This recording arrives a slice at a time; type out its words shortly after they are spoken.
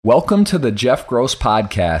Welcome to the Jeff Gross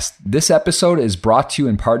Podcast. This episode is brought to you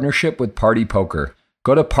in partnership with Party Poker.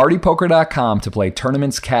 Go to partypoker.com to play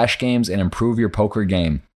tournaments, cash games, and improve your poker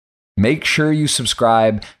game. Make sure you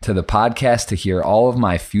subscribe to the podcast to hear all of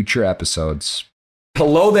my future episodes.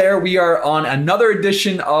 Hello there. We are on another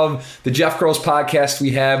edition of the Jeff Gross Podcast.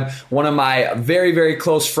 We have one of my very, very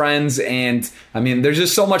close friends, and I mean, there's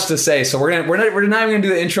just so much to say. So we're not even gonna do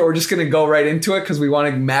the intro. We're just gonna go right into it because we want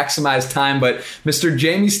to maximize time. But Mr.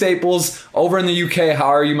 Jamie Staples over in the UK, how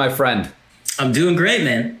are you, my friend? I'm doing great,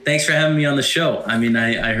 man. Thanks for having me on the show. I mean,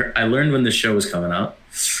 I learned when the show was coming out,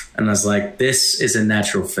 and I was like, this is a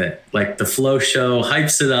natural fit. Like the Flow show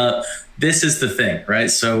hypes it up. This is the thing,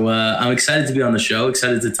 right? So I'm excited to be on the show,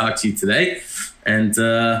 excited to talk to you today, and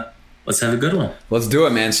let's have a good one. Let's do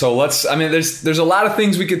it, man. So there's a lot of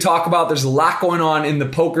things we could talk about. There's a lot going on in the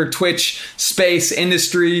poker Twitch space,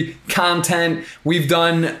 industry, content. We've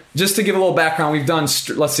done, just to give a little background, we've done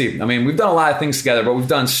a lot of things together, but we've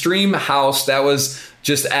done Stream House. That was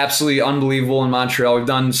just absolutely unbelievable in Montreal. We've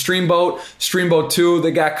done Streamboat 2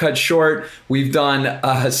 that got cut short. We've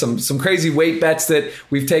done some crazy weight bets that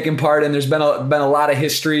we've taken part in. There's been a lot of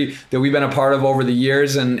history that we've been a part of over the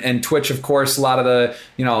years, and Twitch, of course, a lot of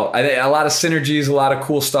synergies, a lot of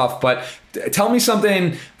cool stuff. But tell me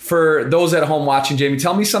something for those at home watching, Jamie.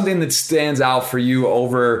 Tell me something that stands out for you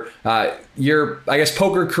over your, I guess,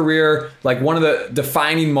 poker career, like one of the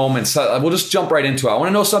defining moments. We'll just jump right into it. I want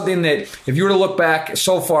to know something that, if you were to look back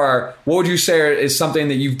so far, what would you say is something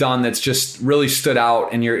that you've done that's just really stood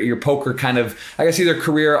out in your poker kind of, I guess, either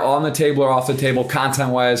career on the table or off the table,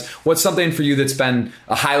 content-wise? What's something for you that's been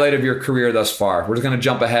a highlight of your career thus far? We're just going to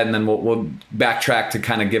jump ahead and then we'll backtrack to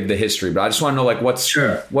kind of give the history. But I just want to know, like, what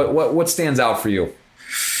stands out for you?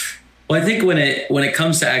 Well, I think when it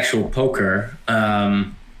comes to actual poker,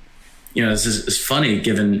 this is funny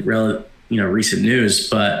given recent news,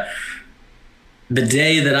 but the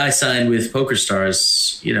day that I signed with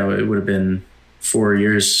PokerStars, it would have been 4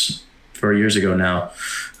 years ago now.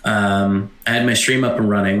 I had my stream up and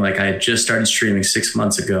running. Like, I had just started streaming 6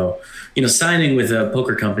 months ago. Signing with a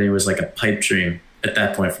poker company was like a pipe dream at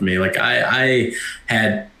that point for me. Like, I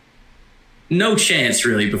had no chance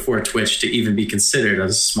really before Twitch to even be considered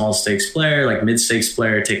as a small stakes player, like mid stakes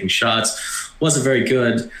player, taking shots. Wasn't very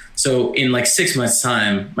good. So in like 6 months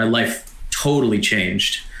time, my life totally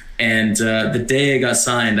changed. And the day I got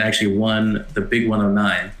signed, I actually won the big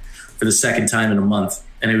 109 for the second time in a month.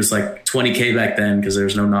 And it was like 20K back then because there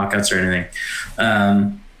was no knockouts or anything.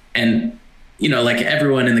 And like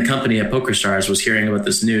everyone in the company at PokerStars was hearing about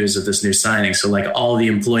this news of this new signing. So like all the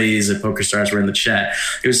employees at PokerStars were in the chat.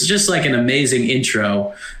 It was just like an amazing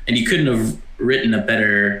intro, and you couldn't have written a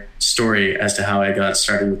better story as to how I got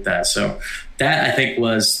started with that. So that, I think,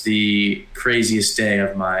 was the craziest day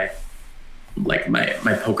of my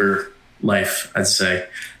poker life, I'd say.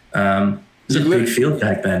 It was a big field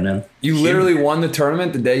back then, man. You literally won the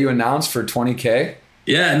tournament the day you announced for 20K?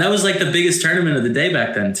 Yeah, and that was like the biggest tournament of the day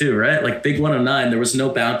back then too, right? Like big 109, there was no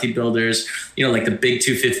bounty builders. Like the big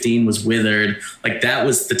 215 was withered. Like that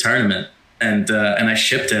was the tournament. And I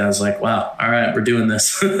shipped it. I was like, wow, all right, we're doing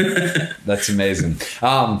this. That's amazing.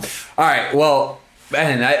 All right, well,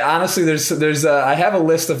 man, there's I have a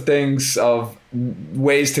list of things, of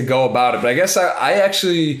ways to go about it, but I guess I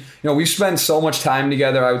actually, we've spent so much time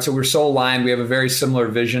together. I would say we're so aligned. We have a very similar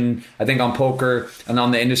vision, I think, on poker and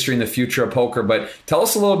on the industry and the future of poker. But tell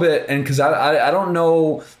us a little bit, and because I don't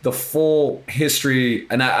know the full history,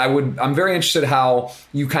 and I'm very interested how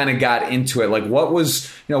you kind of got into it. Like, what was,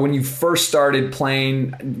 when you first started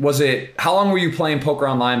playing, how long were you playing poker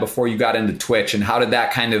online before you got into Twitch, and how did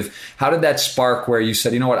that spark where you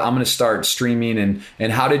said, I'm going to start streaming,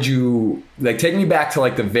 and how did you, like, take me back to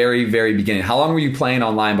like the very, very beginning. How long were you playing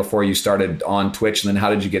online before you started on Twitch? And then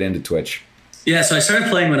how did you get into Twitch? Yeah, so I started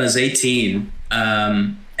playing when I was 18.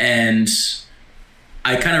 And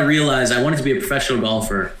I kind of realized I wanted to be a professional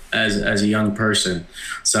golfer as a young person.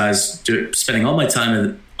 So I was spending all my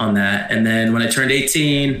time on that. And then when I turned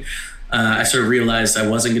 18, I sort of realized I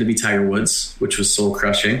wasn't going to be Tiger Woods, which was soul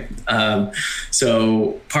crushing.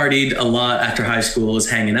 So partied a lot after high school,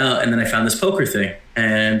 was hanging out. And then I found this poker thing.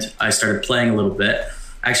 And I started playing a little bit.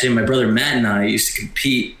 Actually, my brother Matt and I used to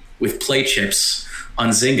compete with play chips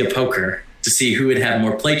on Zynga Poker to see who would have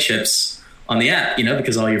more play chips on the app,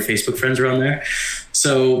 because all your Facebook friends are on there.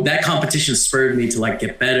 So that competition spurred me to like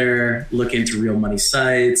get better, look into real money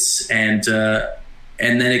sites, and then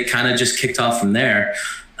it kind of just kicked off from there.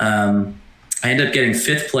 I ended up getting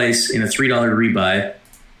 5th place in a $3 rebuy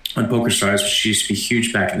on PokerStars, which used to be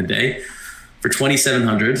huge back in the day, for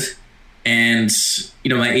 $2,700. And,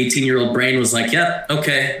 my 18-year-old brain was like, yeah,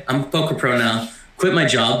 okay, I'm a poker pro now. quit my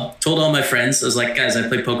job, told all my friends. I was like, guys, I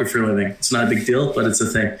play poker for a living. It's not a big deal, but it's a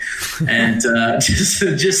thing. And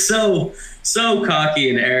just so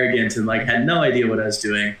cocky and arrogant, and like had no idea what I was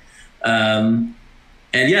doing. And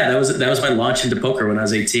yeah, that was my launch into poker when I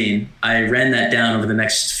was 18. I ran that down over the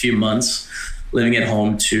next few months, living at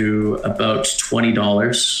home, to about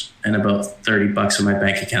 $20 and about $30 in my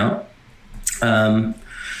bank account.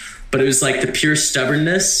 But it was like the pure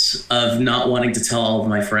stubbornness of not wanting to tell all of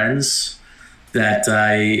my friends that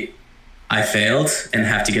I failed and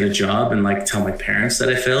have to get a job, and like tell my parents that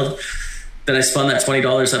I failed, that I spun that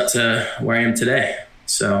 $20 up to where I am today.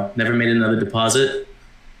 So never made another deposit,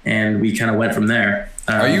 and we kind of went from there.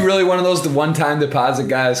 Are you really one of those one-time deposit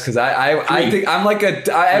guys? Because I think I'm like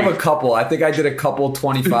I have a couple. I think I did a couple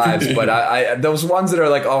 25s, but I those ones that are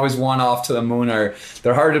like always one off to the moon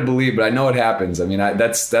they're hard to believe, but I know it happens. I mean,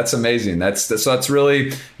 that's amazing. That's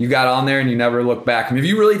really, you got on there and you never look back. I mean, if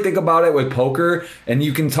you really think about it with poker, and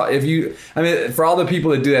you can for all the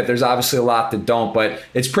people that do that, there's obviously a lot that don't, but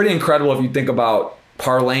it's pretty incredible if you think about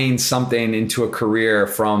parlaying something into a career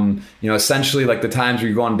from, essentially like the times where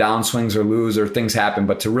you go on downswings or lose or things happen,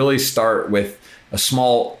 but to really start with a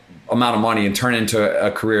small amount of money and turn it into a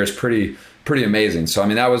career is pretty amazing. So, I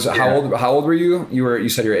mean, that was, how old were you? You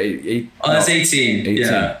said you're eight? Oh, that's 18.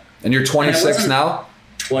 Yeah. And you're 26 now?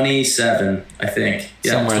 27, I think.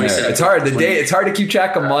 Yeah, somewhere in there. It's hard. It's hard to keep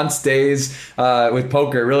track of months, days with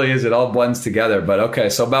poker. It really is. It all blends together. But okay,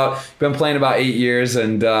 so been playing about 8 years,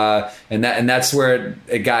 and that's where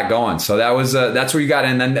it got going. So that's where you got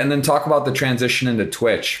in, and then talk about the transition into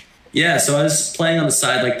Twitch. Yeah, so I was playing on the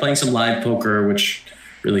side, like playing some live poker, which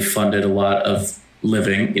really funded a lot of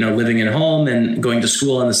living at home and going to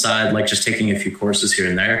school on the side, like just taking a few courses here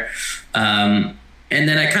and there. And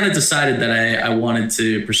then I kind of decided that I wanted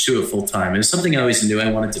to pursue it full time. It was something I always knew I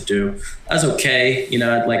wanted to do. I was okay.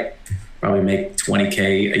 I'd like probably make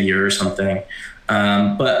 $20K a year or something.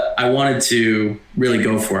 But I wanted to really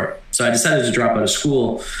go for it. So I decided to drop out of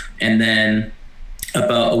school. And then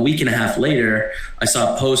about a week and a half later, I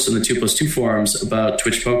saw a post on the 2+2 forums about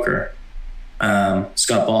Twitch poker.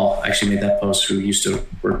 Scott Ball actually made that post, who used to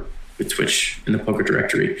work with Twitch in the poker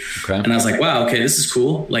directory. Okay. And I was like, wow, okay, this is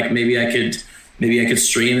cool. Like maybe I could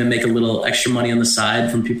stream and make a little extra money on the side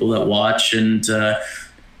from people that watch, and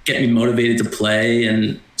get me motivated to play.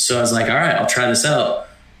 And so I was like, all right, I'll try this out.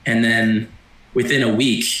 And then within a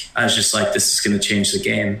week, I was just like, this is going to change the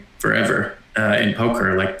game forever in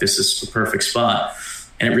poker. Like, this is the perfect spot.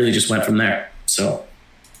 And it really just went from there. So.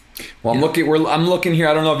 Well, I'm looking here.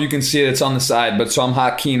 I don't know if you can see it. It's on the side, but so I'm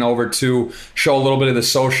hotkeying over to show a little bit of the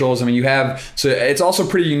socials. I mean, so it's also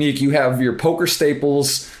pretty unique. You have your Poker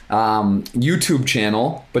Staples YouTube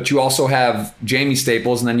channel, but you also have Jamie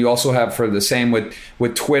Staples, and then you also have, for the same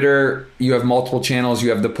with Twitter, you have multiple channels.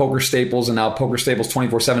 You have the Poker Staples, and now Poker Staples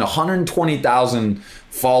 24/7. 120,000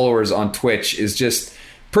 followers on Twitch is just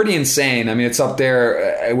pretty insane. I mean, it's up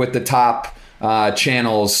there with the top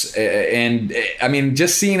channels, and I mean,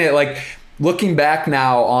 just seeing it, like looking back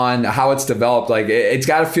now on how it's developed, like it's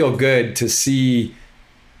got to feel good to see,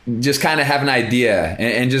 just kind of have an idea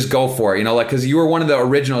and just go for it, like, because you were one of the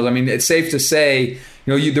originals. I mean, it's safe to say,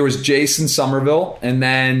 there was Jason Somerville, and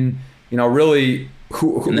then really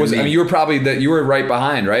who was, I mean, you were probably you were right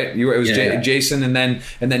behind, right? It was Jason, and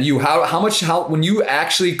then you. How when you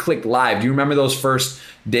actually clicked live, do you remember those first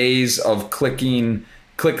days of clicking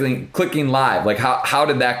live? Like how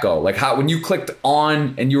did that go? Like when you clicked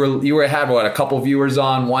on and you had a couple viewers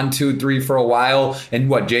on, 1, 2, 3 for a while,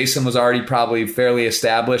 and Jason was already probably fairly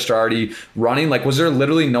established or already running. Like, was there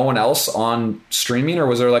literally no one else on streaming, or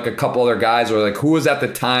was there like a couple other guys, or like who was at the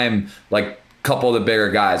time like a couple of the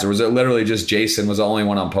bigger guys, or was it literally just Jason was the only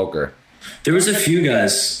one on poker? There was a few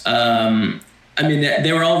guys. I mean,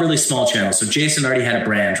 they were all really small channels. So Jason already had a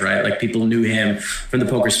brand, right? Like, people knew him from the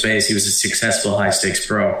poker space. He was a successful high stakes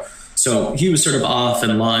pro. So he was sort of off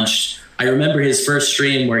and launched. I remember his first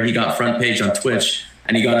stream where he got front page on Twitch,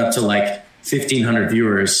 and he got up to like 1,500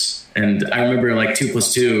 viewers. And I remember like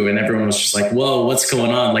 2+2, and everyone was just like, whoa, what's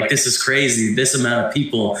going on? Like, this is crazy. This amount of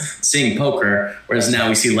people seeing poker. Whereas now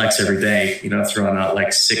we see Lex every day, throwing out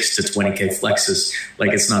like 6 to 20K flexes.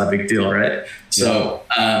 Like, it's not a big deal, right? So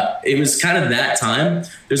it was kind of that time.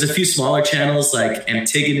 There's a few smaller channels, like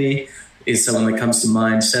Antigone is someone that comes to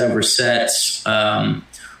mind. Set Over Set.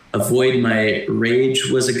 Avoid My Rage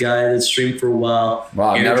was a guy that streamed for a while.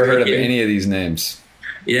 Wow, I've never heard of any of these names.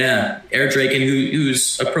 Yeah, Eric Draken,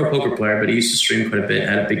 who's a pro poker player, but he used to stream quite a bit,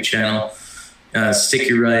 had a big channel.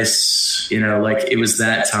 Sticky Rice, like, it was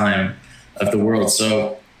that time of the world.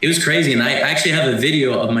 So it was crazy. And I actually have a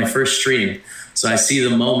video of my first stream. So I see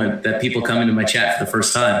the moment that people come into my chat for the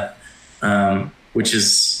first time. which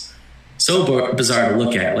is so bizarre to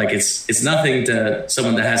look at. Like it's nothing to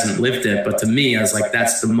someone that hasn't lived it, but to me, I was like,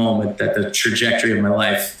 that's the moment that the trajectory of my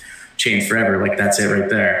life changed forever. Like that's it right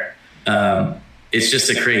there. It's just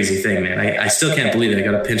a crazy thing, man. I still can't believe it. I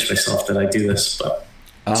got to pinch myself that I do this, but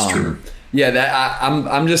it's true. Yeah, that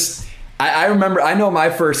I remember, I know my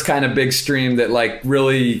first kind of big stream that like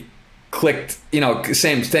really clicked,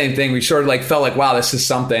 same thing. We sort of like felt like, wow, this is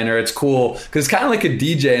something, or it's cool. Cause it's kind of like a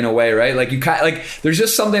DJ in a way, right? Like you kind of like, there's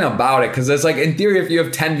just something about it. Cause it's like, in theory, if you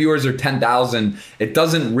have 10 viewers or 10,000, it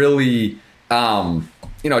doesn't really,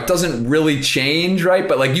 it doesn't really change, right?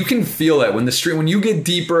 But like you can feel it when you get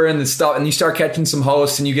deeper in the stuff and you start catching some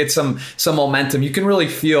hosts and you get some momentum, you can really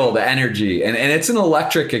feel the energy, and it's an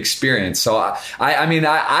electric experience. So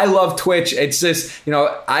I love Twitch. It's just,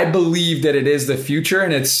 I believe that it is the future,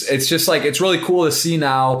 and it's just like, it's really cool to see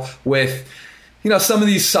now with, some of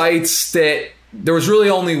these sites that there was really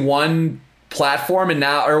only one platform, and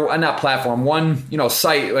now, or not platform, one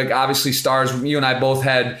site, like obviously Stars, you and I both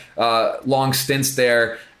had long stints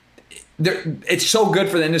there. It's so good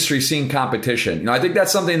for the industry seeing competition. I think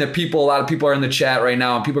that's something that a lot of people are in the chat right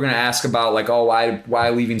now, and people are going to ask about, like, oh, why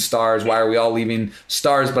leaving Stars? Why are we all leaving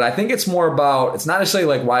Stars? But I think it's more about, it's not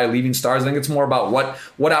necessarily like why leaving Stars. I think it's more about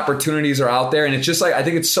what opportunities are out there, and it's just like, I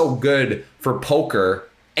think it's so good for poker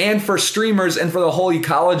and for streamers and for the whole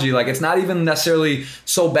ecology. Like, it's not even necessarily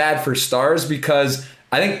so bad for Stars, because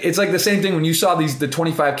I think it's like the same thing when you saw the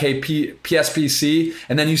 25K PSPC,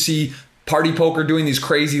 and then you see Party Poker doing these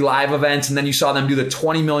crazy live events, and then you saw them do the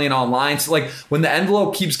 20 million online. So like when the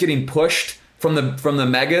envelope keeps getting pushed from the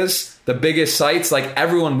megas, the biggest sites, like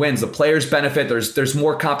everyone wins. The players benefit. There's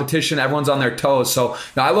more competition. Everyone's on their toes. So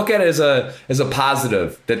now I look at it as a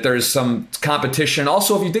positive that there's some competition.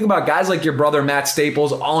 Also, if you think about guys like your brother Matt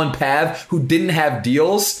Staples, all in Pav, who didn't have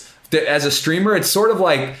deals as a streamer, it's sort of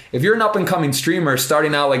like if you're an up and coming streamer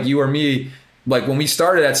starting out like you or me. Like when we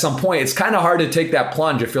started, at some point, it's kind of hard to take that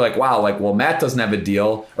plunge if you're like, wow, like, well, Matt doesn't have a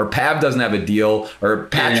deal, or Pav doesn't have a deal, or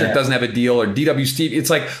Patrick doesn't have a deal, or DW Steve.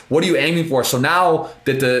 It's like, what are you aiming for? So now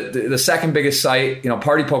that the second biggest site,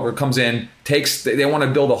 Party Poker comes in, they want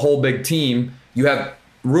to build a whole big team. You have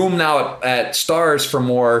room now at Stars for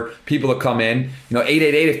more people to come in.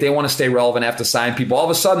 888, if they want to stay relevant, have to sign people. All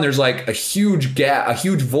of a sudden, there's like a huge gap, a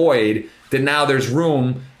huge void that now there's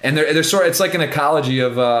room. And there's sort of, it's like an ecology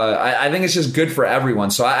of, I think it's just good for everyone.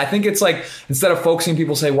 So I think it's like, instead of focusing,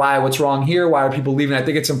 people say, what's wrong here? Why are people leaving? I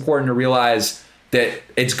think it's important to realize that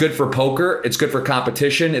it's good for poker. It's good for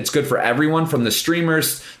competition. It's good for everyone, from the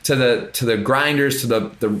streamers to the grinders to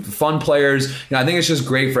the fun players. I think it's just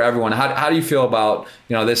great for everyone. How do you feel about,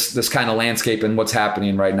 this kind of landscape and what's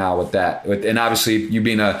happening right now with that? And obviously you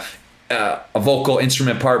being a vocal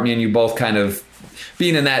instrument part, me and you both kind of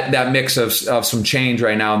being in that mix of some change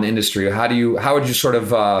right now in the industry. How would you sort of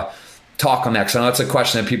talk on that? Because I know that's a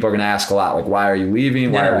question that people are going to ask a lot. Like, why are you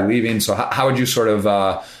leaving? Why are we leaving? So how would you sort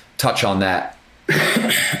of touch on that?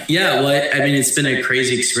 Yeah, well, I mean, it's been a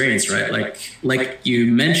crazy experience, right? Like you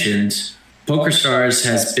mentioned, PokerStars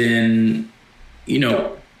has been,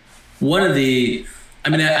 one of the, I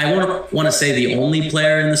mean, I want to say the only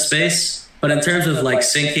player in the space, but in terms of like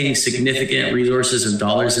sinking significant resources and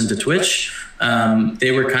dollars into Twitch,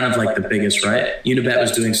 they were kind of like the biggest, right? Unibet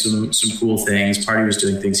was doing some cool things. Party was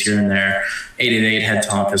doing things here and there. 888 had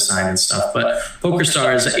Tonka signed and stuff. But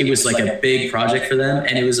PokerStars, it was like a big project for them,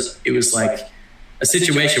 and it was like a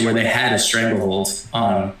situation where they had a stranglehold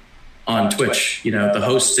on Twitch. The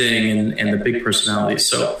hosting and the big personalities.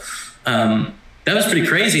 So that was pretty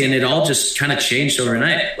crazy, and it all just kind of changed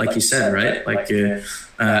overnight, like you said, right? Like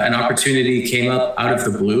an opportunity came up out of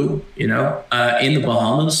the blue, in the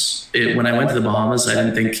Bahamas. When I went to the Bahamas, I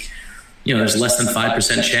didn't think, there's less than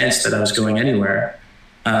 5% chance that I was going anywhere.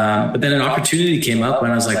 But then an opportunity came up,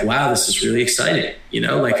 and I was like, wow, this is really exciting.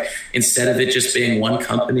 Like instead of it just being one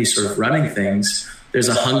company sort of running things, there's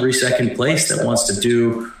a hungry second place that wants to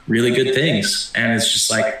do really good things. And it's just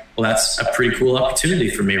like, well, that's a pretty cool opportunity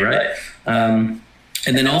for me, right? And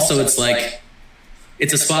then also it's like,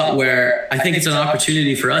 it's a spot where I think it's an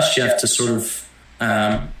opportunity for us, Jeff, to sort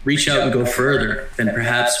of reach out and go further than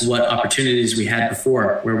perhaps what opportunities we had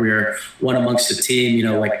before, where we were one amongst a team.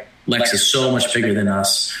 Like Lex is so much bigger than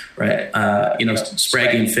us, right?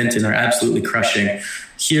 Spraggy and Finton are absolutely crushing.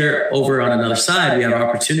 Here, over on another side, we have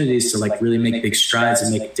opportunities to like really make big strides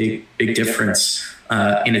and make big difference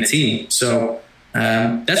in a team. So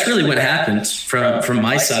that's really what happened from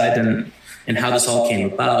my side and how this all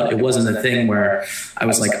came about. It wasn't a thing where I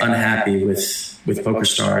was like unhappy with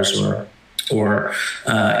PokerStars or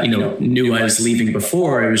knew I was leaving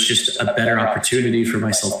before. It was just a better opportunity for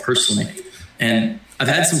myself personally. And I've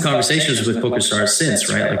had some conversations with PokerStars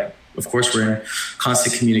since, right? Like, of course, we're in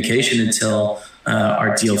constant communication until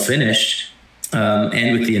our deal finished,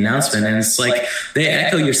 and with the announcement. And it's like they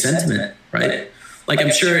echo your sentiment, right? Like,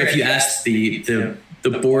 I'm sure if you asked the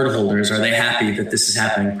board holders, are they happy that this is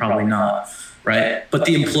happening? Probably not, right? But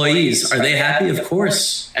the employees, are they happy? Of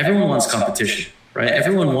course. Everyone wants competition, right?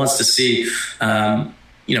 Everyone wants to see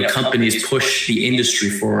companies push the industry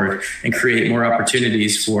forward and create more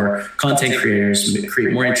opportunities for content creators,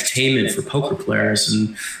 create more entertainment for poker players.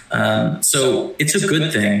 And so it's a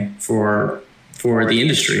good thing for the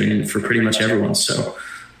industry and for pretty much everyone. So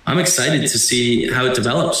I'm excited to see how it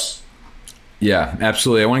develops. Yeah,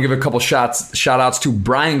 absolutely. I want to give a couple shout outs to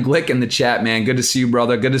Brian Glick in the chat, man. Good to see you,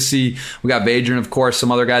 brother. Good to see we got Vadrian, of course,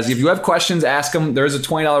 some other guys. If you have questions, ask them. There's a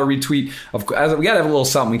 $20 retweet. We got to have a little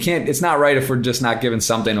something. It's not right if we're just not giving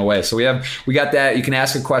something away. So we got that. You can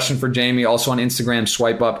ask a question for Jamie. Also on Instagram,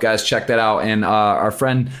 swipe up, guys. Check that out. And our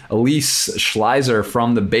friend Elise Schleiser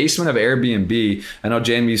from the basement of Airbnb. I know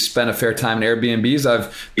Jamie's spent a fair time in Airbnbs.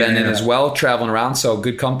 I've been in as well, traveling around. So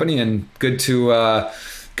good company and good to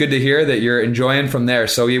hear that you're enjoying from there.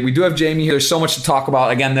 So we do have Jamie here. There's so much to talk about.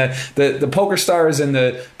 Again, the PokerStars and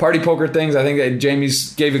the party poker things, I think that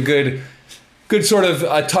Jamie's gave a good sort of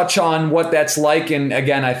a touch on what that's like. And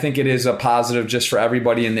again, I think it is a positive just for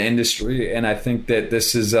everybody in the industry. And I think that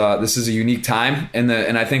this is a unique time. And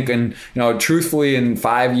I think, truthfully, in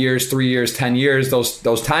 5 years, 3 years, 10 years,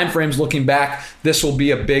 those time frames looking back, this will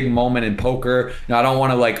be a big moment in poker. I don't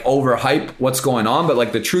want to overhype what's going on,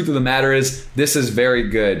 but the truth of the matter is this is very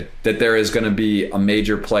good that there is going to be a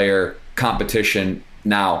major player competition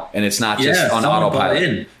now, and it's not just on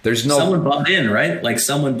autopilot. Someone bought in, right? Like,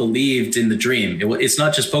 someone believed in the dream. It's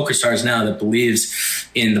not just PokerStars now that believes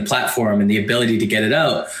in the platform and the ability to get it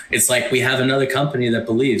out. It's like we have another company that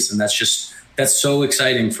believes, and that's so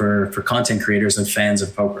exciting for content creators and fans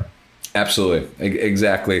of poker. Absolutely,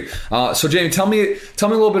 exactly. So Jamie, tell me a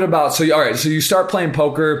little bit about. So you start playing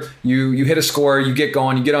poker, you hit a score, you get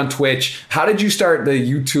going, you get on Twitch. How did you start the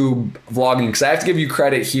YouTube vlogging? Because I have to give you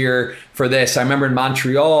credit here for this. I remember in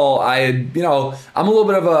Montreal, I'm a little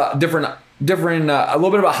bit of a different, a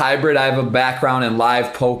little bit of a hybrid. I have a background in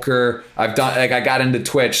live poker. I got into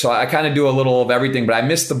Twitch, so I kind of do a little of everything, but I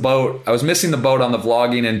missed the boat. I was missing the boat on the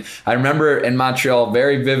vlogging. And I remember in Montreal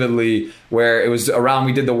very vividly where it was around,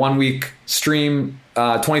 we did the 1 week stream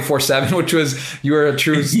 24/7, which was, you were a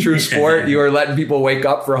true sport. You were letting people wake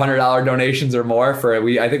up for $100 donations or more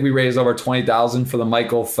I think we raised over $20,000 for the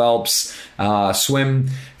Michael Phelps swim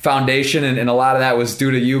foundation, and a lot of that was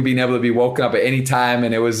due to you being able to be woken up at any time,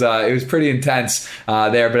 and it was pretty intense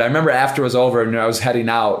there. But I remember after it was over and I was heading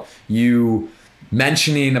out, you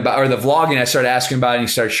mentioning about, or the vlogging, I started asking about it, and you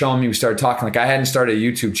started showing me, we started talking. I hadn't started a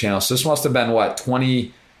YouTube channel, so this must have been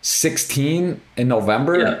 2016 in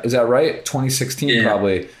November? Yeah. Is that right? 2016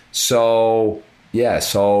 probably. So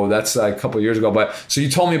so that's a couple of years ago. But so you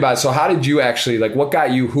told me about it. So how did you actually, what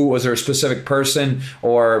got you, was there a specific person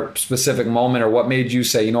or specific moment, or what made you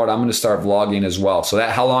say, you know what, I'm going to start vlogging as well? So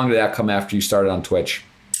how long did that come after you started on Twitch?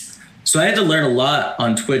 So I had to learn a lot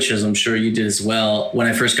on Twitch, as I'm sure you did as well, when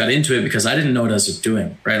I first got into it, because I didn't know what I was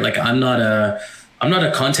doing, right? I'm not a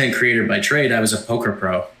content creator by trade. I was a poker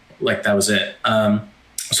pro. That was it.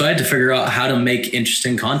 So I had to figure out how to make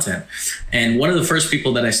interesting content. And one of the first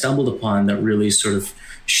people that I stumbled upon that really sort of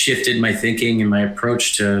shifted my thinking and my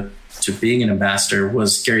approach to being an ambassador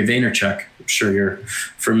was Gary Vaynerchuk. I'm sure you're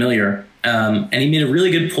familiar. And he made a really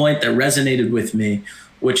good point that resonated with me,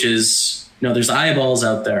 which is, there's eyeballs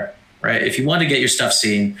out there, right? If you want to get your stuff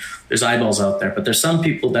seen, there's eyeballs out there. But there's some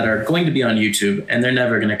people that are going to be on YouTube and they're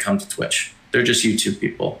never going to come to Twitch. They're just YouTube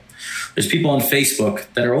people. There's people on Facebook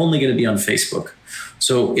that are only going to be on Facebook.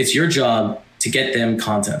 So it's your job to get them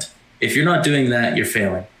content. If you're not doing that, you're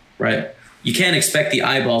failing, right? You can't expect the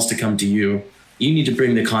eyeballs to come to you. You need to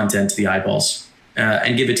bring the content to the eyeballs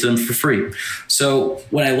and give it to them for free. So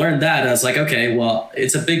when I learned that, I was like, okay, well,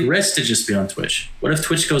 it's a big risk to just be on Twitch. What if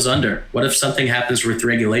Twitch goes under? What if something happens with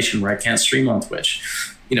regulation where I can't stream on Twitch?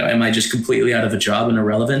 Am I just completely out of a job and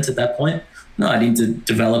irrelevant at that point? No, I need to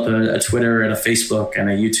develop a Twitter and a Facebook and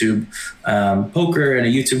a YouTube poker and a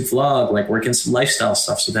YouTube vlog, working some lifestyle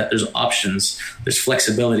stuff so that there's options, there's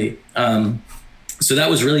flexibility. So that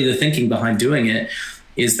was really the thinking behind doing it,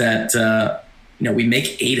 is that, we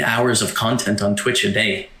make 8 hours of content on Twitch a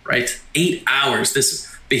day, right? 8 hours,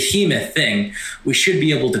 this behemoth thing. We should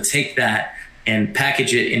be able to take that and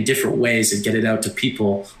package it in different ways and get it out to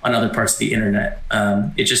people on other parts of the internet.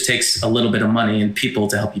 It just takes a little bit of money and people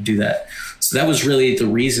to help you do that. So that was really the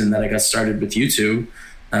reason that I got started with YouTube.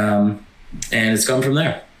 And it's gone from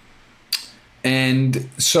there. And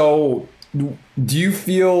so Do you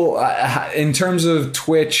feel in terms of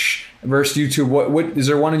Twitch versus YouTube, what is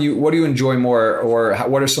there one of you, what do you enjoy more, or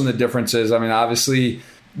what are some of the differences? I mean, obviously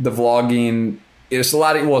the vlogging, it's a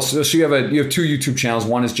lot of, well, so you have two YouTube channels.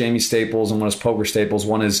 One is Jamie Staples and one is Poker Staples.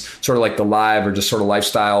 One is sort of like the live or just sort of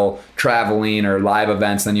lifestyle traveling or live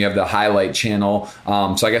events. Then you have the highlight channel.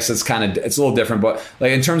 So I guess it's a little different, but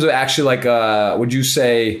like in terms of actually like, would you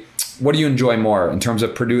say, what do you enjoy more in terms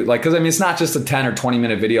of produce? Like, because I mean, it's not just a 10 or 20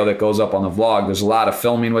 minute video that goes up on the vlog. There's a lot of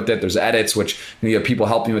filming with it. There's edits, which you have people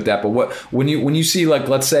helping with that. But when you see, like,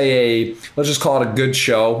 let's say let's just call it a good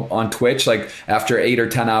show on Twitch, like after 8 or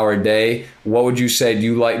 10 hour do you say, do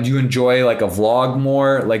you enjoy like a vlog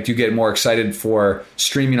more? Like, do you get more excited for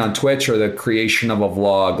streaming on Twitch or the creation of a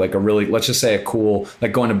vlog? Like let's just say a cool,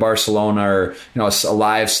 like going to Barcelona or, a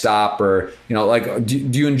live stop or, like, do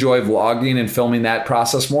you enjoy vlogging and filming that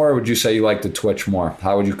process more? Or would you say you like the Twitch more?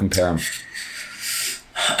 How would you compare them?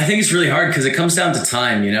 I think it's really hard because it comes down to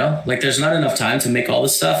time, like there's not enough time to make all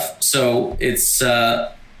this stuff. So it's, I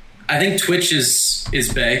think Twitch is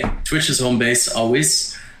Twitch is home base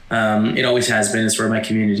always. It always has been. It's where my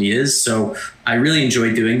community is. So I really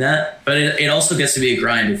enjoy doing that. But it also gets to be a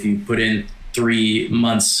grind if you put in 3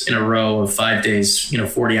 months in a row of 5 days,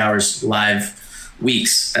 40 hours live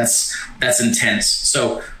weeks. That's intense.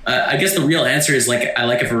 So I guess the real answer is like I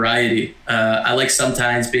like a variety. I like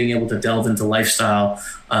sometimes being able to delve into lifestyle.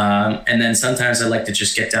 And then sometimes I like to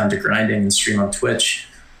just get down to grinding and stream on Twitch.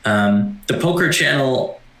 The poker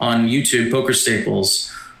channel on YouTube, Poker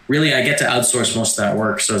Staples, really, I get to outsource most of that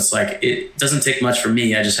work. So it's like, it doesn't take much for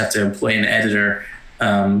me. I just have to employ an editor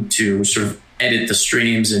to sort of edit the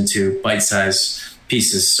streams into bite-sized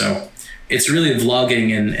pieces. So it's really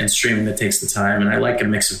vlogging and streaming that takes the time. And I like a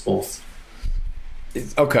mix of both.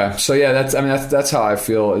 Okay. So yeah, that's how I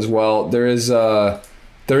feel as well. There is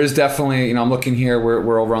definitely, I'm looking here,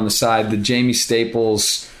 we're over on the side, the Jamie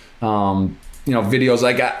Staples, videos.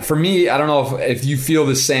 Like, for me, I don't know if you feel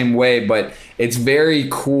the same way, but it's very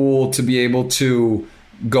cool to be able to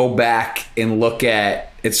go back and look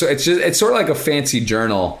at it's sort of like a fancy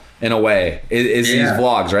journal in a way, is these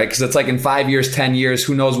vlogs, right? Because it's like in 5 years, 10 years,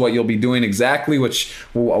 who knows what you'll be doing exactly, which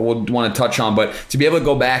we'll want to touch on. But to be able to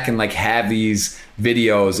go back and like have these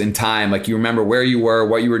videos in time, like you remember where you were,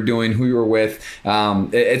 what you were doing, who you were with,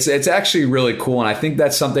 it's actually really cool. And I think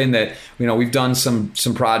that's something that we've done some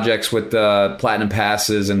projects with platinum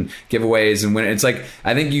passes and giveaways, and when it's like,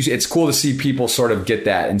 I think it's cool to see people sort of get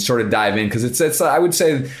that and sort of dive in, because it's I would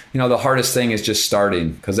say the hardest thing is just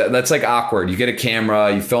starting, because that's like awkward. You get a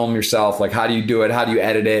camera, you film yourself, like how do you do it, how do you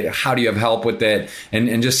edit it, how do you have help with it,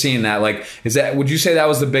 and just seeing that, like, would you say that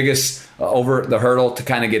was the biggest over the hurdle to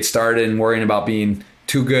kind of get started and worrying about being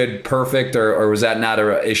too good, perfect, or was that not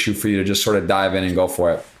an issue for you to just sort of dive in and go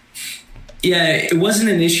for it? Yeah, it wasn't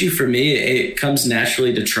an issue for me. It comes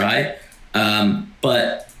naturally to try.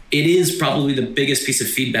 But it is probably the biggest piece of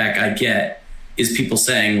feedback I get is people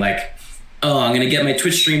saying like, oh, I'm going to get my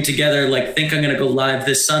Twitch stream together. Like, think I'm going to go live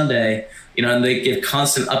this Sunday, and they give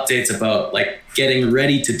constant updates about like getting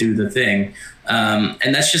ready to do the thing.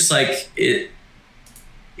 And that's just like,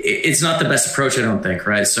 it's not the best approach, I don't think.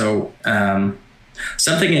 Right. So,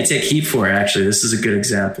 something I take heat for, actually, this is a good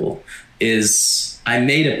example, is I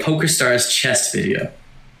made a PokerStars chest video.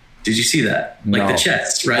 Did you see that? Like the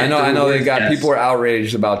chest, right? I know they got, people were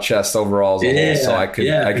outraged about chest overall as a whole, so I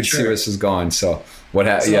could see where this is going. So what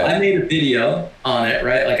happened? So I made a video on it,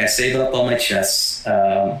 right? Like I saved up all my chests,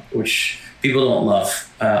 which people don't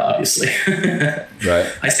love, obviously. Right.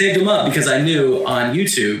 I saved them up because I knew on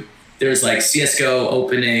YouTube there's like CSGO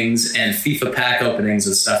openings and FIFA pack openings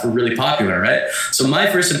and stuff were really popular, right? So my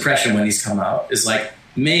first impression when these come out is like,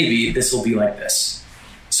 maybe this will be like this.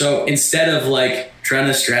 So instead of like trying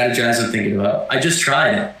to strategize and thinking about, I just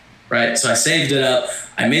tried it, right? So I saved it up.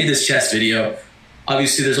 I made this chess video.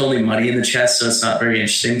 Obviously there's only money in the chest, so it's not very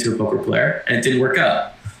interesting to a poker player, and it didn't work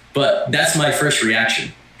out. But that's my first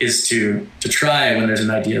reaction, is to try when there's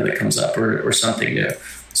an idea that comes up or something new.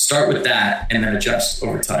 Start with that and then adjust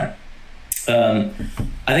over time.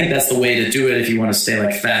 I think that's the way to do it if you want to stay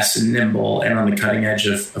like fast and nimble and on the cutting edge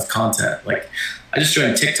of content. Like, I just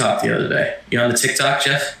joined TikTok the other day. You on the TikTok,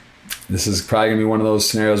 Jeff? This is probably gonna be one of those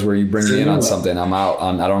scenarios where you bring me in on something. I'm out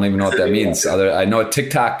on. I don't even know what that means. I know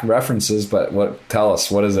TikTok references, but tell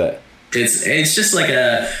us, what is it? It's just like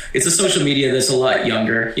it's a social media that's a lot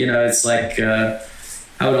younger. It's like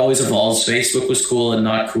how it always evolves. Facebook was cool and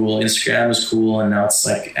not cool. Instagram was cool, and now it's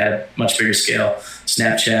like at a much bigger scale.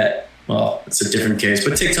 Snapchat, well, it's a different case.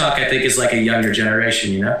 But TikTok, I think, is like a younger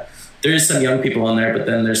generation, there is some young people on there, but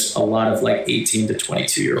then there's a lot of like 18 to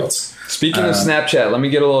 22 year olds. Speaking of Snapchat, let me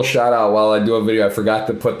get a little shout out while I do a video. I forgot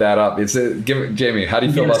to put that up. Jamie, how do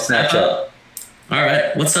you feel about Snapchat? All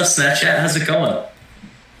right. What's up, Snapchat? How's it going?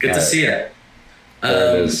 Good to see you.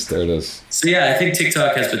 There it is. So yeah, I think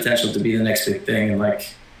TikTok has potential to be the next big thing. And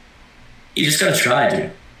like, you just got to try,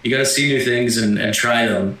 dude. You got to see new things and try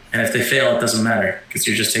them. And if they fail, it doesn't matter because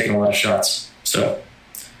you're just taking a lot of shots. So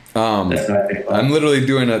that's what I think about. I'm literally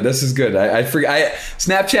doing this is good. I forgot.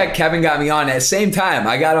 Snapchat, Kevin got me on at the same time.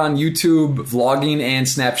 I got on YouTube vlogging and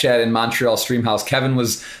Snapchat in Montreal Streamhouse. Kevin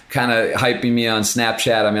was kind of hyping me on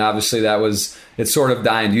Snapchat. I mean, obviously it's sort of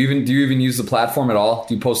dying. Do you even use the platform at all?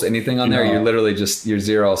 Do you post anything on there? You're literally you're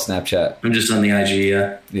zero Snapchat. I'm just on the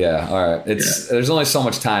IG. Yeah. All right. There's only so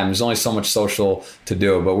much time. There's only so much social to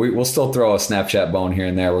do, but we'll still throw a Snapchat bone here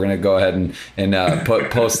and there. We're going to go ahead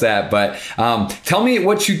and post that. But tell me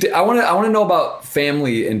what you did. I want to know about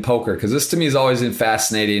family in poker, because this to me has always been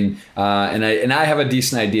fascinating. And I have a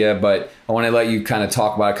decent idea, but I want to let you kind of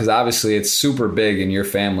talk about it, because obviously it's super big in your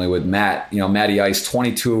family with Matt. Matty Ice,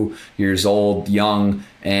 22 years old, young,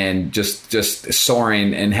 and just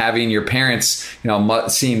soaring, and having your parents,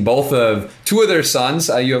 seeing two of their sons.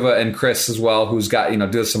 You have and Chris as well, who's got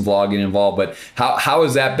does some vlogging involved. But how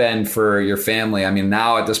has that been for your family? I mean,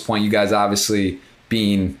 now at this point, you guys obviously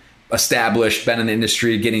being established, been in the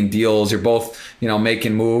industry, getting deals. You're both,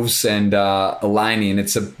 making moves and aligning.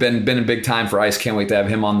 It's been a big time for Ice. Can't wait to have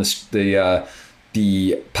him on the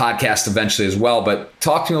podcast eventually as well. But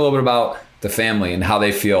talk to me a little bit about the family and how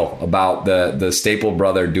they feel about the Staple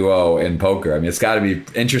brother duo in poker. I mean, it's got to be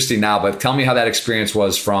interesting now, but tell me how that experience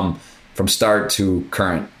was from start to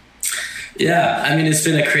current. Yeah, I mean, it's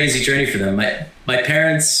been a crazy journey for them. My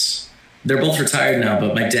parents, they're both retired now,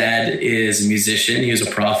 but my dad is a musician. He was a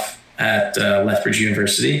prof at Lethbridge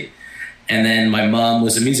University. And then my mom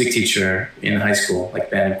was a music teacher in high school, like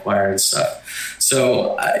band and choir and stuff.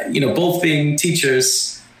 So, both being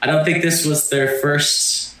teachers, I don't think this was their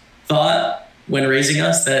first thought when raising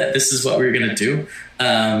us, that this is what we were going to do.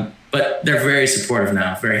 But they're very supportive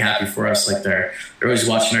now, very happy for us. Like they're always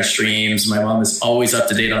watching our streams. My mom is always up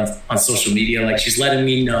to date on social media. Like she's letting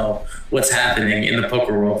me know what's happening in the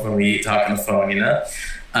poker world when we talk on the phone,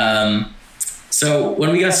 So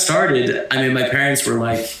when we got started, I mean, my parents were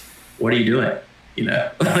like, what are you doing?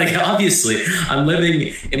 Like obviously I'm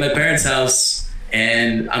living in my parents' house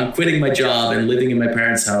and I'm quitting my job and living in my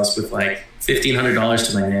parents' house with like $1,500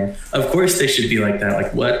 to my name. Of course they should be like that.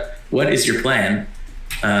 Like what is your plan?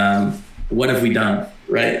 What have we done?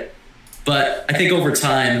 Right. But I think over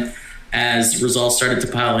time, as results started to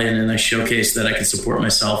pile in and I showcased that I could support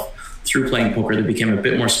myself through playing poker, they became a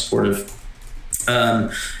bit more supportive.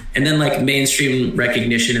 And then like mainstream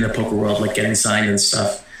recognition in the poker world, like getting signed and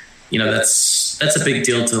stuff, that's a big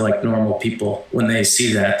deal to like normal people. When they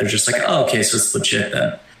see that, they're just like, oh, okay, so it's legit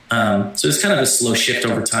then. So it's kind of a slow shift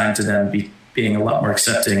over time to them being a lot more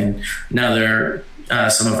accepting. And now they're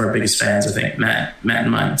some of our biggest fans, I think, Matt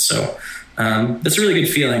and mine. So that's a really good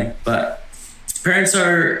feeling. But parents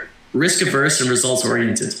are risk averse and results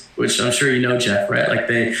oriented, which I'm sure you know, Jeff, right? Like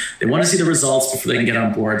they want to see the results before they can get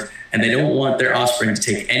on board, and they don't want their offspring to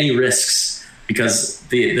take any risks because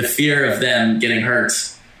the fear of them getting hurt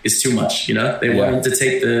is too much. They want them to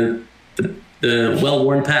take the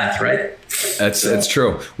well-worn path, right? That's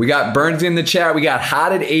true. We got Burns in the chat. We got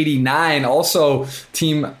Hot at 89. Also,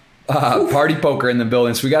 team Party Poker in the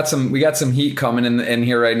building. So we got some heat coming in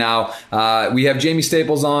here right now. We have Jamie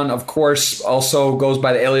Staples on, of course, also goes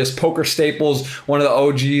by the alias Poker Staples, one of the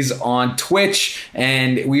OGs on Twitch,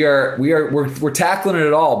 and we're tackling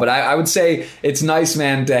it all. But I would say it's nice,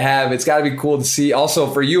 man, to have. It's got to be cool to see. Also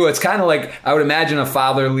for you, it's kind of like I would imagine a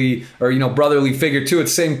fatherly or brotherly figure too.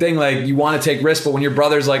 It's the same thing. Like you want to take risks, but when your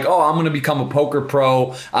brother's like, oh, I'm going to become a poker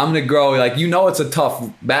pro, I'm going to grow. Like it's a tough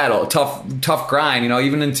battle, tough grind.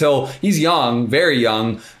 Even until he's young, very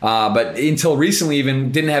young, but until recently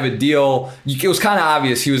even didn't have a deal. It was kind of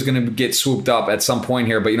obvious he was going to get swooped up at some point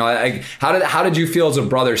here. But how did you feel as a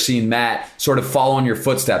brother seeing Matt sort of follow in your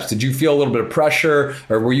footsteps? Did you feel a little bit of pressure,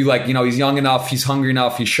 or were you like, he's young enough, he's hungry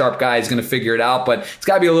enough, he's a sharp guy, he's going to figure it out? But it's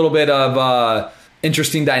got to be a little bit of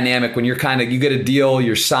interesting dynamic when you get a deal,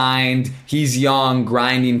 you're signed, he's young,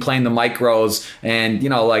 grinding, playing the micros, and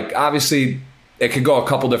obviously it could go a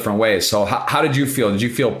couple different ways. So how did you feel? Did you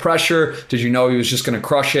feel pressure? Did you know he was just going to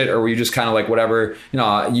crush it? Or were you just kind of like, whatever,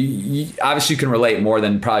 you obviously you can relate more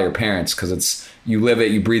than probably your parents, because you live it,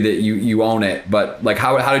 you breathe it, you own it. But like,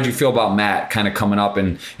 how did you feel about Matt kind of coming up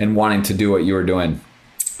and wanting to do what you were doing?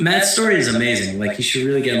 Matt's story is amazing. Like you should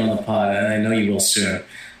really get him on the pod, and I know you will soon,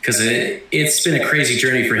 because it's been a crazy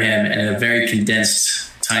journey for him in a very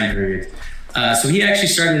condensed time period. So he actually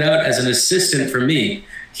started out as an assistant for me.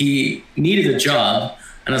 He needed a job,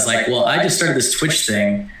 and I was like, well, I just started this Twitch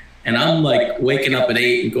thing, and I'm like waking up at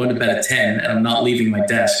 8 and going to bed at 10, and I'm not leaving my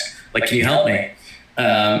desk. Like, can you help me?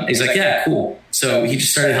 He's like, yeah, cool. So he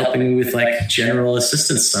just started helping me with like general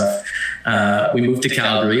assistant stuff. We moved to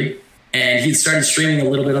Calgary, and he started streaming a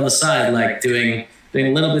little bit on the side, like doing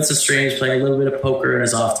little bits of streams, playing a little bit of poker in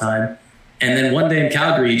his off time. And then one day in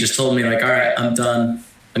Calgary, he just told me like, all right, I'm done.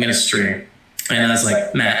 I'm going to stream. And I was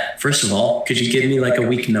like, Matt, first of all, could you give me like a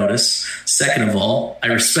week notice? Second of all, I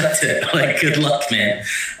respect it. Like, good luck, man.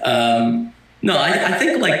 No, I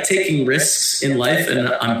think like taking risks in life, and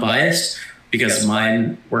I'm biased because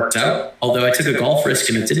mine worked out, although I took a golf risk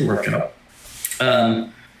and it didn't work out.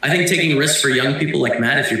 I think taking risks for young people like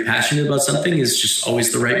Matt, if you're passionate about something, is just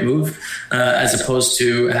always the right move, as opposed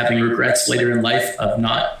to having regrets later in life of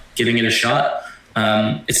not giving it a shot.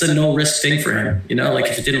 It's a no risk thing for him. You know, like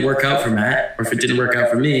if it didn't work out for Matt, or if it didn't work out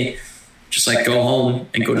for me, just like go home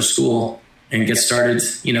and go to school and get started,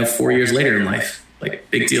 4 years later in life.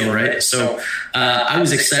 Like, big deal, right? So I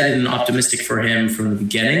was excited and optimistic for him from the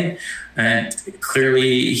beginning. And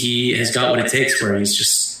clearly he has got what it takes, where he's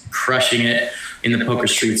just crushing it in the poker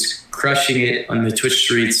streets, crushing it on the Twitch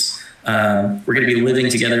streets. We're going to be living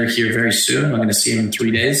together here very soon. I'm going to see him in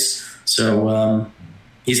 3 days. So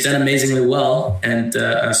he's done amazingly well, and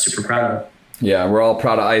I'm super proud of him. Yeah, we're all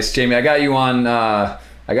proud of Ice. Jamie, I got you on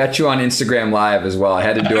Instagram Live as well. I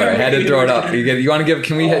had to do it. I had to throw it up. You want to give?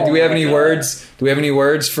 Do we have any words? Do we have any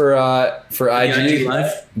words for IG? IG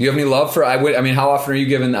Live? Do you have any love for? I mean, how often are you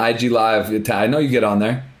giving the IG Live? I know you get on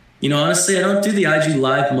there. Honestly, I don't do the IG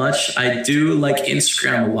Live much. I do like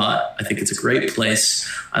Instagram a lot. I think it's a great place.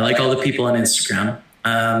 I like all the people on Instagram.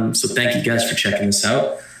 So thank you guys for checking this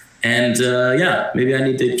out. And maybe I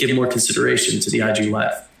need to give more consideration to the IG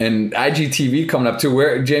Live. And IGTV coming up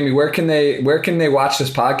too. Jamie, where can they watch this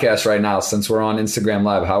podcast right now, since we're on Instagram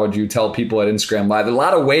Live? How would you tell people at Instagram Live? A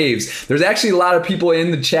lot of waves. There's actually a lot of people in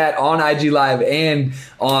the chat on IG Live and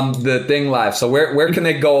on the thing live. So where can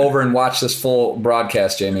they go over and watch this full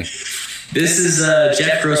broadcast, Jamie? This is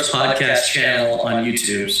Jeff Gross Podcast channel on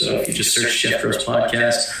YouTube. So if you just search Jeff Gross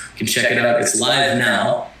Podcast, you can check it out. It's live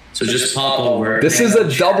now. So just pop over. This is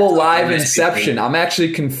a double live inception. I'm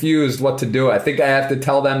actually confused what to do. I think I have to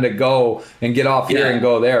tell them to go and get off here and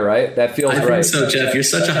go there, right? That feels right. I think so, Jeff. You're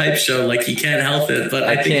such a hype show. Like, you can't help it. But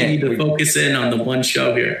I think you need to focus in on the one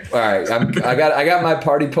show here. All right. I got my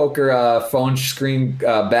Party Poker phone screen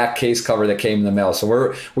back case cover that came in the mail.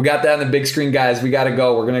 So we got that on the big screen, guys. We got to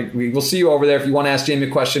go. We'll see you over there. If you want to ask Jamie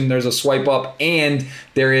a question, there's a swipe up, and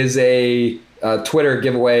there is a Twitter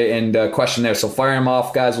giveaway and question there. So fire them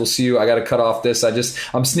off, guys. We'll see you. I got to cut off this.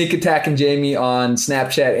 I'm sneak attacking Jamie on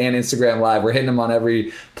Snapchat and Instagram Live. We're hitting him on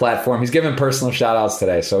every platform. He's giving personal shout outs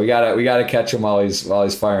today. So we gotta catch him while he's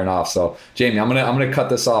firing off. So Jamie, I'm gonna cut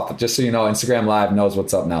this off, but just so you know, Instagram Live knows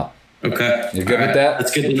what's up now. Okay. You good with that?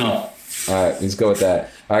 That's good to know. All right, let's go with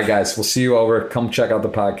that. All right, guys, we'll see you over. Come check out the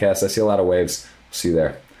podcast. I see a lot of waves. We'll see you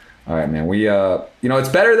there. All right, man. We, it's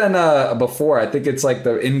better than before. I think it's like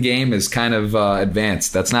the in game is kind of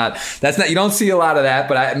advanced. That's not. You don't see a lot of that,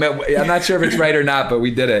 but I'm not sure if it's right or not. But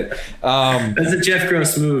we did it. That's a Jeff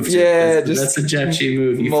Gross move. Yeah, that's a Jeff G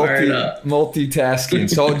move. You fired up. Multitasking.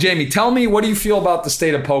 So, Jamie, tell me, what do you feel about the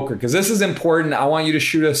state of poker? Because this is important. I want you to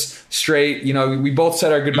shoot us straight. We both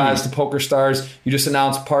said our goodbyes to Poker Stars. You just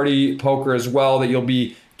announced Party Poker as well, that you'll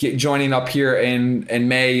be joining up here in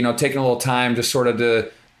May. Taking a little time just sort of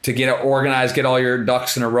to get it organized, get all your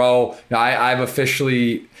ducks in a row. I've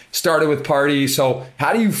officially started with Party. So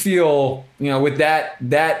how do you feel, with that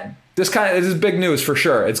this is big news for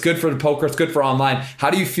sure. It's good for the poker. It's good for online. How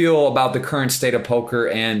do you feel about the current state of poker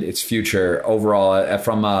and its future overall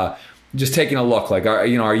from just taking a look? Like, are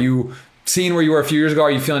you seeing where you were a few years ago? Are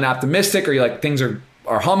you feeling optimistic? Are you like things are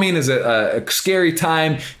humming? Is it a scary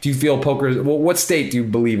time? Do you feel poker? What state do you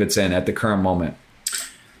believe it's in at the current moment?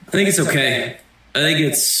 I think it's okay. I think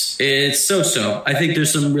it's so-so. I think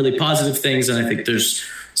there's some really positive things, and I think there's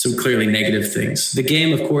some clearly negative things. The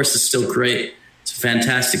game, of course, is still great. It's a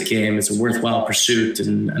fantastic game. It's a worthwhile pursuit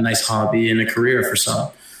and a nice hobby and a career for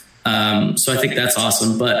some. So I think that's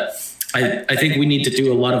awesome. But I think we need to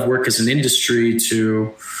do a lot of work as an industry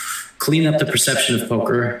to clean up the perception of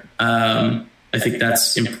poker. I think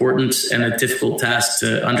that's important and a difficult task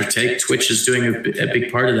to undertake. Twitch is doing a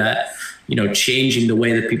big part of that. Changing the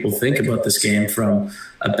way that people think about this game from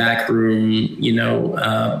a backroom,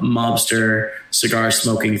 mobster cigar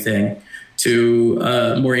smoking thing to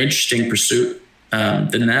a more interesting pursuit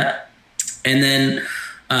than that. And then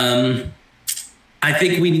I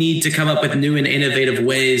think we need to come up with new and innovative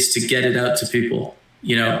ways to get it out to people.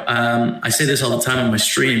 I say this all the time on my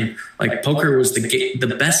stream. Like, poker was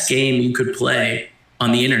the best game you could play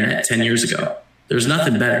on the internet 10 years ago. There's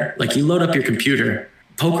nothing better. Like, you load up your computer,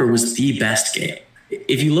 poker was the best game.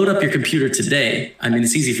 If you load up your computer today, I mean,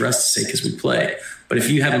 it's easy for us to say because we play, but if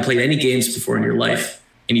you haven't played any games before in your life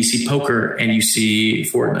and you see poker and you see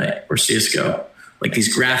Fortnite or CSGO, like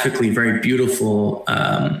these graphically very beautiful,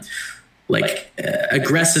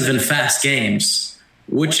 aggressive and fast games,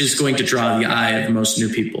 which is going to draw the eye of most new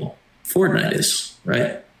people? Fortnite is,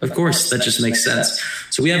 right? Of course, that just makes sense.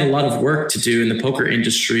 So we have a lot of work to do in the poker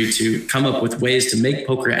industry to come up with ways to make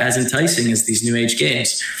poker as enticing as these new age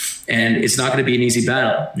games. And it's not going to be an easy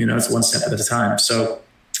battle. It's one step at a time. So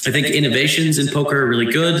I think innovations in poker are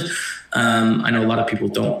really good. I know a lot of people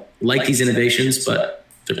don't like these innovations, but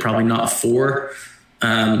they're probably not for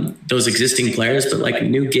those existing players. But like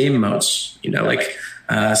new game modes, like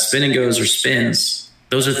spin and goes or spins,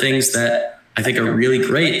 those are things that I think are really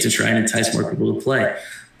great to try and entice more people to play.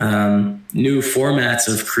 New formats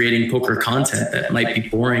of creating poker content that might be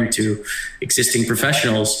boring to existing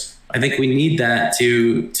professionals. I think we need that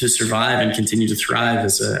to survive and continue to thrive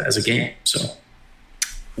as a game. So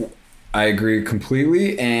I agree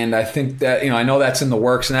completely, and I think that I know that's in the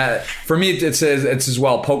works. And that for me, it's as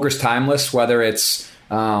well. Poker's timeless. Whether it's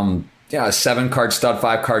a 7-card stud,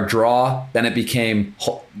 5-card draw, then it became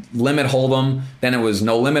limit hold'em, then it was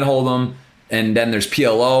no limit hold'em. And then there's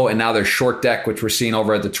PLO, and now there's short deck, which we're seeing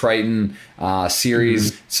over at the Triton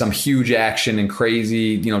series. Mm-hmm. Some huge action and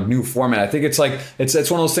crazy, new format. I think it's one of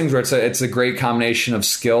those things where it's a great combination of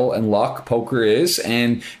skill and luck. Poker is,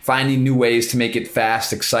 and finding new ways to make it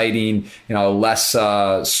fast, exciting, less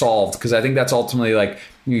solved. Because I think that's ultimately like.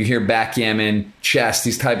 You hear backgammon, chess,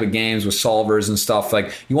 these type of games with solvers and stuff.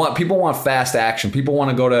 Like people want fast action. People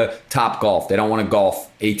want to go to Top Golf. They don't want to golf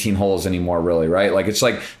 18 holes anymore, really, right? Like it's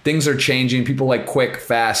like things are changing. People like quick,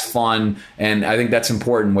 fast, fun, and I think that's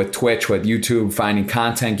important with Twitch, with YouTube, finding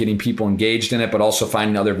content, getting people engaged in it, but also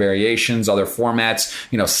finding other variations, other formats.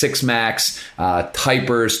 6-max,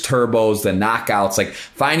 typers, turbos, the knockouts. Like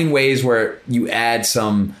finding ways where you add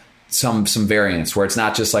some variance where it's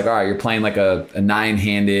not just like, all right, you're playing like a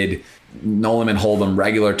 9-handed no limit hold'em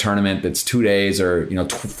regular tournament that's 2 days or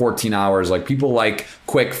 14 hours. Like people like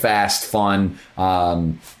quick, fast, fun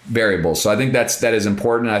variables. So I think that is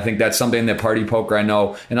important. I think that's something that Party Poker, I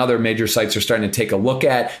know, and other major sites are starting to take a look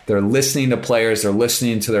at. They're listening to players, they're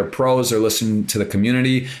listening to their pros, they're listening to the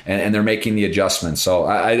community, and they're making the adjustments. So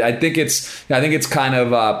I think it's kind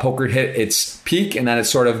of poker hit its peak, and then it's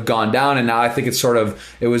sort of gone down, and now I think it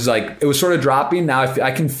was sort of dropping. Now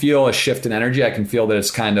I can feel a shift in energy. I can feel that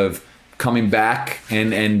it's kind of coming back,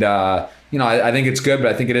 and I think it's good, but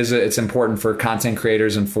I think it's important for content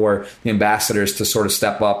creators and for the ambassadors to sort of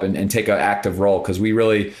step up and take an active role, because we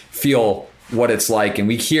really feel what it's like, and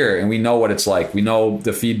we hear and we know what it's like. We know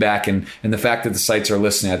the feedback and the fact that the sites are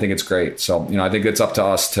listening. I think it's great. So I think it's up to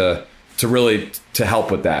us to really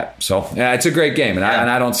help with that. So yeah, it's a great game, and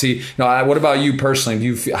I don't see. What about you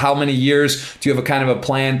personally? How many years do you have a kind of a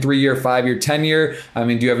plan? 3-year, 5-year, 10-year? I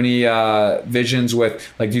mean, do you have any visions with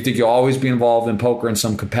do you think you'll always be involved in poker in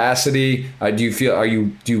some capacity? Do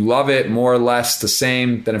you love it more or less the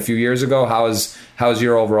same than a few years ago? How's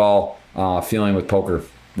your overall feeling with poker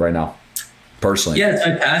right now? Personally. Yeah, it's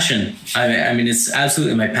my passion. I mean, it's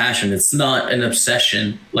absolutely my passion. It's not an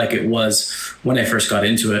obsession like it was when I first got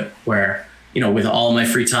into it, where, with all my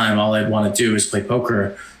free time, all I'd want to do is play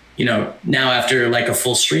poker. Now after like a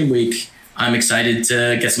full stream week, I'm excited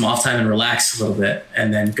to get some off time and relax a little bit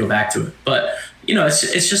and then go back to it. But,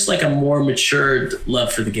 it's just like a more matured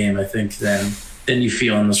love for the game, I think, than you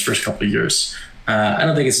feel in those first couple of years. I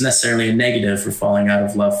don't think it's necessarily a negative for falling out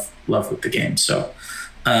of love with the game. So,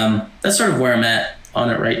 that's sort of where I'm at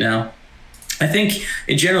on it right now. I think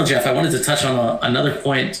in general, Jeff, I wanted to touch on another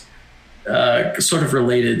point sort of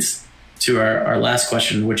related to our last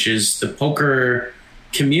question, which is the poker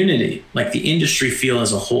community, like the industry feel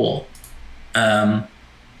as a whole.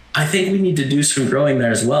 I think we need to do some growing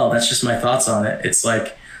there as well. That's just my thoughts on it. It's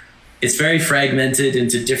like, it's very fragmented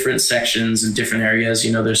into different sections and different areas.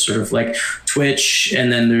 There's sort of like Twitch,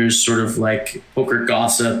 and then there's sort of like poker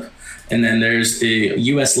gossip, and then there's the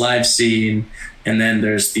US live scene, and then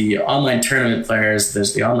there's the online tournament players,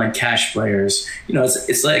 there's the online cash players.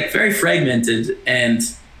 It's like very fragmented, and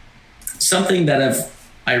something that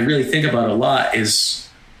I really think about a lot is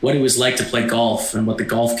what it was like to play golf and what the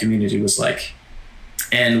golf community was like,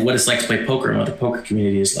 and what it's like to play poker and what the poker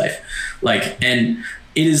community is like. And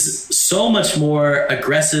it is so much more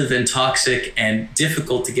aggressive and toxic and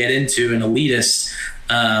difficult to get into and elitist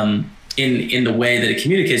in the way that it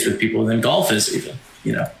communicates with people than golf is even,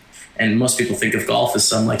 And most people think of golf as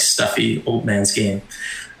some like stuffy old man's game.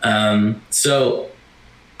 So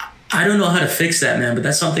I don't know how to fix that, man, but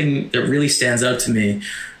that's something that really stands out to me.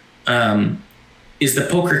 Is the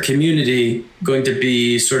poker community going to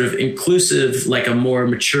be sort of inclusive, like a more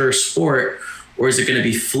mature sport, or is it going to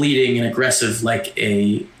be fleeting and aggressive like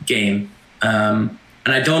a game? And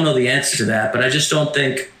I don't know the answer to that, but I just don't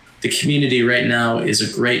think the community right now is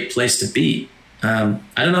a great place to be. I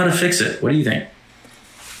don't know how to fix it. What do you think?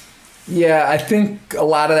 Yeah, I think a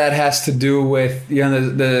lot of that has to do with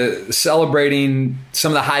the celebrating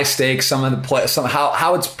some of the high stakes, some of the play,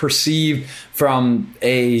 how it's perceived from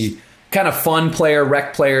a kind of fun player,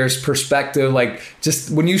 rec player's perspective. Like, just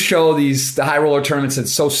when you show the high roller tournaments,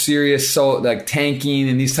 it's so serious, so like tanking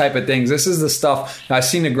and these type of things. This is the stuff I've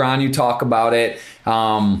seen Negreanu talk about it.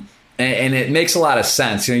 And it makes a lot of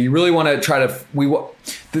sense. You really want to try to.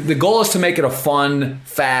 The goal is to make it a fun,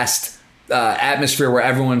 fast atmosphere where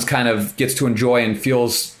everyone's kind of gets to enjoy and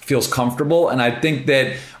feels comfortable. And I think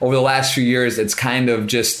that over the last few years, it's kind of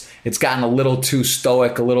just. It's gotten a little too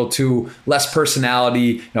stoic, a little too less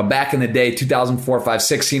personality. Back in the day, 2004, 5,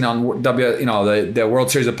 16 on the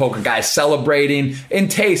World Series of Poker, guys celebrating in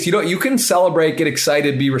taste. You can celebrate, get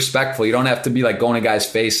excited, be respectful. You don't have to be like going to a guy's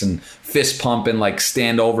face and fist pump and like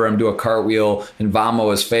stand over him, do a cartwheel and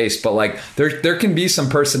vomit his face. But like there can be some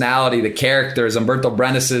personality, the characters, Umberto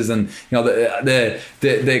Brenis's, and the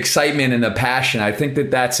excitement and the passion. I think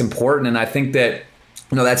that that's important, and I think that.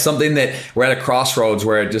 That's something that we're at a crossroads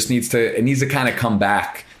where it needs to kind of come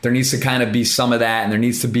back. There needs to kind of be some of that, and there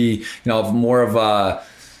needs to be, more of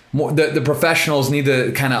the professionals need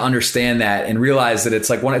to kind of understand that and realize that it's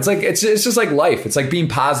just like life. It's like being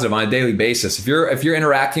positive on a daily basis. If you're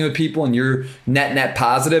interacting with people and you're net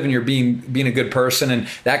positive and you're being a good person, and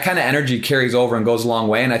that kind of energy carries over and goes a long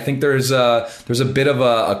way. And I think there's a bit of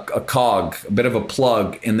a cog, a bit of a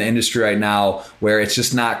plug in the industry right now where it's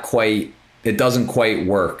just not quite. It doesn't quite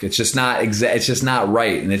work. It's just not it's just not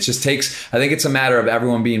right. And it just takes, I think it's a matter of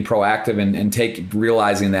everyone being proactive and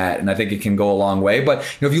realizing that. And I think it can go a long way. But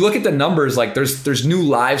if you look at the numbers, like there's new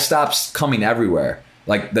live stops coming everywhere.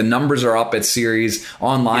 Like the numbers are up at series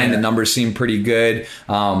online. Yeah. The numbers seem pretty good.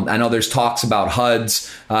 I know there's talks about HUDs,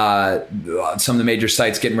 some of the major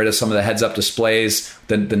sites getting rid of some of the heads up displays.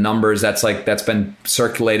 The numbers that's been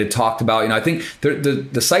circulated, talked about. I think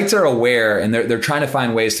the sites are aware, and they're trying to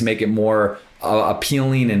find ways to make it more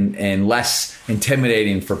appealing and less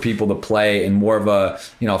intimidating for people to play, and more of a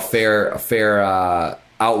fair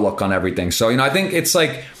outlook on everything. So I think it's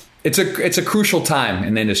like. It's a crucial time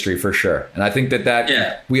in the industry for sure. And I think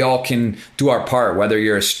that we all can do our part, whether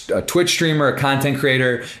you're a Twitch streamer, a content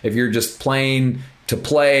creator, if you're just playing to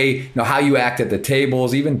play, how you act at the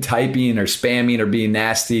tables, even typing or spamming or being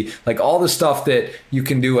nasty, like all the stuff that you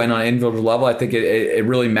can do and on an individual level, I think it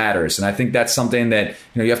really matters. And I think that's something that,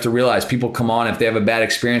 you have to realize. People come on, if they have a bad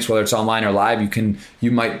experience, whether it's online or live,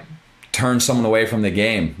 you might turn someone away from the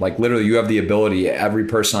game. Like literally you have the ability, every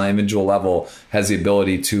person on an individual level has the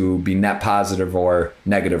ability to be net positive or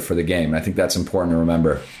negative for the game. And I think that's important to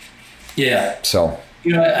remember. Yeah. So,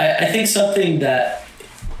 I think something that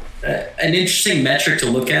an interesting metric to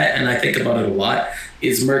look at, and I think about it a lot,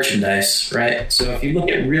 is merchandise, right? So if you look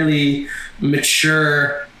at really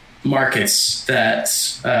mature markets that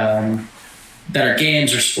are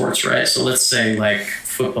games or sports, right? So let's say like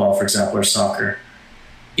football, for example, or soccer,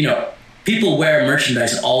 people wear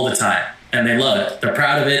merchandise all the time and they love it. They're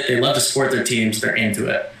proud of it. They love to support their teams. They're into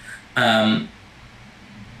it.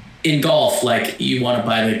 In golf, like you want to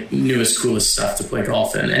buy the newest, coolest stuff to play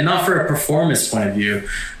golf in, and not for a performance point of view,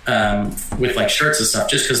 with like shirts and stuff,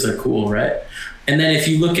 just because they're cool, right? And then if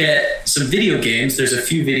you look at some video games, there's a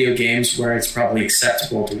few video games where it's probably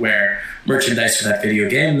acceptable to wear merchandise for that video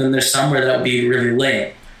game. And then there's some where that would be really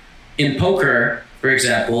lame. In poker, for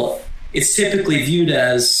example, it's typically viewed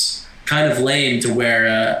as kind of lame to wear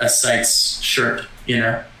a site's shirt,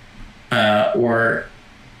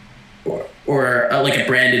 or like a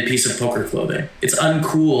branded piece of poker clothing. It's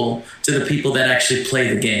uncool to the people that actually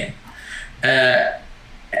play the game.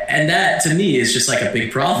 And that to me is just like a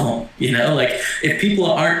big problem, like if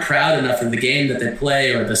people aren't proud enough of the game that they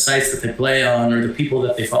play or the sites that they play on or the people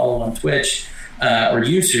that they follow on Twitch or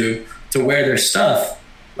YouTube to wear their stuff,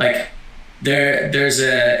 like there's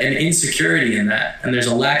an insecurity in that, and there's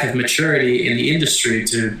a lack of maturity in the industry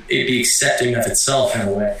to it be accepting of itself in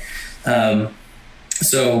a way.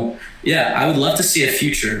 So yeah, I would love to see a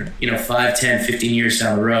future, 5, 10, 15 years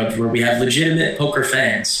down the road where we have legitimate poker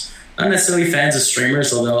fans, not necessarily fans of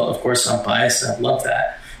streamers, although of course I'm biased and I love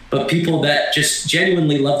that, but people that just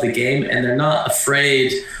genuinely love the game and they're not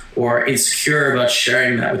afraid or insecure about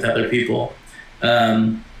sharing that with other people.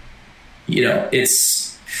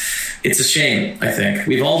 it's a shame. I think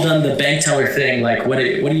we've all done the bank teller thing. Like, what do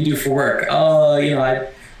you do for work? Oh,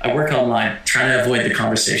 I work online, trying to avoid the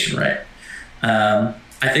conversation, right?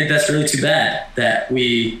 I think that's really too bad that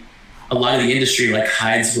a lot of the industry like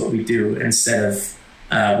hides what we do instead of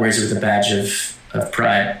wears it with a badge of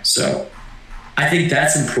pride. So I think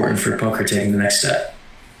that's important for poker taking the next step.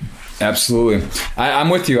 Absolutely. I'm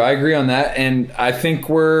with you. I agree on that. And I think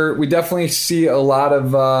we definitely see a lot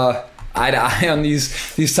of eye to eye on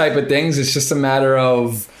these type of things. It's just a matter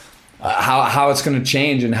of how it's going to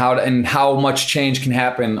change and how much change can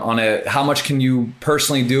happen on it. How much can you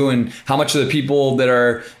personally do, and how much of the people that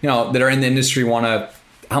are in the industry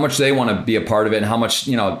how much they want to be a part of it, and how much,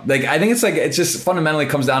 like, I think it's just fundamentally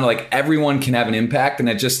comes down to like everyone can have an impact, and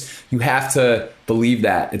you have to believe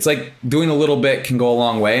that. It's like doing a little bit can go a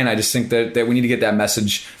long way. And I just think that we need to get that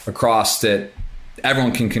message across that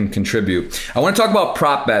everyone can contribute. I want to talk about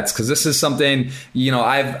prop bets, because this is something,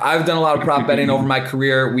 I've done a lot of prop betting over my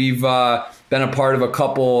career. We've been a part of a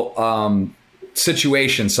couple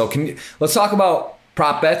situations. So let's talk about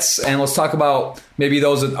prop bets, and let's talk about maybe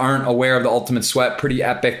those that aren't aware of the Ultimate Sweat. Pretty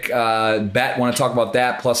epic bet. Want to talk about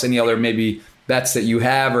that, plus any other maybe bets that you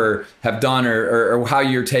have or have done, or how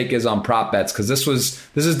your take is on prop bets, because this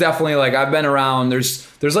is definitely, like, I've been around.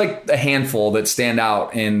 There's like a handful that stand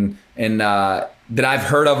out in that I've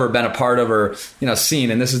heard of or been a part of or seen,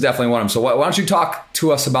 and this is definitely one of them. So why don't you talk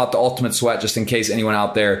to us about the Ultimate Sweat, just in case anyone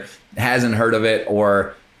out there hasn't heard of it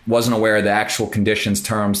or wasn't aware of the actual conditions,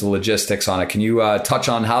 terms, the logistics on it. Can you touch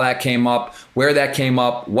on how that came up, where that came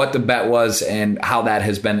up, what the bet was, and how that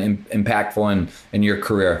has been impactful in your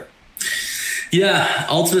career? Yeah,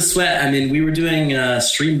 Ultimate Sweat. I mean, we were doing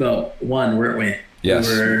Streamboat 1, weren't we? Yes.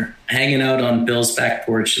 We were hanging out on Bill's back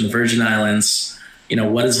porch in the Virgin Islands.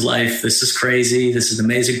 What is life? This is crazy. This is an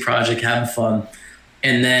amazing project, having fun.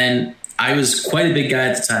 And then I was quite a big guy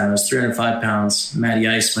at the time. I was 305 pounds. Matty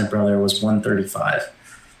Ice, my brother, was 135.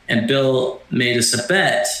 And Bill made us a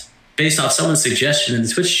bet based off someone's suggestion in the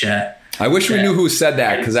Twitch chat. I wish we knew who said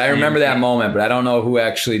that, because I remember that moment, but I don't know who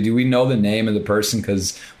actually. Do we know the name of the person?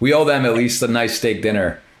 Because we owe them at least a nice steak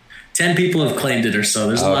dinner. 10 people have claimed it or so.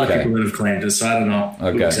 There's a lot of people that have claimed it, so I don't know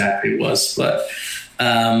who exactly it was. But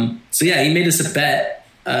so yeah, he made us a bet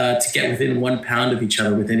to get within 1 pound of each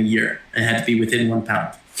other within a year. It had to be within 1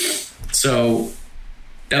 pound. So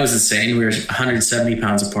that was insane. We were 170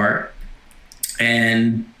 pounds apart.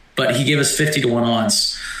 But he gave us 50 to 1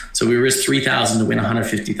 odds. So we risked 3,000 to win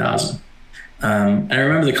 150,000. And I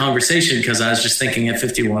remember the conversation, because I was just thinking, at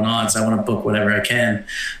 51 odds, I want to book whatever I can,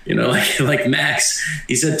 like max.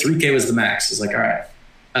 He said 3K was the max. I was like, all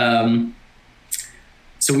right.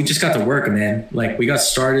 So we just got to work, man. Like, we got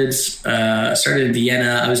started in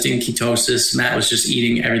Vienna. I was doing ketosis. Matt was just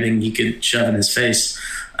eating everything he could shove in his face,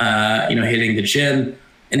 hitting the gym.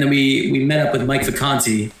 And then we met up with Mike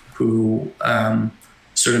Vacanti, who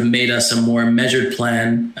sort of made us a more measured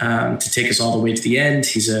plan to take us all the way to the end.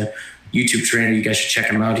 He's a YouTube trainer. You guys should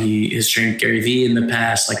check him out. He has trained Gary Vee in the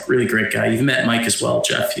past, like, really great guy. You've met Mike as well,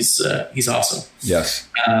 Jeff. He's awesome. Yes.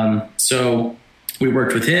 So we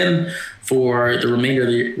worked with him for the remainder of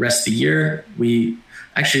the rest of the year. We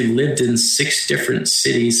actually lived in 6 different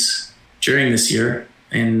cities during this year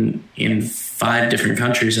in 5 different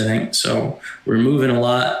countries, I think. So we're moving a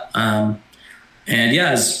lot. And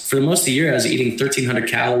yeah, for the most of the year, I was eating 1,300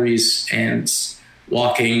 calories and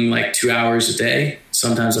walking like 2 hours a day,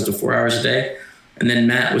 sometimes up to 4 hours a day. And then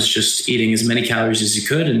Matt was just eating as many calories as he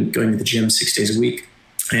could and going to the gym 6 days a week.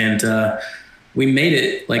 And we made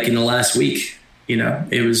it like in the last week.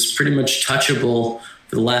 It was pretty much touchable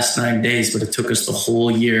for the last 9 days, but it took us the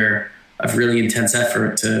whole year of really intense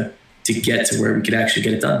effort to get to where we could actually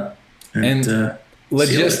get it done. And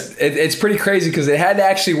it's pretty crazy, because it had to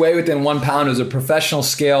actually weigh within 1 pound. It was a professional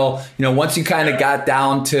scale. Once you kind of got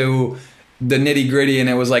down to the nitty gritty, and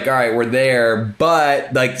it was like, all right, we're there,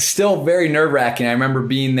 but like still very nerve wracking. I remember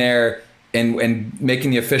being there and making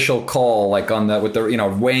the official call, like with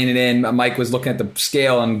the weighing it in. Mike was looking at the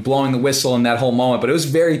scale and blowing the whistle in that whole moment, but it was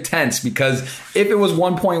very tense, because if it was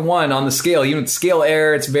 1.1 on the scale, even with scale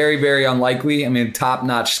error, it's very, very unlikely. I mean, top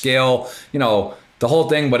notch scale, the whole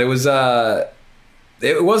thing, but it was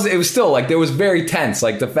still like, it was very tense.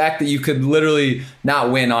 Like, the fact that you could literally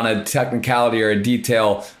not win on a technicality or a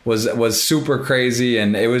detail was super crazy.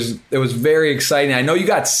 And it was very exciting. I know you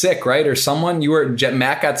got sick, right? Or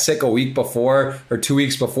Matt got sick a week before or 2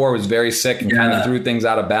 weeks before, was very sick and kind of threw things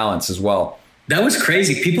out of balance as well. That was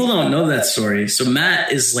crazy. People don't know that story. So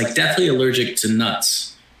Matt is like definitely allergic to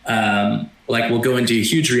nuts. Will go into a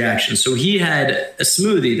huge reaction. So he had a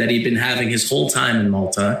smoothie that he'd been having his whole time in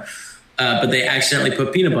Malta. But they accidentally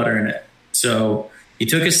put peanut butter in it. So he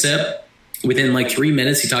took a sip. Within like 3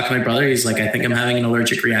 minutes, he talked to my brother. He's like, I think I'm having an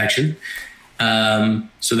allergic reaction.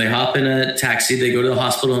 So they hop in a taxi. They go to the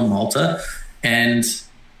hospital in Malta. And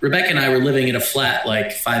Rebecca and I were living in a flat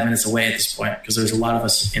like 5 minutes away at this point because there's a lot of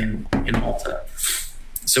us in Malta.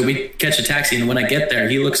 So we catch a taxi. And when I get there,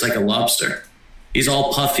 he looks like a lobster. He's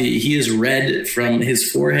all puffy. He is red from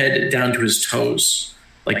his forehead down to his toes,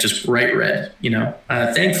 like just bright red, you know.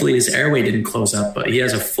 Thankfully, his airway didn't close up, but he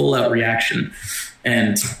has a full-out reaction.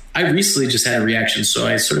 And I recently just had a reaction, so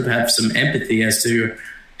I sort of have some empathy as to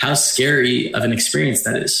how scary of an experience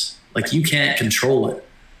that is. Like, you can't control it.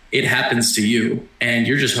 It happens to you, and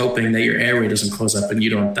you're just hoping that your airway doesn't close up and you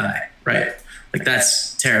don't die, right? Like,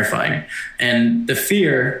 that's terrifying. And the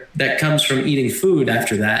fear that comes from eating food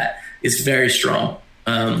after that is very strong.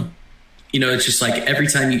 You know, it's just like every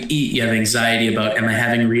time you eat, you have anxiety about, am I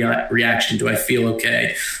having a reaction? Do I feel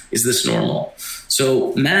okay? Is this normal?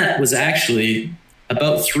 So Matt was actually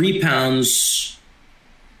about 3 pounds.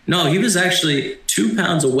 No, he was actually 2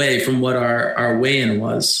 pounds away from what our weigh-in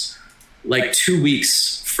was, like 2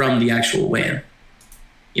 weeks from the actual weigh-in.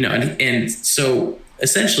 You know, and so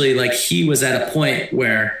essentially, like, he was at a point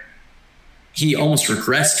where he almost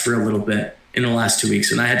regressed for a little bit in the last 2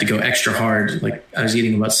 weeks, and I had to go extra hard. Like, I was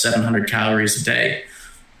eating about 700 calories a day,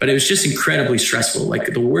 but it was just incredibly stressful.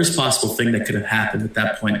 Like, the worst possible thing that could have happened at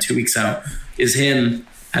that point, 2 weeks out, is him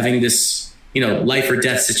having this, you know, life or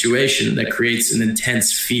death situation that creates an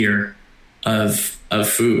intense fear of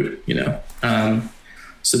food, you know?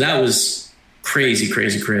 So that was crazy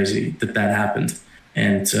that happened.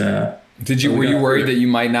 And, were you worried that you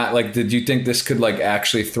might not, like, did you think this could like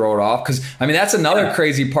actually throw it off? Cause I mean, that's another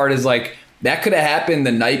crazy part is like, that could have happened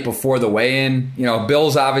the night before the weigh-in. You know,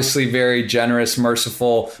 Bill's obviously very generous,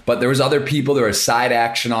 merciful, but there was other people, there was side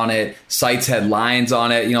action on it. Sites had lines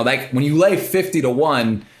on it. You know, like when you lay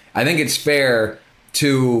 50-1, I think it's fair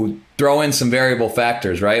to throw in some variable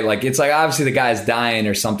factors, right? Like, it's like, obviously the guy's dying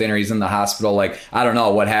or something, or he's in the hospital. Like, I don't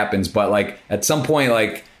know what happens, but like at some point,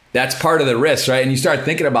 like, that's part of the risk, right? And you start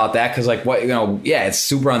thinking about that because, like, what, you know, yeah, it's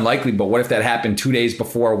super unlikely, but what if that happened 2 days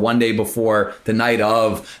before, 1 day before, the night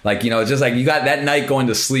of? Like, you know, it's just like you got that night going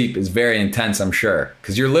to sleep is very intense, I'm sure.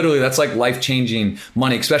 Because you're literally, that's like life-changing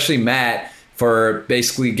money, especially Matt, for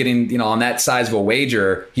basically getting, you know, on that size of a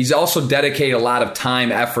wager. He's also dedicated a lot of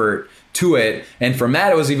time, effort to it. And for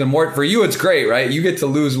Matt, it was even more. For you, it's great, right? You get to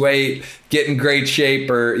lose weight, get in great shape,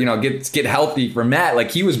 or, you know, get healthy. For Matt,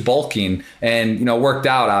 like, he was bulking and, you know, worked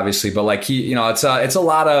out obviously, but like he, you know, it's a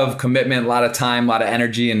lot of commitment, a lot of time, a lot of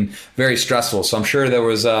energy, and very stressful. So I'm sure there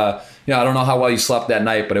was you know, I don't know how well you slept that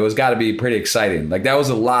night, but it was got to be pretty exciting. Like, that was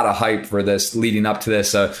a lot of hype for this leading up to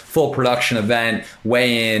this full production event,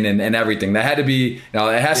 weigh-in, and everything. That had to be, you know,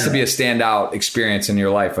 it has to be a standout experience in your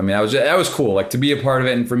life. I mean, that was cool, like, to be a part of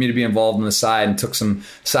it and for me to be involved on the side and took some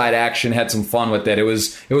side action, had some fun with it. It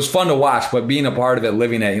was fun to watch, but being a part of it,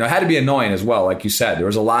 living it, you know, it had to be annoying as well. Like you said, there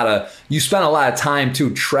was you spent a lot of time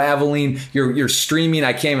too traveling. You're streaming.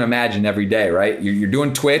 I can't even imagine every day, right? You're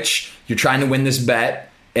doing Twitch. You're trying to win this bet.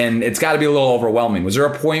 And it's got to be a little overwhelming. Was there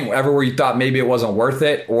a point ever where you thought maybe it wasn't worth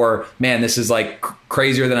it, or, man, this is like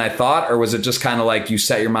crazier than I thought? Or was it just kind of like you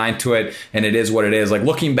set your mind to it and it is what it is? Like,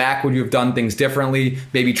 looking back, would you have done things differently?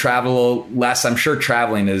 Maybe travel less? I'm sure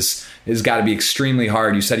traveling is got to be extremely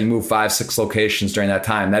hard. You said you moved 5-6 locations during that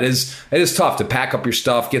time. It is tough to pack up your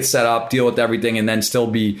stuff, get set up, deal with everything, and then still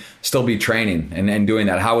be training and doing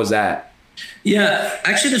that. How was that? Yeah,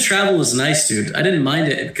 actually the travel was nice, dude. I didn't mind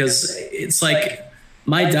it because it's like,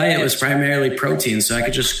 my diet was primarily protein, so I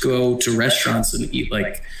could just go to restaurants and eat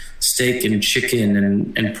like steak and chicken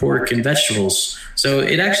and pork and vegetables. So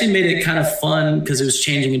it actually made it kind of fun because it was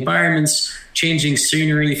changing environments, changing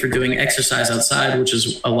scenery for doing exercise outside, which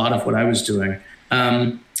is a lot of what I was doing.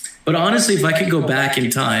 But honestly, if I could go back in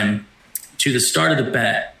time to the start of the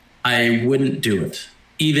bet, I wouldn't do it,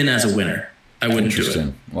 even as a winner. I wouldn't do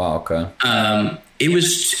it. Wow. Okay. It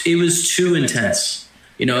was too intense.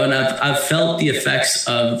 You know, and I've felt the effects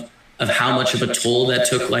of how much of a toll that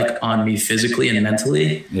took, like, on me physically and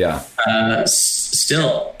mentally. Yeah.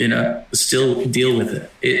 Still deal with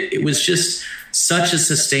it. It was just such a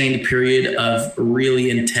sustained period of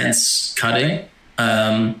really intense cutting,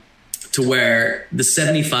 to where the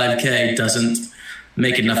 75K doesn't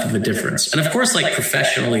make enough of a difference. And of course, like,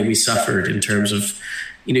 professionally, we suffered in terms of,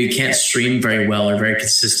 you know, you can't stream very well or very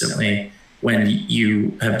consistently when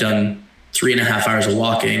you have done 3.5 hours of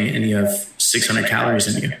walking and you have 600 calories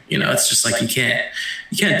in you. You know, it's just like you can't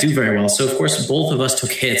do very well. So of course, both of us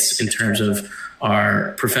took hits in terms of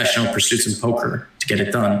our professional pursuits in poker to get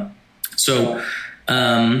it done. So,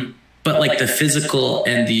 but like the physical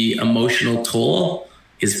and the emotional toll,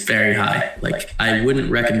 is very high. Like, I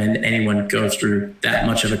wouldn't recommend anyone go through that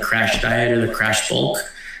much of a crash diet or the crash bulk.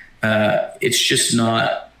 It's just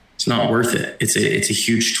it's not worth it. It's a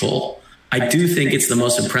huge toll. I do think it's the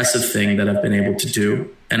most impressive thing that I've been able to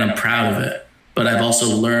do, and I'm proud of it. But I've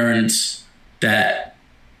also learned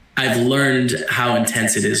how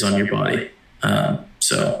intense it is on your body.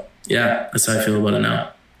 So yeah, that's how I feel about it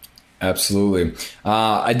now. Absolutely.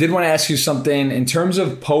 I did want to ask you something in terms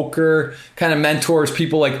of poker kind of mentors,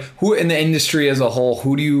 people like who in the industry as a whole,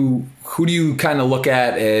 who do you kind of look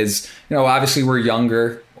at as, obviously we're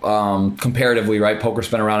younger, comparatively, right? Poker's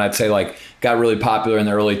been around, I'd say like got really popular in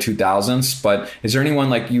the early 2000s, but is there anyone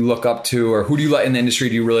like you look up to, or who do you in the industry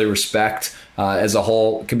do you really respect as a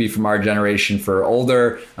whole? It could be from our generation for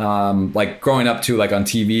older, like growing up to like on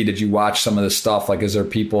TV. Did you watch some of this stuff? Like, is there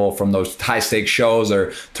people from those high stakes shows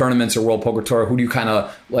or tournaments or World Poker Tour? Who do you kind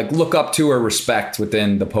of like look up to or respect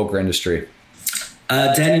within the poker industry?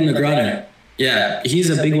 Daniel Negreanu. Yeah,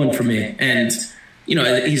 he's a big one for me. And,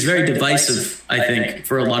 he's very divisive, I think,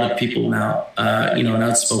 for a lot of people now, an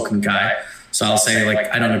outspoken guy. So I'll say,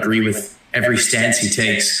 like, I don't agree with every stance he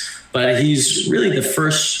takes, but he's really the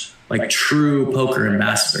first like true poker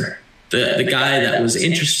ambassador, the guy that was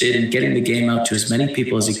interested in getting the game out to as many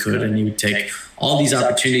people as he could. And he would take all these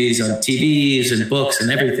opportunities on TVs and books and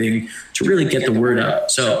everything to really get the word out.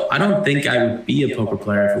 So I don't think I would be a poker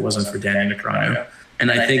player if it wasn't for Daniel Negreanu. And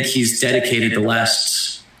I think he's dedicated the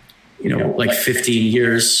last, like 15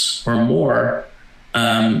 years or more,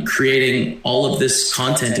 creating all of this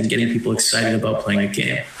content and getting people excited about playing a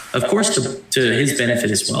game. Of course, to his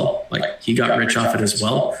benefit as well. Like, he got rich off it as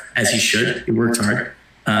well, as he should. He worked hard.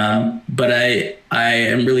 But I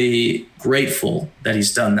am really grateful that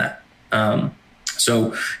he's done that.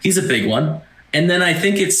 So he's a big one. And then I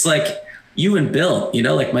think it's like you and Bill,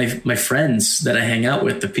 like my friends that I hang out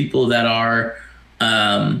with, the people that are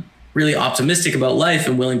really optimistic about life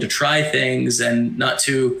and willing to try things and not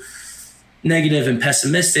too negative and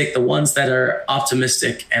pessimistic, the ones that are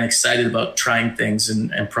optimistic and excited about trying things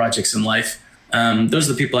and projects in life. Those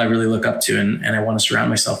are the people I really look up to and I want to surround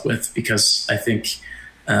myself with, because I think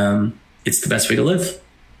it's the best way to live.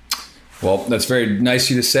 Well, that's very nice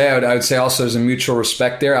of you to say. I would say also there's a mutual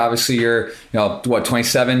respect there. Obviously, you're,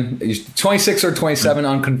 27, 26 or 27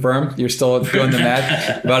 unconfirmed. You're still doing the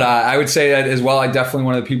math. But I would say that as well. I definitely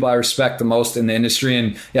one of the people I respect the most in the industry.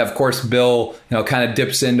 And yeah, of course, Bill, kind of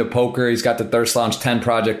dips into poker. He's got the Thirst Lounge 10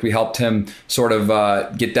 project. We helped him sort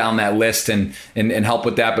of get down that list and help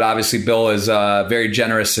with that. But obviously, Bill is very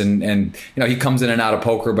generous and he comes in and out of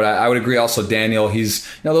poker. But I would agree also, Daniel, he's,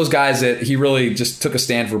 those guys that he really just took a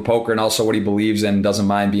stand for poker and also what he believes in, doesn't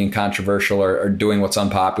mind being controversial or doing what's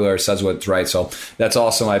unpopular, or says what's right. So that's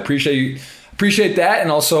awesome. I appreciate that.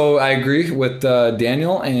 And also I agree with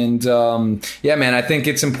Daniel. And yeah, man, I think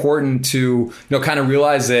it's important to, kind of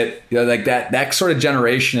realize that, like that sort of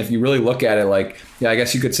generation, if you really look at it, like, I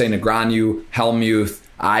guess you could say Negreanu, Hellmuth,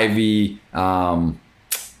 Ivy,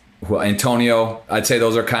 Antonio, I'd say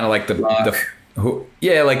those are kind of like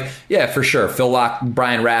for sure. Phil Locke,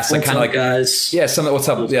 Brian Rass, like kind of like guys. Yeah, what's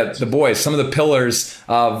up? Yeah, the boys, some of the pillars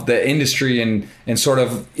of the industry and sort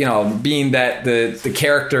of, being that the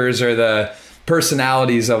characters or the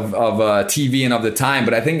personalities of TV and of the time.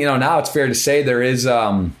 But I think, now it's fair to say there is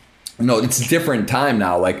it's a different time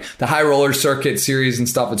now. Like the High Roller Circuit series and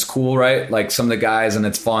stuff, it's cool, right? Like some of the guys, and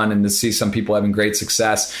it's fun, and to see some people having great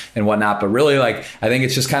success and whatnot. But really, like, I think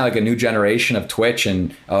it's just kind of like a new generation of Twitch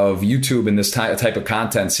and of YouTube and this type of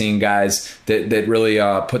content, seeing guys that really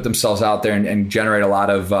put themselves out there and generate a lot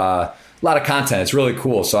of content. It's really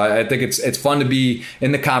cool. So I think it's fun to be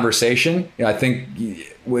in the conversation. I think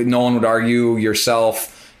no one would argue,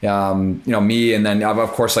 yourself, me, and then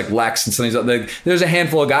of course like Lex and some of these other, there's a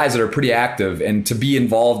handful of guys that are pretty active, and to be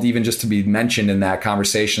involved, even just to be mentioned in that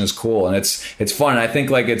conversation, is cool, and it's fun. And I think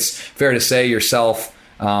like it's fair to say yourself,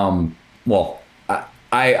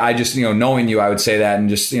 I just, knowing you, I would say that, and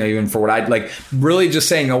just, even for what I'd like, really just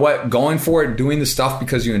saying, going for it, doing the stuff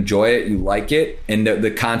because you enjoy it, you like it, and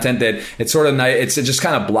the content that it's sort of nice, it just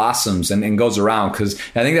kind of blossoms and goes around. Because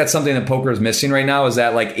I think that's something that poker is missing right now, is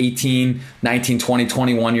that like 18, 19, 20,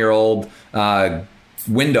 21-year-old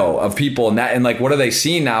window of people, and like what are they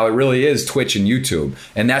seeing now? It really is Twitch and YouTube,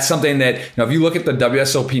 and that's something that, if you look at the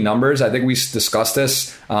WSOP numbers, I think we discussed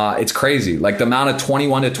this, it's crazy. Like the amount of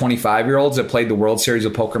 21 to 25-year-olds that played the World Series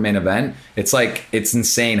of Poker main event, it's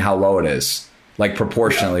insane how low it is, like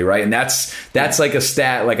proportionally, right? And that's like a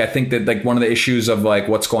stat. Like I think that like one of the issues of like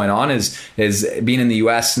what's going on is being in the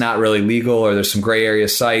US not really legal, or there's some gray area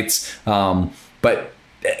sites, but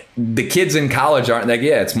the kids in college aren't like,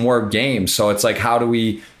 it's more games. So it's like, how do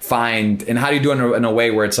we find, and how do you do it in a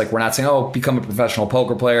way where it's like, we're not saying, oh, become a professional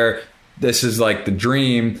poker player, this is like the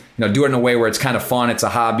dream, do it in a way where it's kind of fun, it's a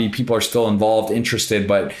hobby, people are still involved, interested,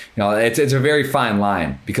 but it's a very fine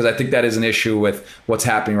line, because I think that is an issue with what's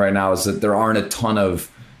happening right now, is that there aren't a ton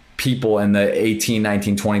of people in the 18,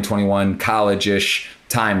 19, 20, 21 college-ish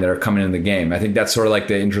time that are coming into the game. I think that's sort of like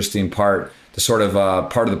the interesting part, the sort of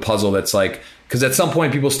part of the puzzle that's like, because at some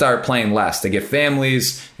point people start playing less, they get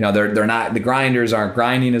families, they're not, the grinders aren't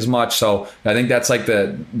grinding as much, so I think that's like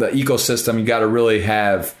the ecosystem, you got to really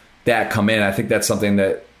have that come in. I think that's something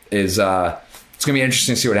that is it's gonna be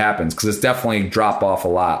interesting to see what happens, because it's definitely dropped off a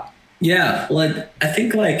lot. Yeah, well, I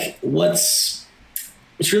think like what's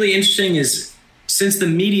really interesting is, since the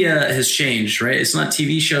media has changed, right? It's not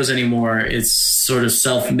TV shows anymore. It's sort of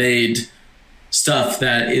self-made stuff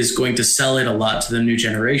that is going to sell it a lot to the new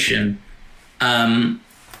generation.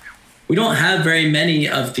 We don't have very many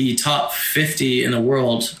of the top 50 in the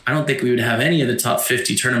world. I don't think we would have any of the top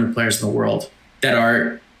 50 tournament players in the world that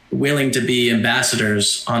are willing to be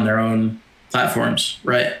ambassadors on their own platforms,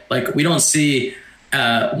 right? Like, we don't see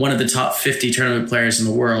one of the top 50 tournament players in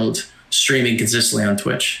the world streaming consistently on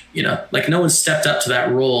Twitch, like no one stepped up to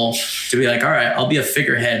that role to be like, all right, I'll be a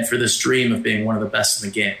figurehead for this dream of being one of the best in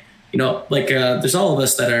the game. There's all of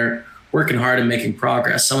us that are working hard and making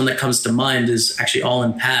progress. Someone that comes to mind is actually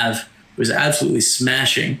All-In Pav, who's absolutely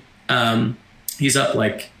smashing. He's up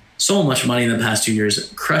like so much money in the past 2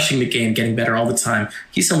 years, crushing the game, getting better all the time.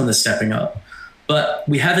 He's someone that's stepping up. But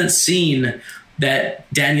we haven't seen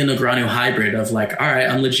that Daniel Negreanu hybrid of like, all right,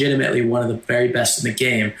 I'm legitimately one of the very best in the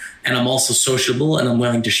game, and I'm also sociable and I'm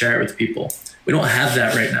willing to share it with people. We don't have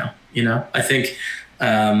that right now. I think,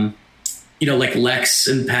 like Lex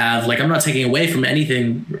and Pav, like I'm not taking away from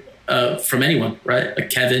anything from anyone, right? Like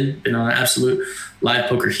Kevin, been on an absolute live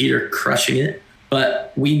poker heater, crushing it.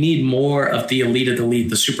 But we need more of the elite,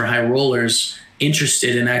 the super high rollers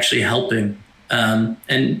interested in actually helping. And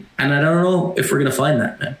I don't know if we're going to find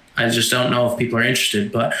that, man. I just don't know if people are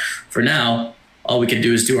interested. But for now, all we can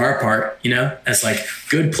do is do our part, as like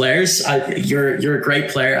good players. You're a great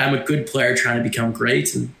player. I'm a good player trying to become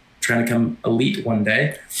great and trying to become elite one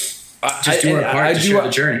day. Just do our part to share the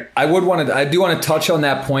journey. I do want to touch on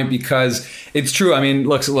that point, because it's true. I mean,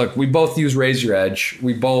 look, we both use Raise Your Edge.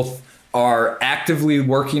 We both are actively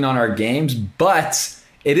working on our games, but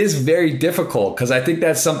it is very difficult, because I think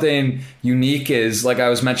that's something unique, is like I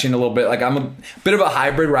was mentioning a little bit, like I'm a bit of a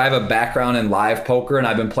hybrid where I have a background in live poker and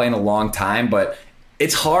I've been playing a long time, but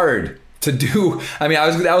it's hard to do. I mean,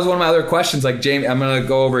 that was one of my other questions. Like, Jamie, I'm going to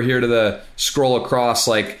go over here to the scroll across,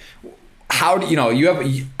 like, how do I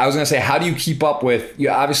was going to say, how do you keep up with, you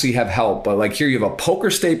obviously have help, but like here you have a Poker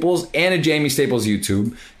Staples and a Jamie Staples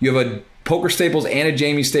YouTube. You have a Poker Staples and a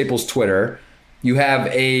Jamie Staples Twitter. You have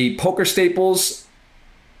a Poker Staples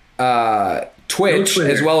Twitch,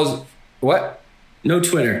 as well as what? No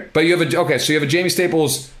Twitter. But you have so you have a Jamie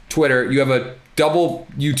Staples Twitter, you have a double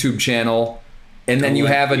YouTube channel, and then you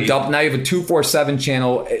have a double, now you have a 247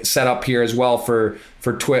 channel set up here as well for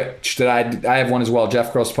Twitch. That I have one as well,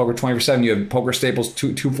 Jeff Gross Poker 24/7. You have Poker Staples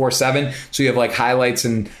 247, so you have like highlights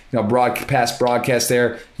and broadcast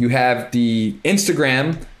there. You have the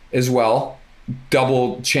Instagram as well,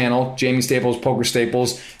 double channel, Jamie Staples, Poker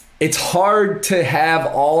Staples. It's hard to have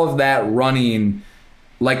all of that running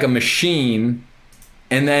like a machine,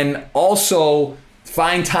 and then also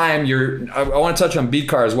find time. I want to touch on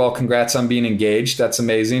Beatcar as well. Congrats on being engaged. That's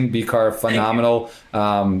amazing. Beatcar, phenomenal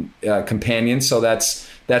companion. So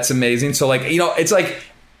that's amazing. So like, it's like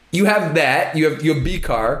you have that. You have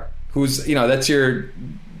Beatcar, who's that's your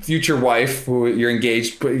future wife, who you're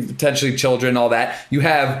engaged, potentially children, all that. You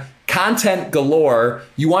have content galore.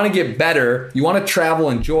 You want to get better. You want to travel,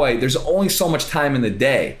 enjoy. There's only so much time in the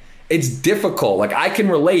day. It's difficult. Like, I can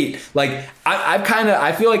relate. Like,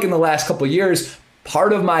 I feel like in the last couple of years,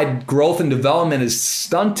 part of my growth and development is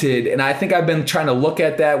stunted. And I think I've been trying to look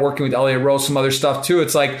at that, working with Elliot Rose, some other stuff too.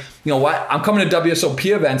 It's like, what? I'm coming to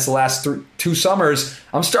WSOP events the last 2 summers.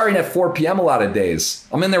 I'm starting at 4 p.m. a lot of days.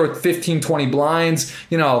 I'm in there with 15, 20 blinds,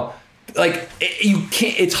 like you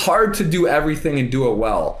can't, it's hard to do everything and do it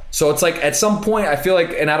well. So it's like at some point I feel like,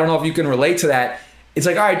 and I don't know if you can relate to that, it's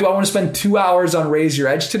like, all right, do I want to spend 2 hours on Raise Your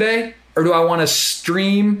Edge today? Or do I want to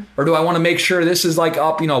stream? Or do I want to make sure this is like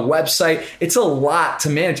up, website? It's a lot to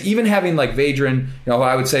manage. Even having like Vadran, who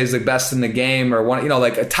I would say is the best in the game, or one,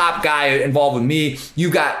 like a top guy involved with me.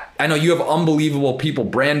 I know you have unbelievable people,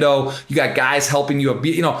 Brando. You got guys helping you.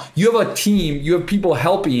 You have a team. You have people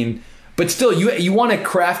helping. But still, you want to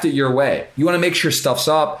craft it your way. You want to make sure stuff's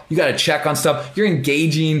up. You got to check on stuff. You're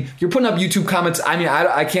engaging. You're putting up YouTube comments. I mean,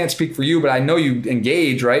 I can't speak for you, but I know you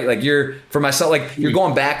engage, right? Like for myself, like you're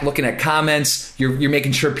going back, looking at comments. You're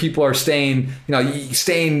making sure people are staying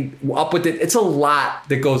up with it. It's a lot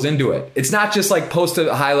that goes into it. It's not just like post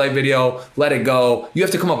a highlight video, let it go. You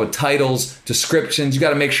have to come up with titles, descriptions. You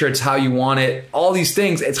got to make sure it's how you want it. All these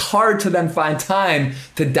things. It's hard to then find time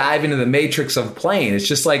to dive into the matrix of playing. It's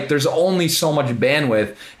just like there's only so much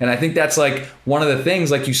bandwidth. And I think that's like one of the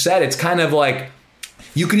things, like you said, it's kind of like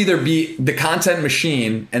you can either be the content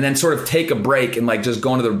machine and then sort of take a break and like just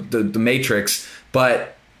go into the matrix.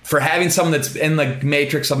 But for having someone that's in the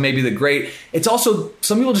matrix of maybe the great, it's also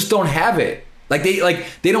some people just don't have it. Like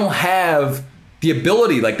they don't have the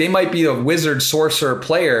ability. Like they might be a wizard, sorcerer,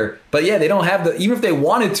 player, but yeah, they don't have even if they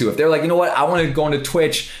wanted to, if they're like, you know what, I want to go into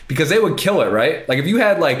Twitch, because they would kill it, right? Like if you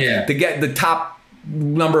had to get the top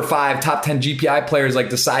number 5, top 10 GPI players like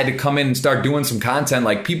decide to come in and start doing some content,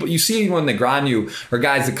 like people you see when they grind you, or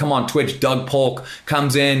guys that come on Twitch, Doug Polk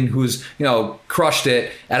comes in who's crushed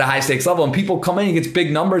it at a high stakes level, and people come in, he gets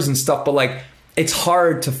big numbers and stuff, but like it's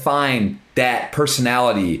hard to find that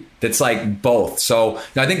personality that's like both. So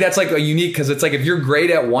I think that's like a unique, because it's like if you're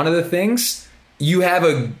great at one of the things,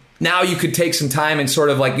 now you could take some time and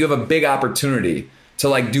sort of like you have a big opportunity to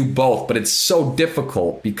like do both, but it's so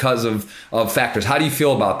difficult because of factors. How do you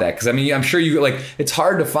feel about that? Because I mean, I'm sure you like it's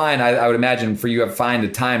hard to find. I would imagine for you to find the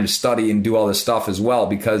time to study and do all this stuff as well,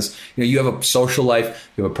 because you have a social life,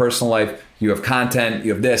 you have a personal life, you have content,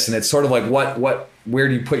 you have this, and it's sort of like where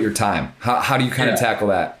do you put your time? How do you kind of tackle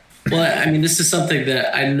that? Well, I mean, this is something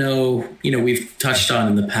that I know we've touched on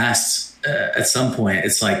in the past. At some point,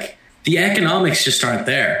 it's like the economics just aren't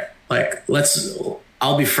there. Like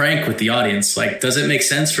I'll be frank with the audience. Like, does it make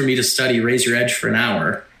sense for me to study Razor Edge for an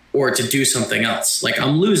hour or to do something else? Like,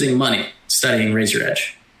 I'm losing money studying Razor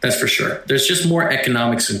Edge. That's for sure. There's just more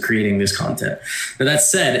economics in creating this content. But that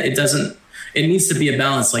said, it needs to be a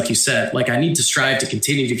balance. Like you said, like I need to strive to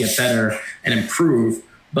continue to get better and improve,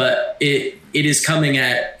 but it is coming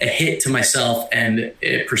at a hit to myself and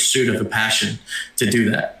a pursuit of a passion to do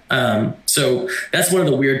that. So that's one of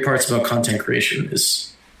the weird parts about content creation is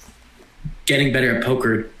getting better at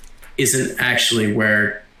poker isn't actually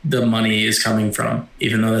where the money is coming from,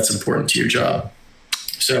 even though that's important to your job.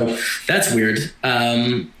 So that's weird.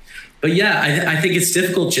 But yeah, I think it's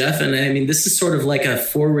difficult, Jeff. And I mean, this is sort of like a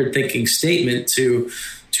forward thinking statement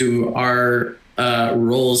to our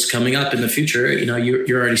roles coming up in the future.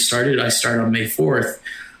 You're already started. I start on May 4th.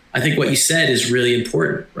 I think what you said is really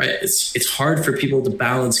important, right? It's hard for people to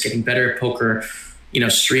balance getting better at poker,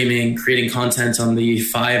 streaming, creating content on the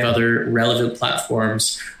 5 other relevant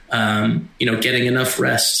platforms, getting enough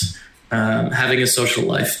rest, having a social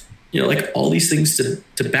life, like all these things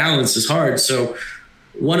to balance is hard. So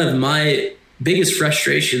one of my biggest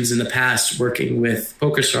frustrations in the past working with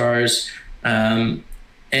PokerStars, and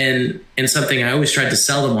something I always tried to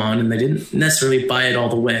sell them on, and they didn't necessarily buy it all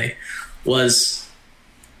the way, was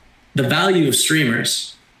the value of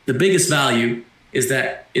streamers. The biggest value is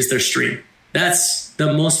their stream. That's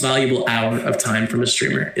the most valuable hour of time from a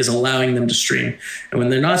streamer, is allowing them to stream. And when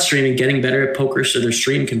they're not streaming, getting better at poker so their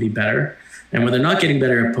stream can be better. And when they're not getting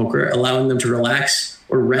better at poker, allowing them to relax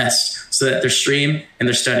or rest so that their stream and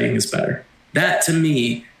their studying is better. That to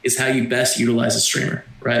me is how you best utilize a streamer,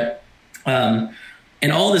 right?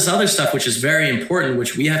 And all this other stuff, which is very important,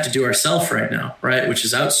 which we have to do ourselves right now, right? Which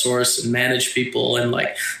is outsource and manage people and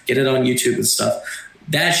like get it on YouTube and stuff.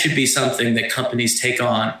 That should be something that companies take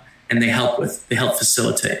on and they help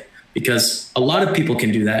facilitate, because a lot of people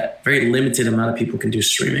can do that. Very limited amount of people can do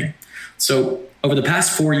streaming. So over the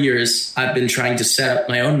past 4 years, I've been trying to set up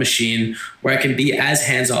my own machine where I can be as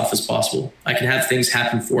hands-off as possible. I can have things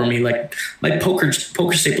happen for me. Like my Poker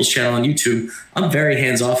Staples channel on YouTube, I'm very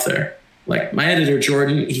hands-off there. Like my editor,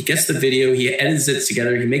 Jordan, he gets the video, he edits it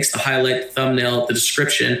together, he makes the highlight, the thumbnail, the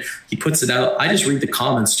description, he puts it out. I just read the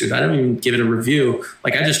comments, dude. I don't even give it a review.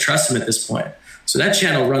 Like I just trust him at this point. So that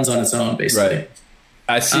channel runs on its own, basically. Right.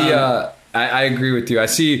 I see. I agree with you. I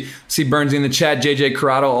see Burnsy in the chat. JJ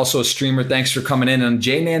Corrado, also a streamer. Thanks for coming in. And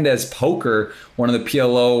Jay Nandez Poker, one of the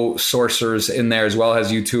PLO sorcerers in there as well,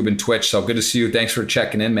 has YouTube and Twitch. So good to see you. Thanks for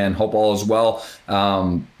checking in, man. Hope all is well.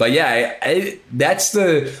 But yeah, that's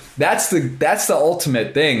the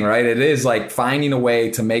ultimate thing, right? It is like finding a way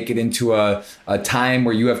to make it into a time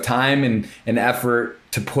where you have time and effort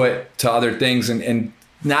to put to other things and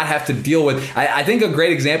not have to deal with. I think a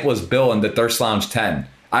great example is Bill in the Thirst Lounge 10.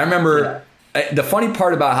 I remember the funny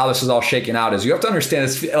part about how this is all shaken out is you have to understand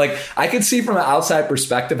this. Like I could see from an outside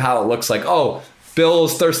perspective how it looks like, oh,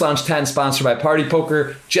 Bill's Thirst Lounge 10 sponsored by Party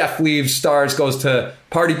Poker. Jeff leaves, Stars goes to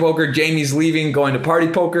Party Poker. Jamie's leaving, going to Party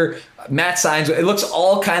Poker. Matt signs. It looks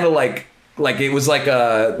all kind of like it was like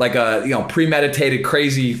a premeditated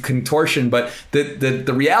crazy contortion. But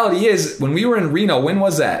the reality is, when we were in Reno, when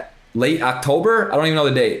was that? Late October? I don't even know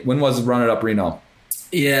the date. When was Run It Up Reno?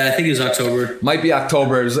 Yeah, I think it was October. Might be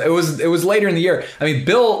October. It was later in the year. I mean,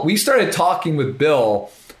 Bill, we started talking with Bill.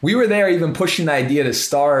 We were there even pushing the idea to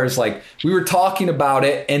Stars. Like, we were talking about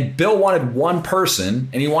it, and Bill wanted one person,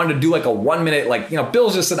 and he wanted to do like a 1 minute,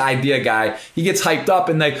 Bill's just an idea guy. He gets hyped up,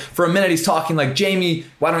 and like for a minute he's talking like, Jamie,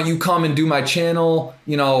 why don't you come and do my channel?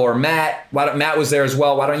 Or Matt, Matt was there as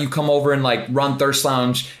well. Why don't you come over and like run Thirst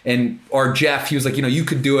Lounge? Or Jeff, he was like, you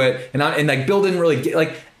could do it. And like Bill didn't really get,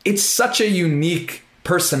 like, it's such a unique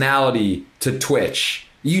personality to Twitch.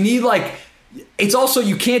 You need it's also,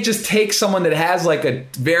 you can't just take someone that has like a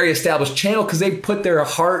very established channel, because they put their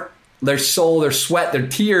heart, their soul, their sweat, their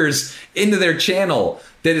tears into their channel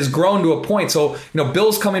that has grown to a point. So,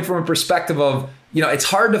 Bill's coming from a perspective of, it's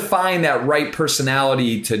hard to find that right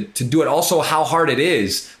personality to do it. Also, how hard it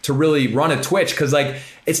is to really run a Twitch, because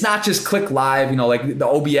it's not just click live, like the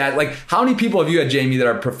OBS. Like, how many people have you had, Jamie, that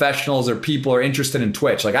are professionals or people are interested in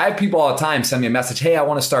Twitch? Like, I have people all the time send me a message, hey, I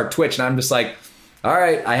want to start Twitch. And I'm just like, all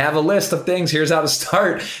right, I have a list of things. Here's how to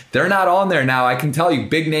start. They're not on there now. I can tell you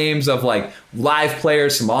big names of like live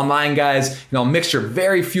players, some online guys, a mixture.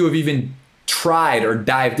 Very few have even tried or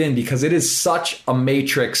dived in, because it is such a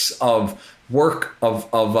matrix of work, of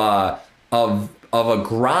a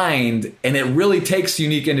grind, and it really takes a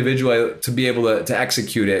unique individual to be able to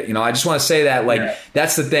execute it. I just want to say that,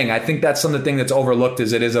 that's the thing. I think that's some of the thing that's overlooked,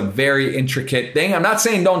 is it is a very intricate thing. I'm not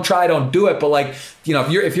saying don't try, don't do it, but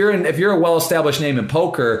if you're a well-established name in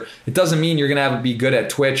poker, it doesn't mean you're gonna have to be good at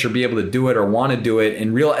Twitch or be able to do it or want to do it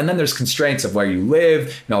in real. And then there's constraints of where you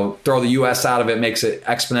live. Throw the U.S. out of it makes it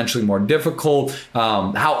exponentially more difficult.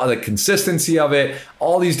 How the consistency of it,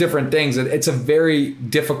 all these different things. It's a very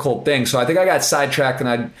difficult thing. So I think I got sidetracked,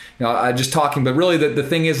 and I just talking. But really, the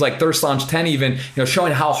thing is, like Thirst Lounge 10, even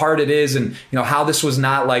showing how hard it is, and how this was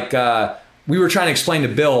not like we were trying to explain to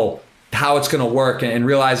Bill how it's going to work, and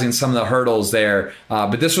realizing some of the hurdles there.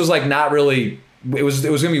 But this was like not really. It was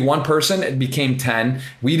going to be one person. It became 10.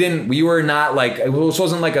 We were not like, it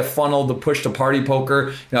wasn't like a funnel to push to Party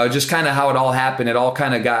Poker. Just kind of how it all happened. It all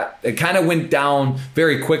kind of went down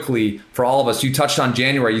very quickly for all of us. You touched on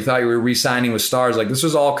January. You thought you were re-signing with Stars. Like, this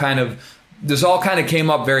all kind of came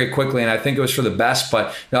up very quickly, and I think it was for the best.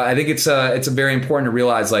 But I think it's very important to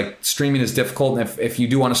realize, like, streaming is difficult. And if you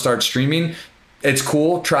do want to start streaming, it's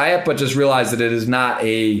cool. Try it, but just realize that it is not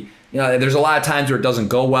there's a lot of times where it doesn't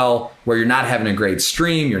go well, where you're not having a great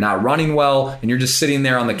stream, you're not running well, and you're just sitting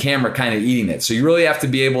there on the camera kind of eating it. So you really have to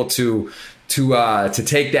be able to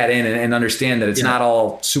take that in and understand that it's not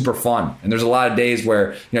all super fun. And there's a lot of days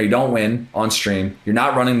where you don't win on stream, you're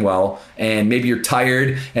not running well, and maybe you're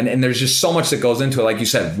tired, and there's just so much that goes into it. Like you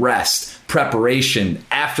said, rest, preparation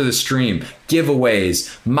after the stream,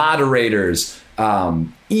 giveaways, moderators,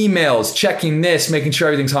 emails, checking this, making sure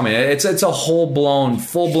everything's humming. It's a full blown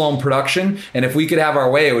production. And if we could have our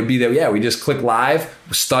way, it would be that we just click live,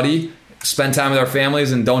 study, spend time with our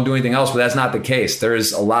families, and don't do anything else. But that's not the case. There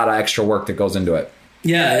is a lot of extra work that goes into it.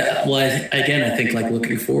 Yeah, well, I think like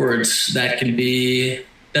looking forward,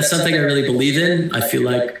 that's something I really believe in. I feel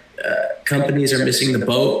like companies are missing the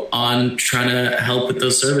boat on trying to help with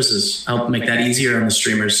those services, help make that easier on the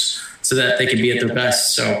streamers so that they can be at their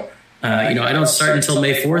best. So, I don't start until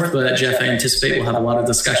May 4th, but Jeff, I anticipate we'll have a lot of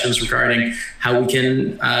discussions regarding how we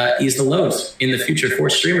can ease the load in the future for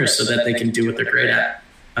streamers so that they can do what they're great at.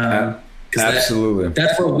 Absolutely.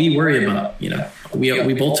 That's what we worry about.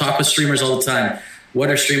 We both talk with streamers all the time. What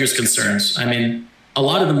are streamers' concerns? I mean, a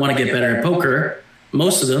lot of them want to get better at poker,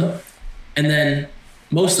 most of them, and then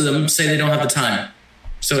most of them say they don't have the time.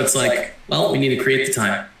 So it's like, well, we need to create the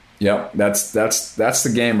time. Yep, that's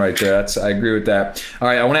the game right there. I agree with that. All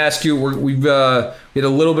right, I want to ask you. We had a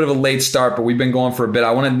little bit of a late start, but we've been going for a bit.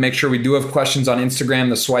 I want to make sure we do have questions on Instagram.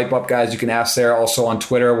 The swipe up guys, you can ask there. Also on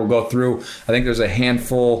Twitter, we'll go through. I think there's a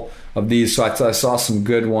handful of these, so I saw some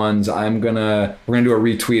good ones. We're gonna do a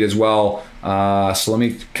retweet as well. So let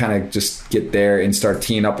me kind of just get there and start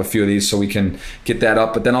teeing up a few of these so we can get that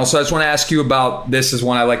up. But then also, I just want to ask you about this. Is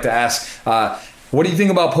one I like to ask. What do you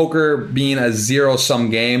think about poker being a zero-sum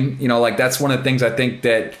game? That's one of the things I think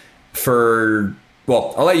that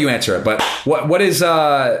well, I'll let you answer it, but what is,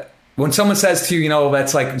 when someone says to you,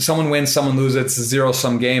 that's like someone wins, someone loses, it's a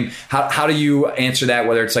zero-sum game. How do you answer that?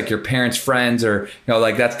 Whether it's like your parents, friends, or,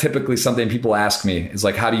 that's typically something people ask me is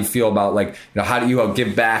like, how do you feel about how do you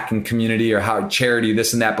give back in community or how charity,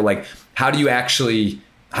 this and that? But how would you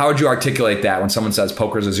articulate that when someone says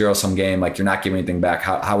poker is a zero-sum game, like you're not giving anything back?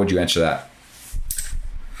 How would you answer that?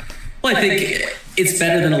 Well, I think it's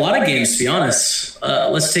better than a lot of games, to be honest.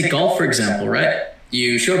 Let's take golf, for example, right?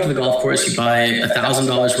 You show up to the golf course, you buy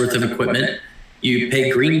 $1,000 worth of equipment, you pay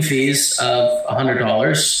green fees of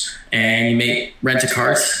 $100, and you may rent a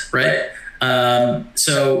cart, right?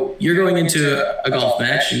 So you're going into a golf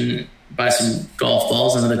match and buy some golf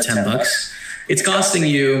balls, another $10. It's costing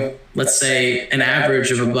you, let's say, an average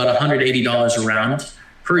of about $180 a round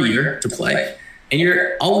per year to play, and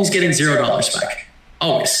you're always getting $0 back.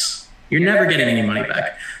 Always. You're never getting any money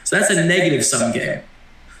back. So that's a negative sum game.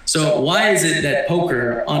 So why is it that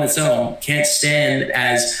poker on its own can't stand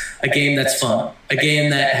as a game that's fun, a game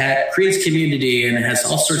that creates community and has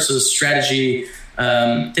all sorts of strategy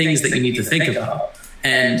things that you need to think about?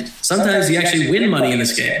 And sometimes you actually win money in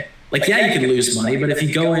this game. Like, yeah, you can lose money, but if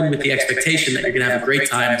you go in with the expectation that you're going to have a great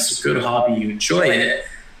time, it's a good hobby, you enjoy it,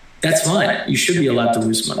 that's fine. You should be allowed to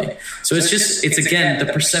lose money. So it's again,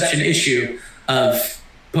 the perception issue of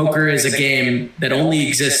poker is a game that only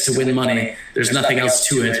exists to win money. There's nothing else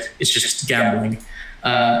to it. It's just gambling.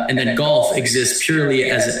 And then golf exists purely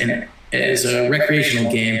as a recreational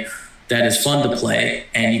game that is fun to play,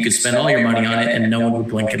 and you could spend all your money on it and no one would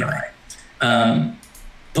blink an eye.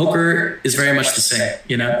 Poker is very much the same.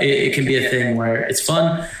 It can be a thing where it's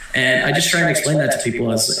fun. And I just try and explain that to people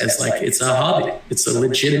as like, it's a hobby. It's a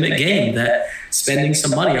legitimate game that spending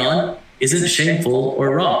some money on isn't shameful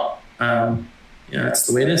or wrong. That's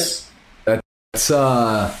the way it is. That's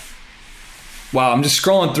wow. I'm just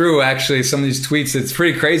scrolling through actually some of these tweets. It's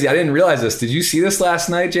pretty crazy. I didn't realize this. Did you see this last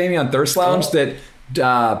night, Jamie, on Thirst Lounge? That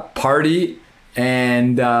Party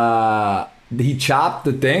and he chopped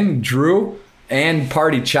the thing, Drew and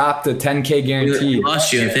Party chopped the 10K guaranteed. We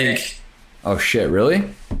lost you, I think. Oh shit, really?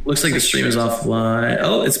 Looks like the stream is offline.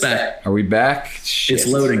 Oh, it's back. Are we back? Shit. It's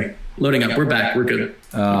loading up. We're back. We're good.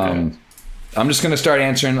 I'm just gonna start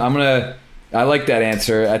answering. I like that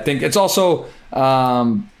answer. I think it's also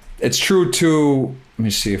it's true too. Let me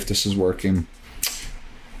see if this is working.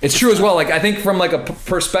 It's true as well. Like, I think from like a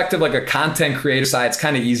perspective, like a content creator side, it's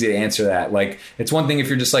kind of easy to answer that. Like, it's one thing if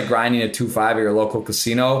you're just like grinding at 2-5 at your local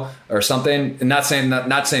casino or something. And not saying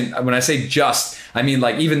when I say just, I mean,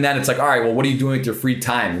 like, even then it's like, all right, well, what are you doing with your free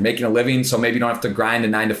time? You're making a living, so maybe you don't have to grind a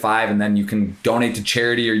 9 to 5, and then you can donate to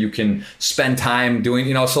charity, or you can spend time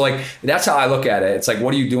doing, so like, that's how I look at it. It's like,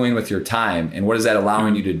 what are you doing with your time, and what is that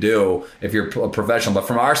allowing you to do if you're a professional? But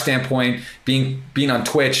from our standpoint, being on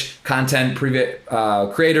Twitch, content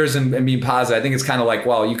creators and being positive, I think it's kind of like,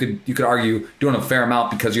 well, you could argue doing a fair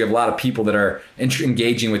amount because you have a lot of people that are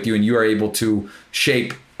engaging with you, and you are able to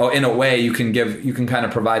shape. In a way, you can kind of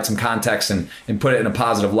provide some context and put it in a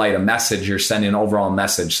positive light, a message you're sending, an overall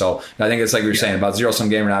message. So I think it's like you're saying about zero sum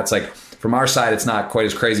game or not. It's like from our side, it's not quite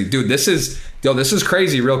as crazy, dude. This is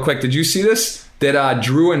crazy. Real quick, did you see this? That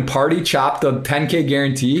Drew and Party chopped the 10K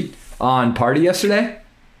guarantee on Party yesterday?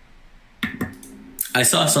 I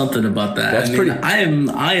saw something about that. That's pretty. I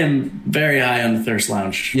am very high on the Thirst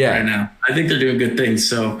Lounge right now. I think they're doing good things,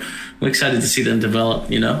 so I'm excited to see them develop.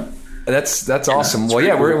 That's awesome. Well,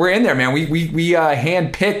 yeah, we're in there, man. We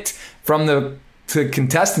handpicked from the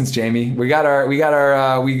contestants, Jamie. We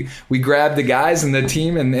grabbed the guys and the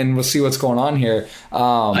team, and we'll see what's going on here.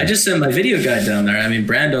 I just sent my video guy down there. I mean,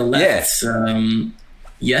 Brando left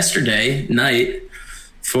yesterday night.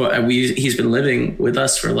 He's been living with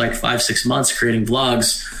us for like 5-6 months, creating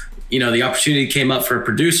vlogs. The opportunity came up for a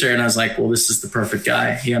producer, and I was like, well, this is the perfect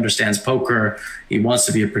guy. He understands poker. He wants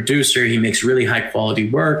to be a producer. He makes really high quality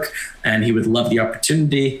work, and he would love the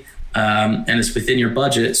opportunity. And it's within your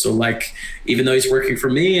budget. So like, even though he's working for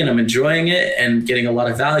me and I'm enjoying it and getting a lot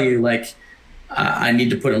of value, like I need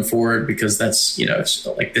to put him forward because that's, it's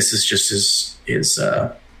like, this is just his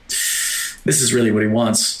this is really what he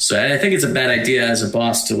wants. So I think it's a bad idea as a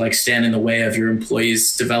boss to like stand in the way of your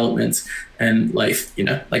employees' development and life,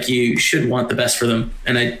 like you should want the best for them.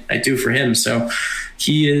 And I do for him. So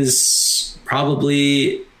he is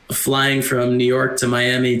probably flying from New York to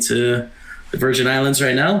Miami to the Virgin Islands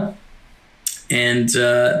right now. And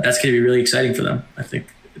that's going to be really exciting for them. I think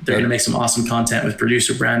they're going to make some awesome content with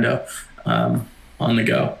producer Brando on the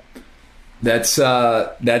go. That's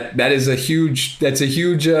that is a huge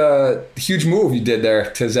move you did there,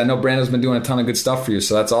 because I know Brando's been doing a ton of good stuff for you,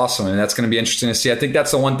 so that's awesome, and that's going to be interesting to see. I think that's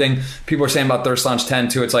the one thing people are saying about Thirst Lounge 10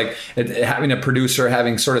 too. It's like having a producer,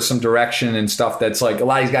 having sort of some direction and stuff. That's like a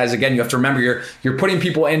lot of these guys. Again, you have to remember you're putting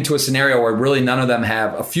people into a scenario where really none of them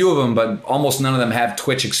have, a few of them, but almost none of them have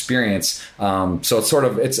Twitch experience. So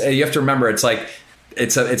it's you have to remember, it's like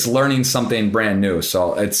it's learning something brand new.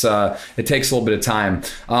 So it takes a little bit of time.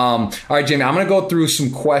 All right, Jamie, I'm going to go through some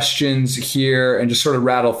questions here and just sort of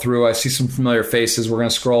rattle through. I see some familiar faces. We're going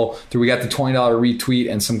to scroll through. We got the $20 retweet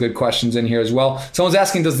and some good questions in here as well. Someone's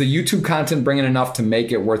asking, does the YouTube content bring in enough to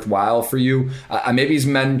make it worthwhile for you? Maybe he's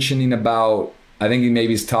mentioning about, I think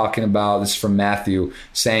he's talking about, this is from Matthew,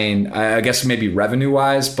 saying, I guess maybe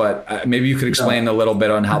revenue-wise, but maybe you could explain a little bit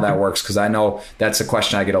on how that works, because I know that's a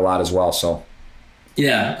question I get a lot as well. So.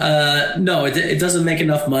 Yeah, no, it doesn't make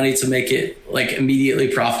enough money to make it like immediately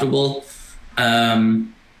profitable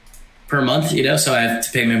per month, you know, so I have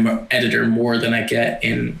to pay my editor more than I get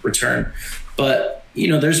in return. But, you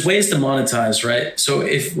know, there's ways to monetize, right? So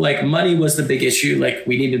if like money was the big issue, like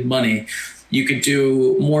we needed money, you could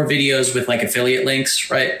do more videos with like affiliate links,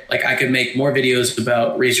 right? Like I could make more videos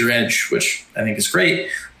about Raise Your Edge, which I think is great.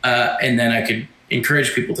 And then I could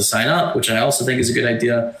encourage people to sign up, which I also think is a good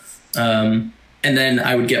idea. And then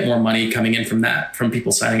I would get more money coming in from that, from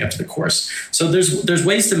people signing up to the course. So there's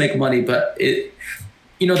ways to make money, but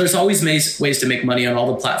there's always ways to make money on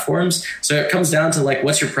all the platforms. So it comes down to like,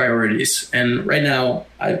 what's your priorities? And right now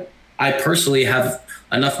I personally have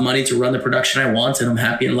enough money to run the production I want, and I'm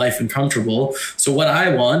happy in life and comfortable. So what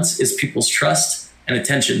I want is people's trust and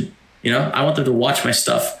attention. You know, I want them to watch my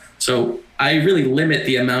stuff. So I really limit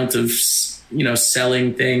the amount of,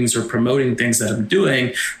 selling things or promoting things that I'm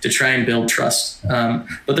doing to try and build trust.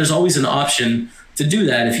 But there's always an option to do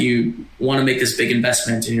that. If you want to make this big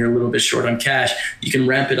investment and you're a little bit short on cash, you can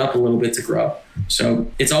ramp it up a little bit to grow.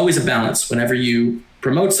 So it's always a balance. Whenever you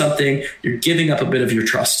promote something, you're giving up a bit of your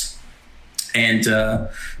trust. And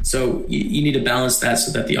so you need to balance that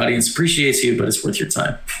so that the audience appreciates you, but it's worth your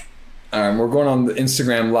time. All right, we're going on the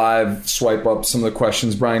Instagram live, swipe up some of the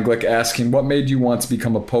questions. Brian Glick asking, what made you want to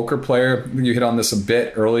become a poker player? You hit on this a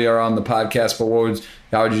bit earlier on the podcast, but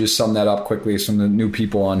how would you just sum that up quickly? Some of the new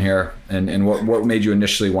people on here, and what made you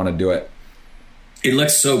initially want to do it? It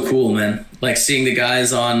looks so cool, man. Like seeing the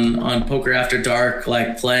guys on Poker After Dark,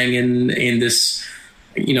 like playing in this,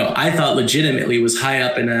 I thought legitimately was high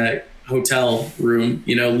up in a hotel room,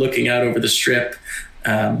 looking out over the strip.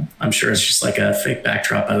 I'm sure it's just like a fake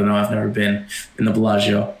backdrop. I don't know. I've never been in the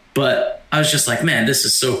Bellagio, but I was just like, man, this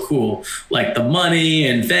is so cool. Like the money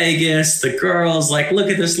in Vegas, the girls, like, look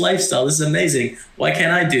at this lifestyle. This is amazing. Why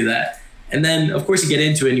can't I do that? And then of course you get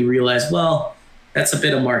into it and you realize, well, that's a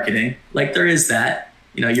bit of marketing. Like there is that,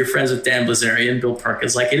 you're friends with Dan Bilzerian, Bill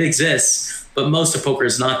Perkins, like it exists, but most of poker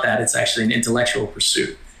is not that. It's actually an intellectual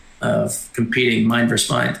pursuit of competing mind versus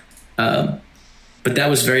mind. But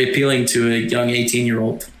that was very appealing to a young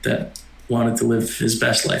 18-year-old that wanted to live his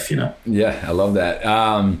best life, Yeah, I love that.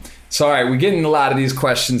 So, all right, we're getting a lot of these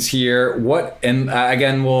questions here.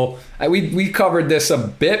 Again, we covered this a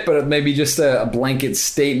bit, but maybe just a blanket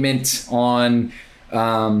statement on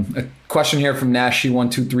a question here from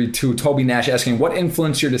Nashi1232. Toby Nash asking, what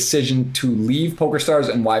influenced your decision to leave PokerStars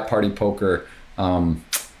and why Party Poker? I don't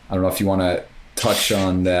know if you want to touch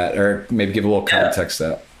on that or maybe give a little context to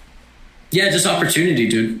that. Yeah, just opportunity,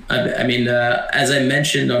 dude. I mean, as I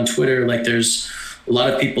mentioned on Twitter, like there's a lot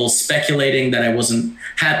of people speculating that I wasn't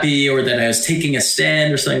happy or that I was taking a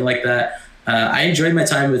stand or something like that. I enjoyed my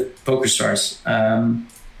time with PokerStars.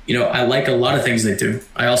 I like a lot of things they do.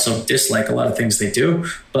 I also dislike a lot of things they do.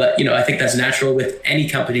 But, I think that's natural with any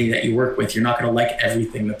company that you work with. You're not going to like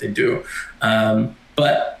everything that they do.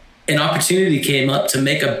 But an opportunity came up to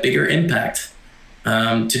make a bigger impact,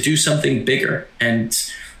 to do something bigger. And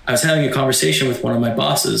I was having a conversation with one of my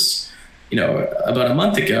bosses, about a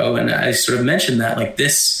month ago, and I sort of mentioned that like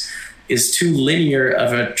this is too linear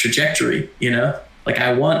of a trajectory, like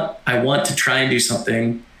I want to try and do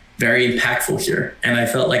something very impactful here. And I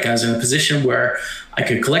felt like I was in a position where I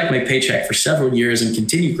could collect my paycheck for several years and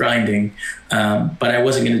continue grinding, but I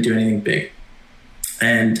wasn't going to do anything big.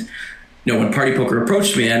 And when Party Poker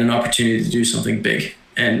approached me, I had an opportunity to do something big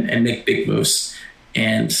and make big moves.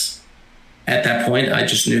 And at that point, I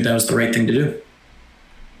just knew that was the right thing to do.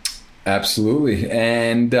 Absolutely.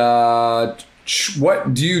 And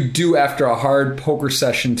what do you do after a hard poker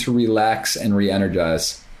session to relax and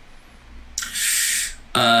re-energize?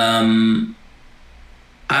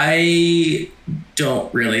 I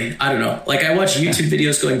don't really. I don't know. Like I watch YouTube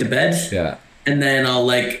videos going to bed. Yeah. And then I'll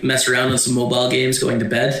like mess around on some mobile games going to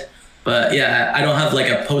bed. But yeah, I don't have like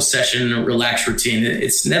a post-session relax routine.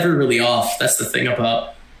 It's never really off. That's the thing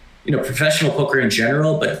about professional poker in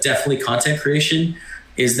general, but definitely content creation,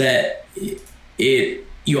 is that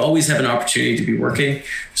you always have an opportunity to be working.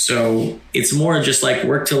 So it's more just like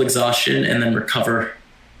work till exhaustion and then recover,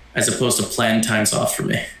 as opposed to planned times off for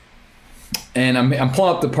me. And I'm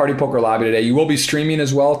pulling up the Party Poker Lobby today. You will be streaming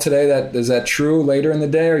as well today. Is that true? Later in the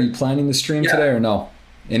day, are you planning to stream today or no?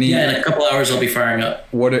 In a couple hours I'll be firing up.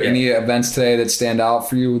 What are any events today that stand out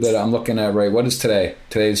for you that I'm looking at? Right, what is today?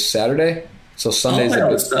 Today's Saturday, so Sunday's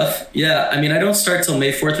all stuff. Yeah, I mean I don't start till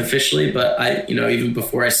May 4th officially, but I even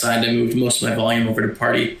before I signed, I moved most of my volume over to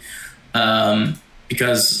Party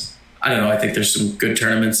because I don't know. I think there's some good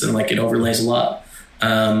tournaments and like it overlays a lot,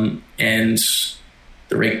 and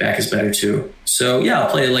the rake back is better too. So yeah,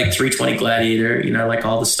 I'll play like 320 Gladiator, like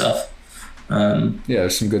all the stuff. Yeah,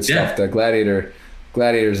 there's some good stuff. The Gladiator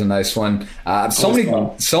is a nice one.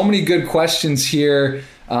 So many good questions here.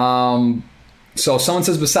 So someone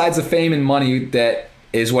says, besides the fame and money, that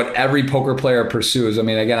is what every poker player pursues. I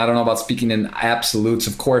mean, again, I don't know about speaking in absolutes.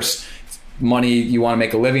 Of course, money, you want to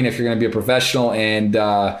make a living if you're going to be a professional. And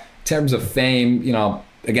in terms of fame,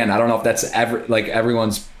 again, I don't know if that's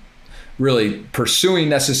everyone's really pursuing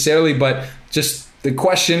necessarily, but just the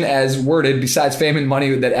question as worded, besides fame and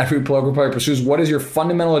money that every poker player pursues, what is your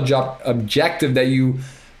fundamental objective that you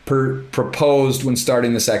proposed when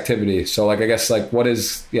starting this activity? So I guess what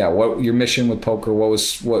is your mission with poker?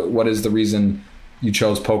 What is the reason you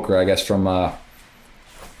chose poker, I guess, from a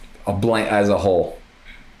blank as a whole?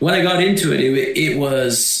 When I got into it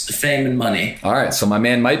was fame and money. All right, so my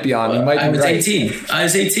man might be on. I was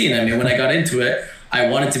 18. I mean, when I got into it, I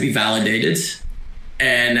wanted to be validated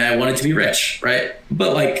and I wanted to be rich, right?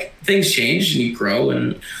 But things change and you grow,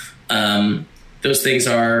 and those things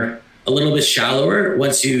are a little bit shallower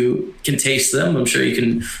once you can taste them. I'm sure you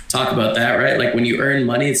can talk about that, right? Like when you earn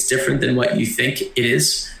money, it's different than what you think it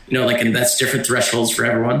is, and that's different thresholds for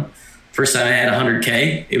everyone. First time I had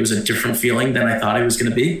 100K, it was a different feeling than I thought it was going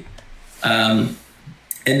to be. And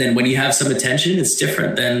then when you have some attention, it's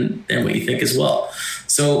different than what you think as well.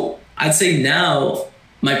 So I'd say now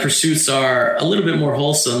my pursuits are a little bit more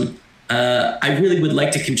wholesome. I really would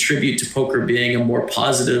like to contribute to poker being a more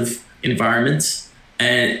positive environment,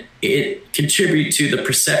 and it contribute to the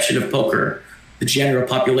perception of poker, the general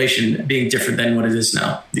population being different than what it is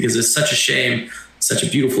now, because it's such a shame. Such a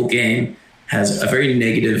beautiful game has a very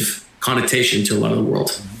negative connotation to a lot of the world.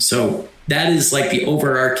 So that is the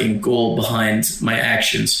overarching goal behind my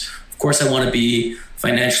actions. Of course, I want to be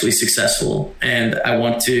financially successful and I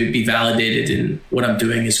want to be validated in what I'm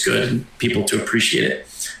doing is good and people to appreciate it.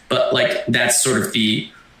 But that's sort of the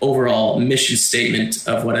overall mission statement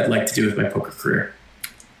of what I'd like to do with my poker career.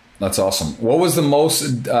 That's awesome. What was the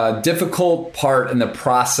most difficult part in the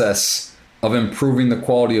process of improving the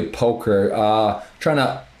quality of poker? Trying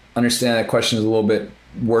to understand that question is a little bit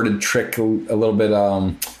worded trick a little bit.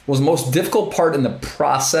 Was the most difficult part in the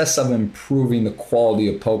process of improving the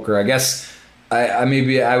quality of poker? I guess I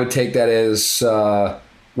would take that as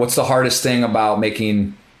what's the hardest thing about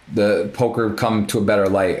making the poker come to a better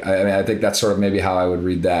light? I think that's sort of maybe how I would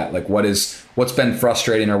read that. What's been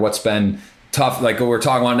frustrating or what's been tough? We're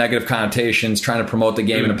talking about negative connotations, trying to promote the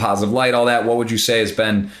game in a positive light, all that. What would you say has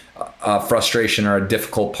been a frustration or a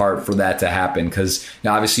difficult part for that to happen? Because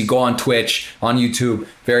obviously you go on Twitch, on YouTube,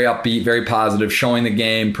 very upbeat, very positive, showing the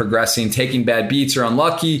game, progressing, taking bad beats or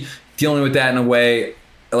unlucky, dealing with that in a way.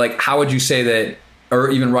 How would you say that, or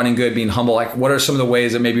even running good, being humble? What are some of the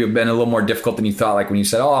ways that maybe have been a little more difficult than you thought? When you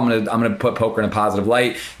said, "Oh, I'm gonna put poker in a positive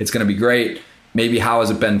light. It's gonna be great." Maybe how has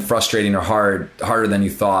it been frustrating or harder than you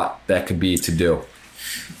thought that could be to do?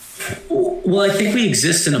 Well, I think we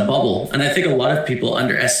exist in a bubble, and I think a lot of people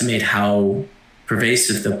underestimate how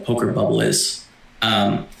pervasive the poker bubble is.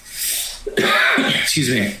 Excuse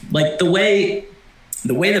me. The way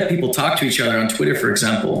that people talk to each other on Twitter, for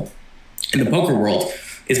example, in the poker world,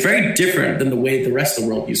 is very different than the way the rest of the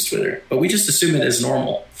world uses Twitter. But we just assume it as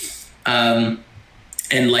normal.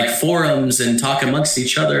 And forums and talk amongst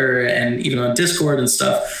each other, and even on Discord and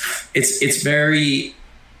stuff, it's very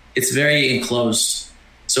enclosed.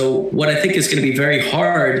 So what I think is going to be very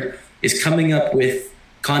hard is coming up with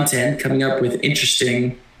content, coming up with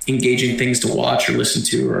interesting, engaging things to watch or listen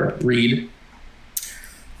to or read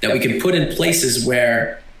that we can put in places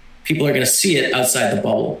where people are going to see it outside the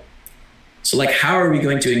bubble. So how are we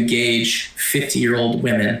going to engage 50-year-old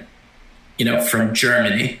women, from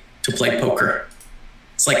Germany to play poker?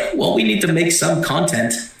 It's we need to make some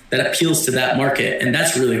content that appeals to that market. And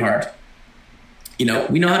that's really hard. We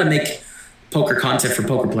know how to make poker content for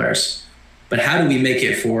poker players, but how do we make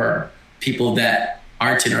it for people that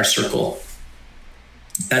aren't in our circle?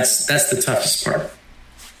 That's the toughest part.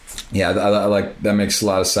 Yeah, I that makes a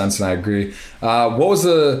lot of sense, and I agree.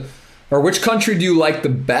 Which country do you like the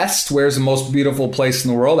best? Where's the most beautiful place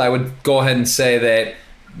in the world? I would go ahead and say that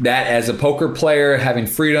that as a poker player, having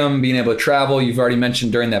freedom, being able to travel, you've already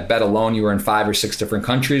mentioned during that bet alone, you were in 5 or 6 different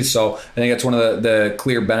countries. So I think that's one of the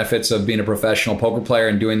clear benefits of being a professional poker player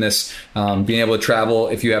and doing this, being able to travel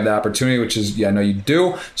if you have the opportunity, which is, I know you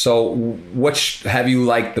do. So which have you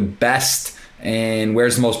liked the best, and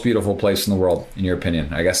where's the most beautiful place in the world, in your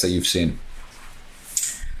opinion, I guess, that you've seen?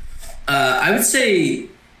 I would say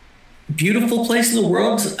beautiful place in the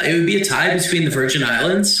world, it would be a tie between the Virgin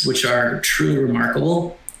Islands, which are truly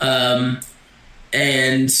remarkable,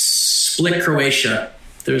 and Split, Croatia.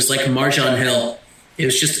 There's like Marjan Hill. It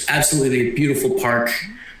was just absolutely a beautiful park,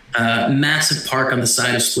 massive park on the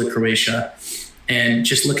side of Split, Croatia, and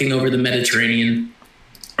just looking over the Mediterranean,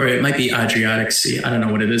 or it might be Adriatic Sea. I don't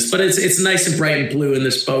know what it is, but it's nice and bright and blue in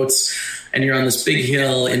this boats, and you're on this big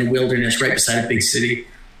hill in wilderness right beside a big city.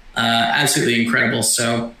 Absolutely incredible.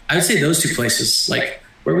 So I would say those 2 places, like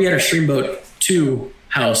where we had our Streamboat 2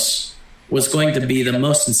 house, was going to be the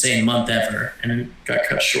most insane month ever, and it got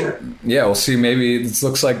cut short. Yeah, we'll see. Maybe it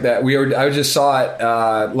looks like that. I just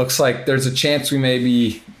saw it. Looks like there's a chance we may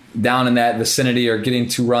be down in that vicinity or getting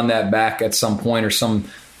to run that back at some point, or some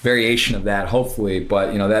variation of that, hopefully.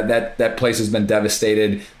 But that place has been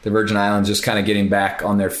devastated. The Virgin Islands just kind of getting back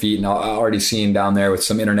on their feet, and already seeing down there with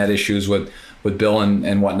some internet issues with Bill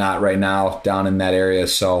and whatnot right now down in that area.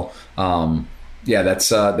 So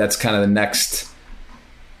that's kind of the next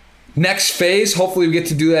phase. Hopefully we get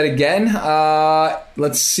to do that again.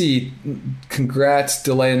 Let's see. Congrats,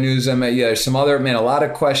 delay of news. There's some other, a lot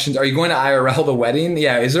of questions. Are you going to IRL the wedding?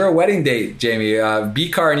 Yeah. Is there a wedding date, Jamie?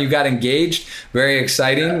 B-Car and you got engaged. Very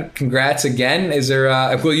exciting. Yeah. Congrats again. Is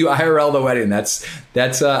there, will you IRL the wedding? That's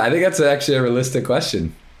I think that's actually a realistic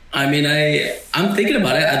question. I mean, I'm thinking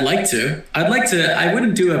about it. I'd like to. I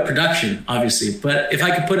wouldn't do a production, obviously, but if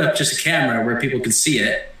I could put up just a camera where people could see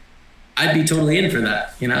it, I'd be totally in for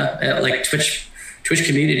that. Like Twitch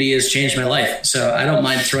community has changed my life. So I don't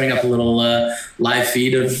mind throwing up a little live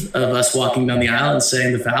feed of us walking down the aisle and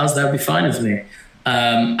saying the vows. That would be fine with me.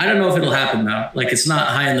 I don't know if it'll happen though. Like, it's not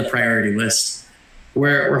high on the priority list.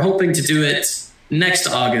 We're hoping to do it next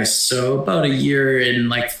August, so about a year in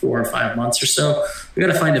like 4 or 5 months or so. We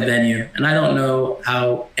got to find a venue, and I don't know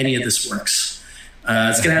how any of this works.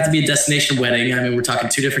 It's going to have to be a destination wedding. I mean, we're talking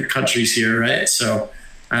 2 different countries here, right? So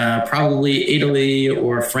probably Italy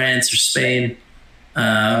or France or Spain,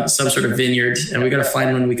 some sort of vineyard, and we got to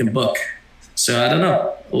find one we can book. So I don't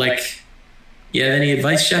know. Like, you have any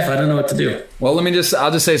advice, Chef? I don't know what to do. Well,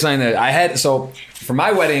 I'll just say something that so for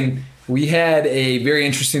my wedding, we had a very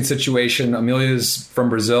interesting situation. Amelia's from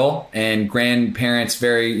Brazil, and grandparents,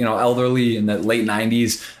 very, elderly, in the late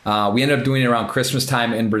 90s. We ended up doing it around Christmas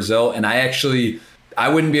time in Brazil, and I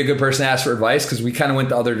wouldn't be a good person to ask for advice because we kind of went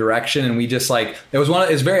the other direction, and we just it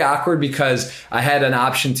was very awkward because I had an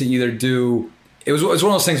option to either do. It was one of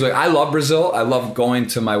those things, like, I love Brazil. I love going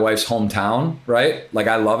to my wife's hometown, right? Like,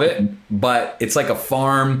 I love it, but it's like a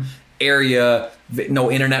farm area,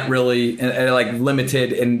 no internet really, and like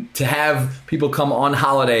limited. And to have people come on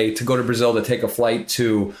holiday to go to Brazil to take a flight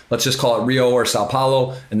to, let's just call it Rio or Sao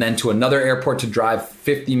Paulo, and then to another airport to drive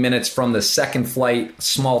 50 minutes from the second flight,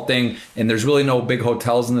 small thing. And there's really no big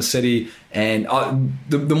hotels in the city. And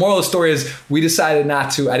the moral of the story is we decided not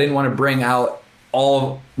to. I didn't want to bring out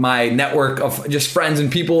all my network of just friends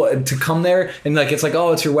and people to come there. And like, it's like,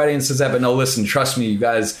 oh, it's your wedding and says that. But no, listen, trust me, you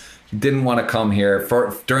guys didn't want to come here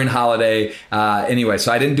during holiday. Anyway, so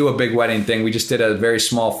I didn't do a big wedding thing. We just did a very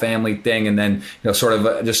small family thing, and then sort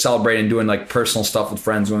of just celebrating, doing like personal stuff with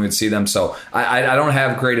friends when we'd see them. So I don't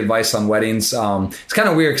have great advice on weddings. It's kind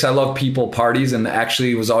of weird because I love people parties, and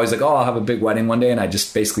actually was always like, oh, I'll have a big wedding one day, and I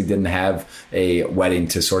just basically didn't have a wedding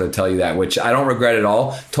to sort of tell you that, which I don't regret at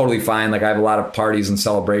all. Totally fine. Like, I have a lot of parties and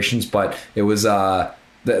celebrations, but it was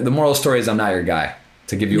the moral story is I'm not your guy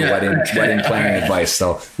to give you a wedding planning advice.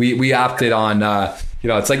 So we opted on,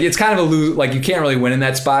 it's like, it's kind of a lose, like, you can't really win in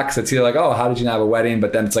that spot because it's either like, oh, how did you not have a wedding?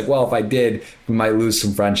 But then it's like, well, if I did, we might lose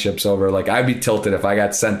some friendships over, like, I'd be tilted if I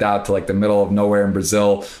got sent out to like the middle of nowhere in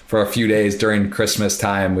Brazil for a few days during Christmas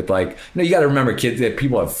time with, like, you got to remember, kids,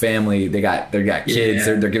 people have family, they got kids,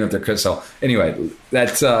 they're giving up their Christmas. So anyway,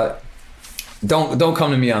 that's, don't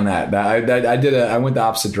come to me on that. I went the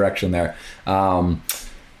opposite direction there.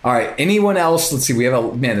 All right. Anyone else? Let's see. We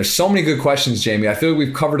have there's so many good questions, Jamie. I feel like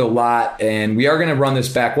we've covered a lot, and we are going to run this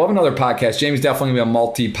back. We'll have another podcast. Jamie's definitely going to be a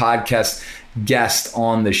multi-podcast guest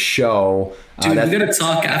on the show. Dude, we're going to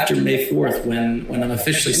talk after May 4th when I'm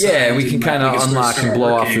officially signed. Yeah, we can kind of unlock and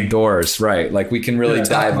blow off the doors. Right. Like, we can really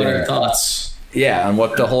dive in. Our thoughts. Yeah, on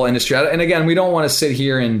what the whole industry. And again, we don't want to sit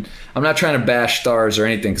here and I'm not trying to bash stars or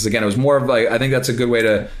anything, because again, it was more of like, I think that's a good way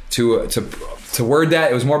to word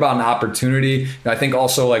that. It was more about an opportunity. And I think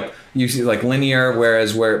also like you see like linear,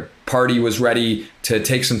 where Party was ready to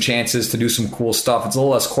take some chances to do some cool stuff. It's a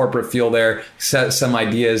little less corporate feel there. Set some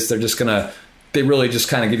ideas. They really just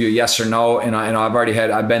kind of give you a yes or no. And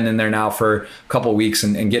I've been in there now for a couple of weeks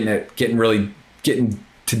and getting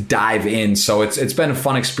to dive in. So it's been a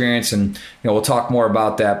fun experience, and we'll talk more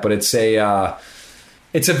about that. But it's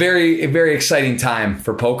a very exciting time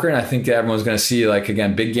for poker, and I think that everyone's going to see, like,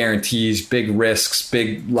 again, big guarantees, big risks,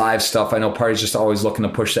 big live stuff. I know Party's just always looking to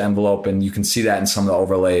push the envelope, and you can see that in some of the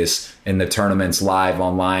overlays in the tournaments, live,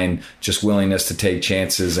 online, just willingness to take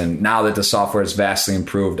chances. And now that the software is vastly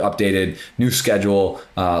improved, updated, new schedule,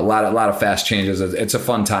 a lot of fast changes, it's a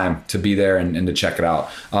fun time to be there and to check it out.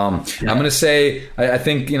 I'm going to say, I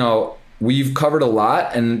think, we've covered a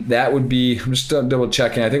lot, and that would be, I'm just double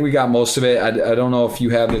checking. I think we got most of it. I don't know if you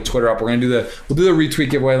have the Twitter up. We'll do the retweet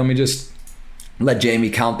giveaway. Let me just let Jamie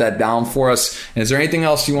count that down for us. And is there anything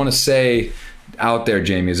else you want to say out there,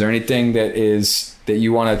 Jamie? Is there anything that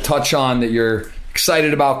you want to touch on that you're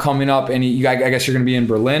excited about coming up? I guess you're going to be in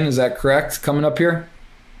Berlin. Is that correct? Coming up here?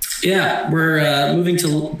 Yeah, we're moving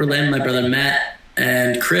to Berlin. My brother Matt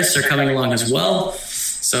and Chris are coming along as well.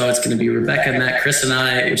 So it's going to be Rebecca, Matt, Chris, and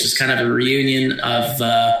I, which is kind of a reunion of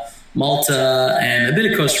Malta and a bit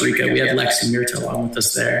of Costa Rica. We have Lex and Mirta along with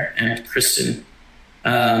us there, and Kristen.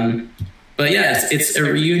 But yeah, it's a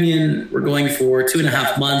reunion. We're going for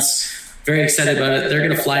 2.5 months. Very excited about it. They're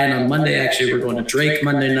going to fly in on Monday. Actually, we're going to Drake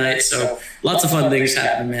Monday night. So lots of fun things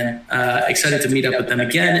happening, man. Excited to meet up with them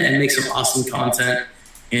again and make some awesome content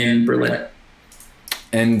in Berlin.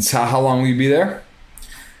 And how long will you be there?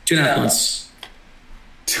 2.5 months.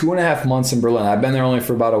 2.5 months in Berlin. I've been there only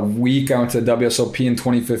for about a week. I went to the WSOP in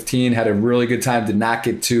 2015, had a really good time. Did not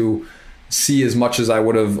get to see as much as I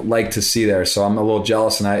would have liked to see there. So I'm a little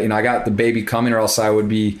jealous, and I got the baby coming, or else I would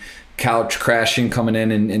be couch crashing coming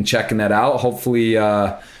in and checking that out. Hopefully,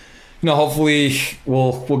 hopefully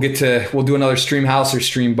we'll do another Stream House or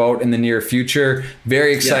Stream Boat in the near future.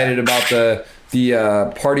 Very excited about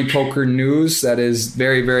the Party Poker news. That is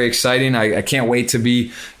very, very exciting. I can't wait to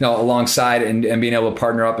be alongside and being able to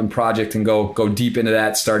partner up in project and go deep into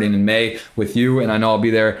that starting in May with you. And I know I'll be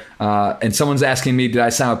there. And someone's asking me, did I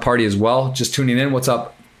sign with Party as well? Just tuning in. What's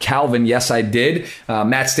up, Calvin? Yes, I did.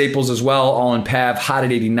 Matt Staples as well. All in Pav. Hot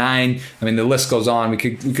at 89. I mean, the list goes on.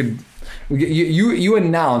 You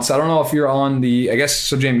announced, I don't know if you're on I guess,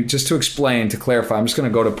 so Jamie, just to clarify, I'm just going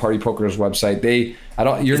to go to Party Poker's website.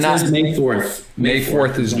 You're not May 4th. May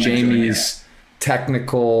 4th is Jamie's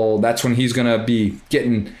technical, that's when he's going to be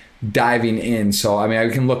diving in. So, I mean, I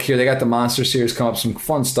can look here. They got the Monster Series come up, some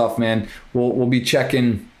fun stuff, man. We'll be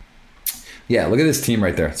checking. Yeah, look at this team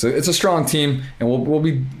right there. So it's a strong team, and we'll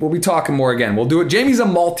be talking more again. We'll do it. Jamie's a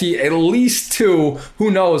multi, at least 2.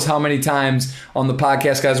 Who knows how many times on the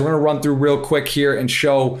podcast, guys. We're going to run through real quick here and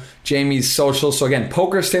show Jamie's socials. So again,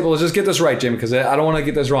 Poker Staples. Let's just get this right, Jamie, because I don't want to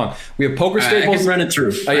get this wrong. We have Poker Staples. I can run it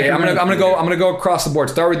through. I'm gonna go across the board.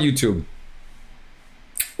 Start with YouTube.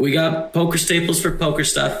 We got Poker Staples for poker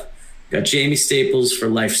stuff. We got Jamie Staples for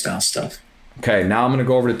lifestyle stuff. Okay, now I'm gonna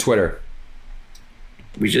go over to Twitter.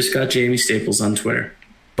 We just got Jamie Staples on Twitter.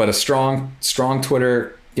 But a strong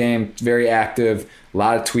Twitter game, very active, a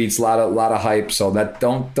lot of tweets, a lot of hype. So that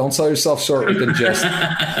don't sell yourself short with the gist.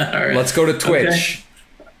 Right. Let's go to Twitch.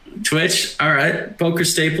 Okay. Twitch, all right. Poker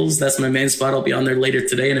Staples, that's my main spot. I'll be on there later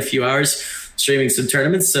today in a few hours, streaming some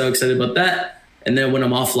tournaments. So excited about that. And then when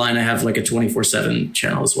I'm offline, I have like a 24/7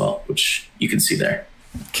 channel as well, which you can see there.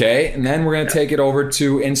 Okay, and then we're gonna take it over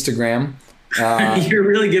to Instagram. You're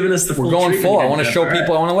really giving us the full. We're going full. I want to show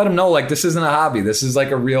people. I want to let them know, like, this isn't a hobby. This is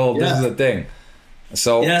like a real. Yeah. This is a thing.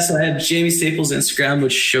 So I have Jamie Staples Instagram,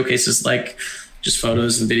 which showcases like just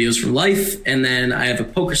photos and videos from life, and then I have a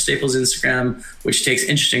Poker Staples Instagram, which takes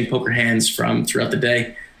interesting poker hands from throughout the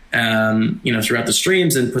day, throughout the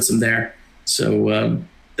streams, and puts them there. So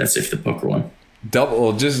that's it for the poker one.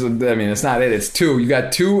 It's not it. It's 2. You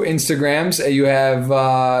got 2 Instagrams. You have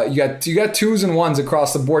you got 2s and 1s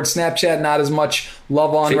across the board. Snapchat, not as much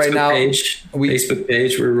love on Facebook right now. Facebook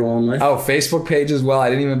page we're rolling with. Oh, Facebook page as well. I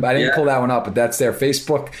didn't pull that one up, but that's there.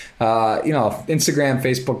 Facebook, Instagram,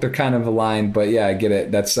 Facebook, they're kind of aligned, but yeah, I get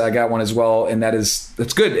it. I got one as well, and that's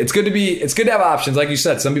good. It's good to have options. Like you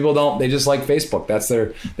said, some people don't. They just like Facebook. That's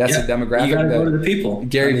the demographic. You gotta go to the people.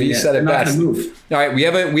 Gary Vee said it best. All right, we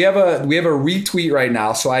have a retweet tweet right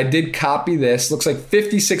now. So I did copy this. Looks like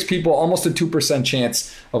 56 people, almost a 2%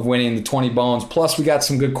 chance of winning the 20 bones. Plus, we got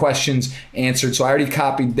some good questions answered. So I already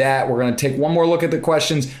copied that. We're going to take one more look at the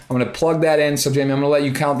questions. I'm going to plug that in. So, Jamie, I'm going to let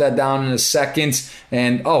you count that down in a second.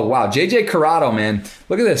 And, oh, wow, JJ Corrado, man.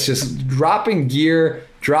 Look at this. Just dropping gear,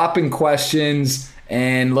 dropping questions.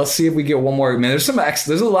 And let's see if we get one more. Man, there's a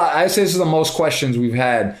lot. I would say this is the most questions we've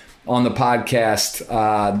had on the podcast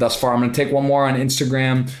thus far. I'm going to take one more on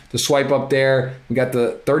Instagram. The swipe up there. We got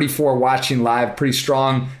the 34 watching live. Pretty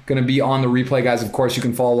strong. Going to be on the replay, guys. Of course, you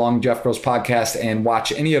can follow along Jeff Gross Podcast and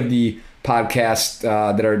watch any of the podcasts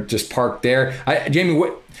that are just parked there. Jamie,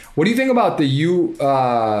 what do you think about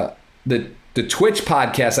the Twitch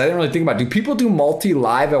podcast? I didn't really think about it. Do people do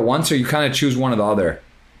multi-live at once, or you kind of choose one or the other?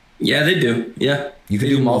 Yeah, they do. Yeah. You can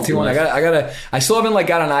do multi-one. I still haven't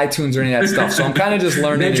got on iTunes or any of that stuff, so I'm kind of just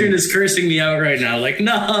learning. Nedrin is cursing me out right now. Like,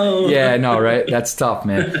 no. Yeah, no, right? That's tough,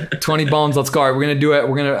 man. 20 bones. Let's go. All right, we're gonna do it.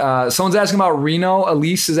 We're gonna. Someone's asking about Reno.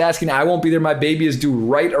 Elise is asking. I won't be there. My baby is due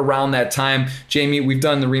right around that time. Jamie, we've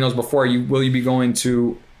done the Renos before. Will you be going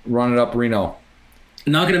to run it up Reno?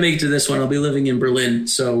 Not gonna make it to this one. I'll be living in Berlin,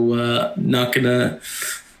 so not gonna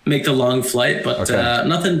make the long flight, but okay.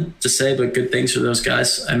 Nothing to say but good things for those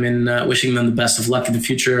guys. I mean, wishing them the best of luck in the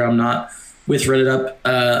future. I'm not with Run It Up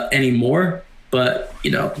anymore, but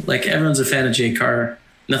everyone's a fan of Jay Carter.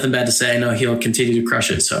 Nothing bad to say. I know he'll continue to crush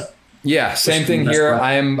it. So yeah, same thing here.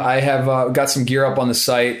 I have got some gear up on the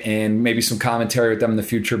site and maybe some commentary with them in the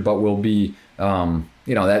future, but we'll be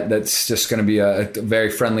that's just going to be a very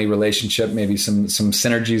friendly relationship. Maybe some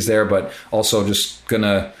synergies there, but also just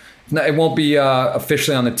gonna. It won't be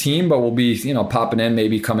officially on the team, but we'll be, popping in,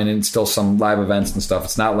 maybe coming in, still some live events and stuff.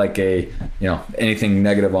 It's not like anything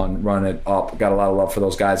negative on Run It Up. Got a lot of love for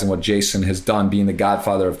those guys and what Jason has done, being the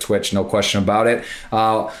godfather of Twitch, no question about it.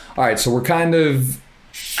 All right, so we're kind of.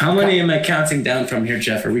 How many am I counting down from here,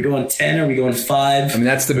 Jeff? Are we going 10? Are we going 5? I mean,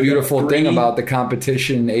 that's the beautiful thing about the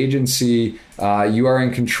competition agency. You are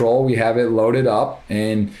in control. We have it loaded up,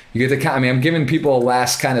 and you get to count. I mean, I'm giving people a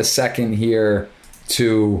last kind of second here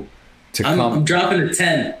to come. I'm dropping to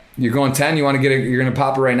 10. You're going 10? You want to you're going to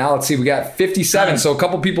pop it right now? Let's see. We got 57. So a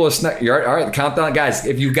couple people have snuck. All right, countdown. Guys,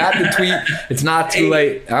 if you got the tweet, it's not too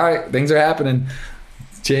late. All right, things are happening.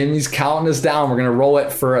 Jamie's counting us down. We're going to roll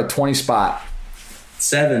it for a 20 spot.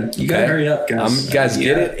 7. You got to hurry up, guys. Guys,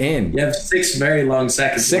 get it in. You have 6 very long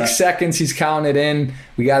seconds 6 left. seconds. He's counting it in.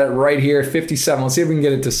 We got it right here. 57. Let's see if we can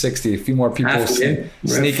get it to 60. A few more people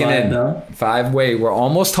sneaking in. Though. 5. Wait, we're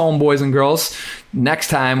almost home, boys and girls. Next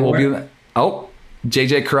time 4. We'll be... Oh,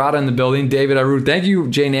 JJ Carrata in the building. David Aru. Thank you,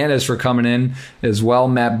 Jay Nandes, for coming in as well.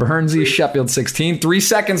 Matt Burnsy, Sheffield 16. 3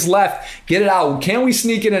 seconds left. Get it out. Can we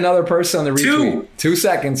sneak in another person on the retweet? 2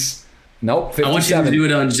 seconds. Nope, 57. I want you to do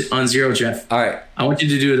it on 0, Jeff. All right. I want you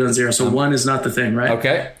to do it on 0. So 1 is not the thing, right?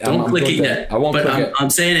 Okay. Don't click it yet. I won't click it.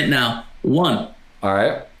 I'm saying it now. 1. All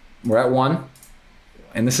right. We're at 1.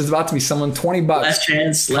 And this is about to be someone $20. Last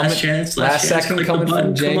chance. Last second click coming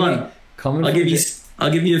from Jamie.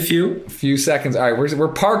 I'll give you a few seconds. All right, we're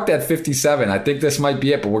parked at 57. I think this might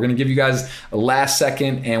be it, but we're going to give you guys a last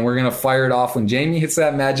second, and we're going to fire it off when Jamie hits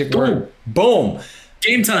that magic word. Boom.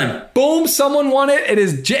 Game time. Boom. Someone won it. It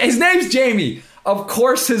is his name's Jamie. Of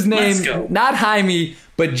course, his name, not Jaime,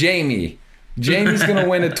 but Jamie. Jamie's going to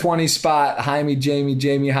win a 20 spot. Jaime.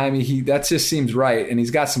 That just seems right. And he's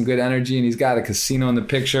got some good energy, and he's got a casino in the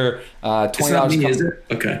picture. $20 is it?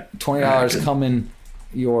 Okay. $20 coming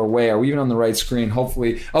your way. Are we even on the right screen?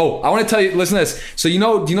 Hopefully. Oh, I want to tell you, listen to this. So do you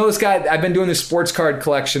know this guy? I've been doing this sports card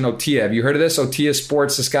collection, Otia. Have you heard of this? Otia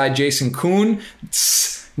Sports, this guy, Jason Kuhn.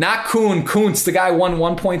 Not Kuhn, Kuntz. The guy won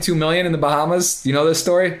 $1.2 million in the Bahamas. Do you know this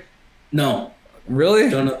story? No. Really?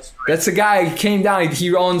 Don't know. That's the guy. He came down.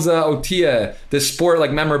 He owns Otia, this sport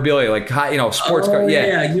like memorabilia, like sports card.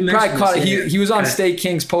 Yeah, you mentioned caught it. He was on State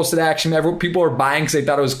Kings posted action. People were buying because they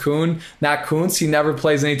thought it was Kuhn, not Kuntz. He never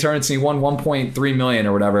plays any tournaments. And he won $1.3 million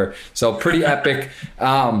or whatever. So pretty epic.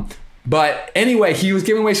 But anyway, he was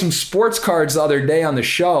giving away some sports cards the other day on the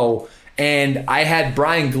show, and I had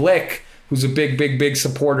Brian Glick, who's a big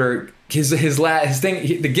supporter. His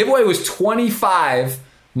thing. The giveaway was 25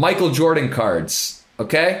 Michael Jordan cards.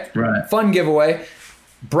 Okay? Right. Fun giveaway.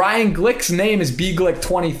 Brian Glick's name is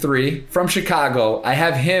bglick23 from Chicago. I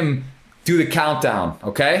have him do the countdown.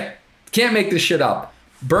 Okay? Can't make this shit up.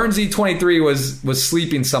 Burnsy23 was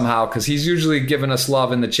sleeping somehow because he's usually giving us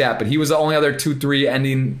love in the chat, but he was the only other 2-3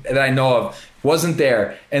 ending that I know of. Wasn't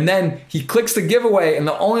there. And then he clicks the giveaway, and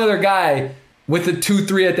the only other guy with the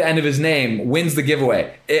 2-3 at the end of his name wins the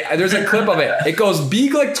giveaway. There's a clip of it. It goes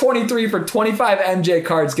Beaglick 23 for 25 MJ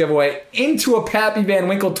cards giveaway into a Pappy Van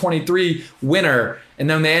Winkle 23 winner. And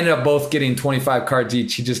then they ended up both getting 25 cards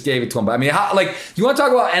each. He just gave it to him. But I mean, you want to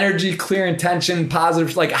talk about energy, clear intention,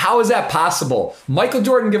 positive? Like, how is that possible? Michael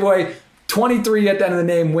Jordan giveaway, 23 at the end of the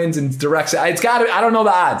name wins and directs it. I don't know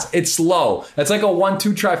the odds. It's low. It's like a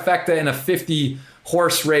 1-2 trifecta in a 50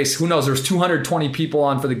 horse race. Who knows? There's 220 people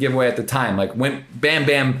on for the giveaway at the time. Like, went bam,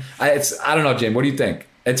 bam. I don't know, James. What do you think?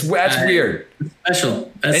 That's weird.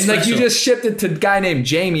 Special. That's like special. You just shipped it to a guy named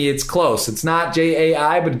Jamie. It's close. It's not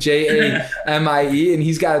Jai, but Jamie, and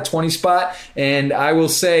he's got a 20 spot. And I will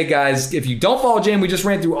say, guys, if you don't follow Jamie, we just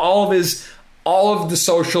ran through all of the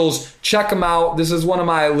socials. Check him out. This is one of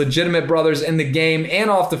my legitimate brothers in the game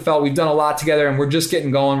and off the felt. We've done a lot together, and we're just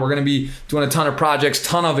getting going. We're going to be doing a ton of projects,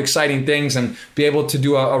 ton of exciting things, and be able to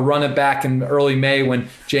do a run it back in early May when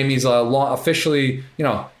Jamie's officially,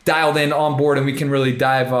 dialed in on board, and we can really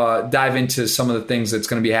dive into some of the things that's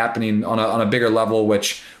going to be happening on a bigger level,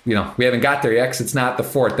 which we haven't got there yet because it's not the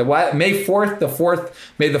 4th. May 4th, the 4th,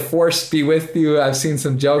 may the force be with you. I've seen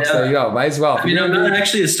some jokes there. Might as well. I'm not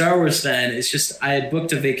actually a Star Wars fan. It's just I had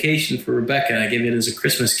booked a vacation for Rebecca. I gave it as a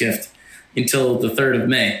Christmas gift until the 3rd of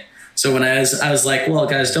May. So when I was like, well,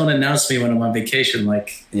 guys, don't announce me when I'm on vacation.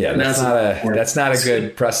 That's not a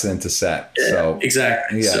good precedent to set. Yeah, so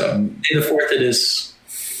exactly. Yeah. So May the 4th it is.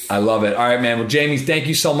 I love it. All right, man. Well, Jamie, thank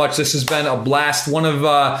you so much. This has been a blast. One of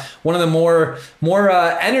the more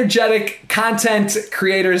energetic content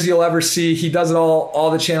creators you'll ever see. He does it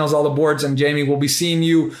all the channels, all the boards. And Jamie, we'll be seeing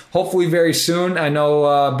you hopefully very soon. I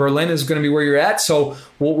know Berlin is going to be where you're at, so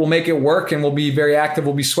we'll make it work, and we'll be very active.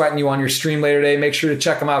 We'll be sweating you on your stream later today. Make sure to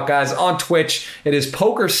check him out, guys, on Twitch. It is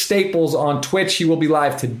Poker Staples on Twitch. He will be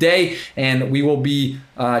live today, and we will be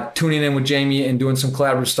tuning in with Jamie and doing some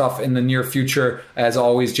collaborative stuff in the near future. As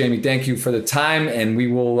always, Jamie, thank you for the time, and we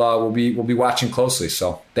will we'll be watching closely.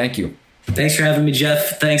 So thank you. Thanks for having me,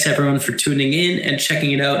 Jeff. Thanks everyone for tuning in and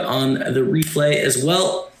checking it out on the replay as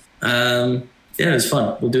well. It was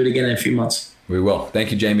fun. We'll do it again in a few months. We will.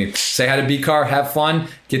 Thank you, Jamie. Say hi to B-Car. Have fun.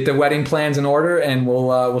 Get the wedding plans in order, and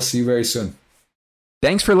we'll see you very soon.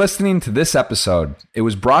 Thanks for listening to this episode. It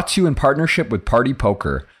was brought to you in partnership with Party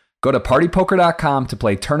Poker. Go to partypoker.com to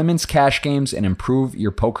play tournaments, cash games, and improve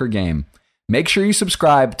your poker game. Make sure you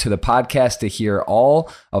subscribe to the podcast to hear all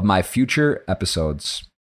of my future episodes.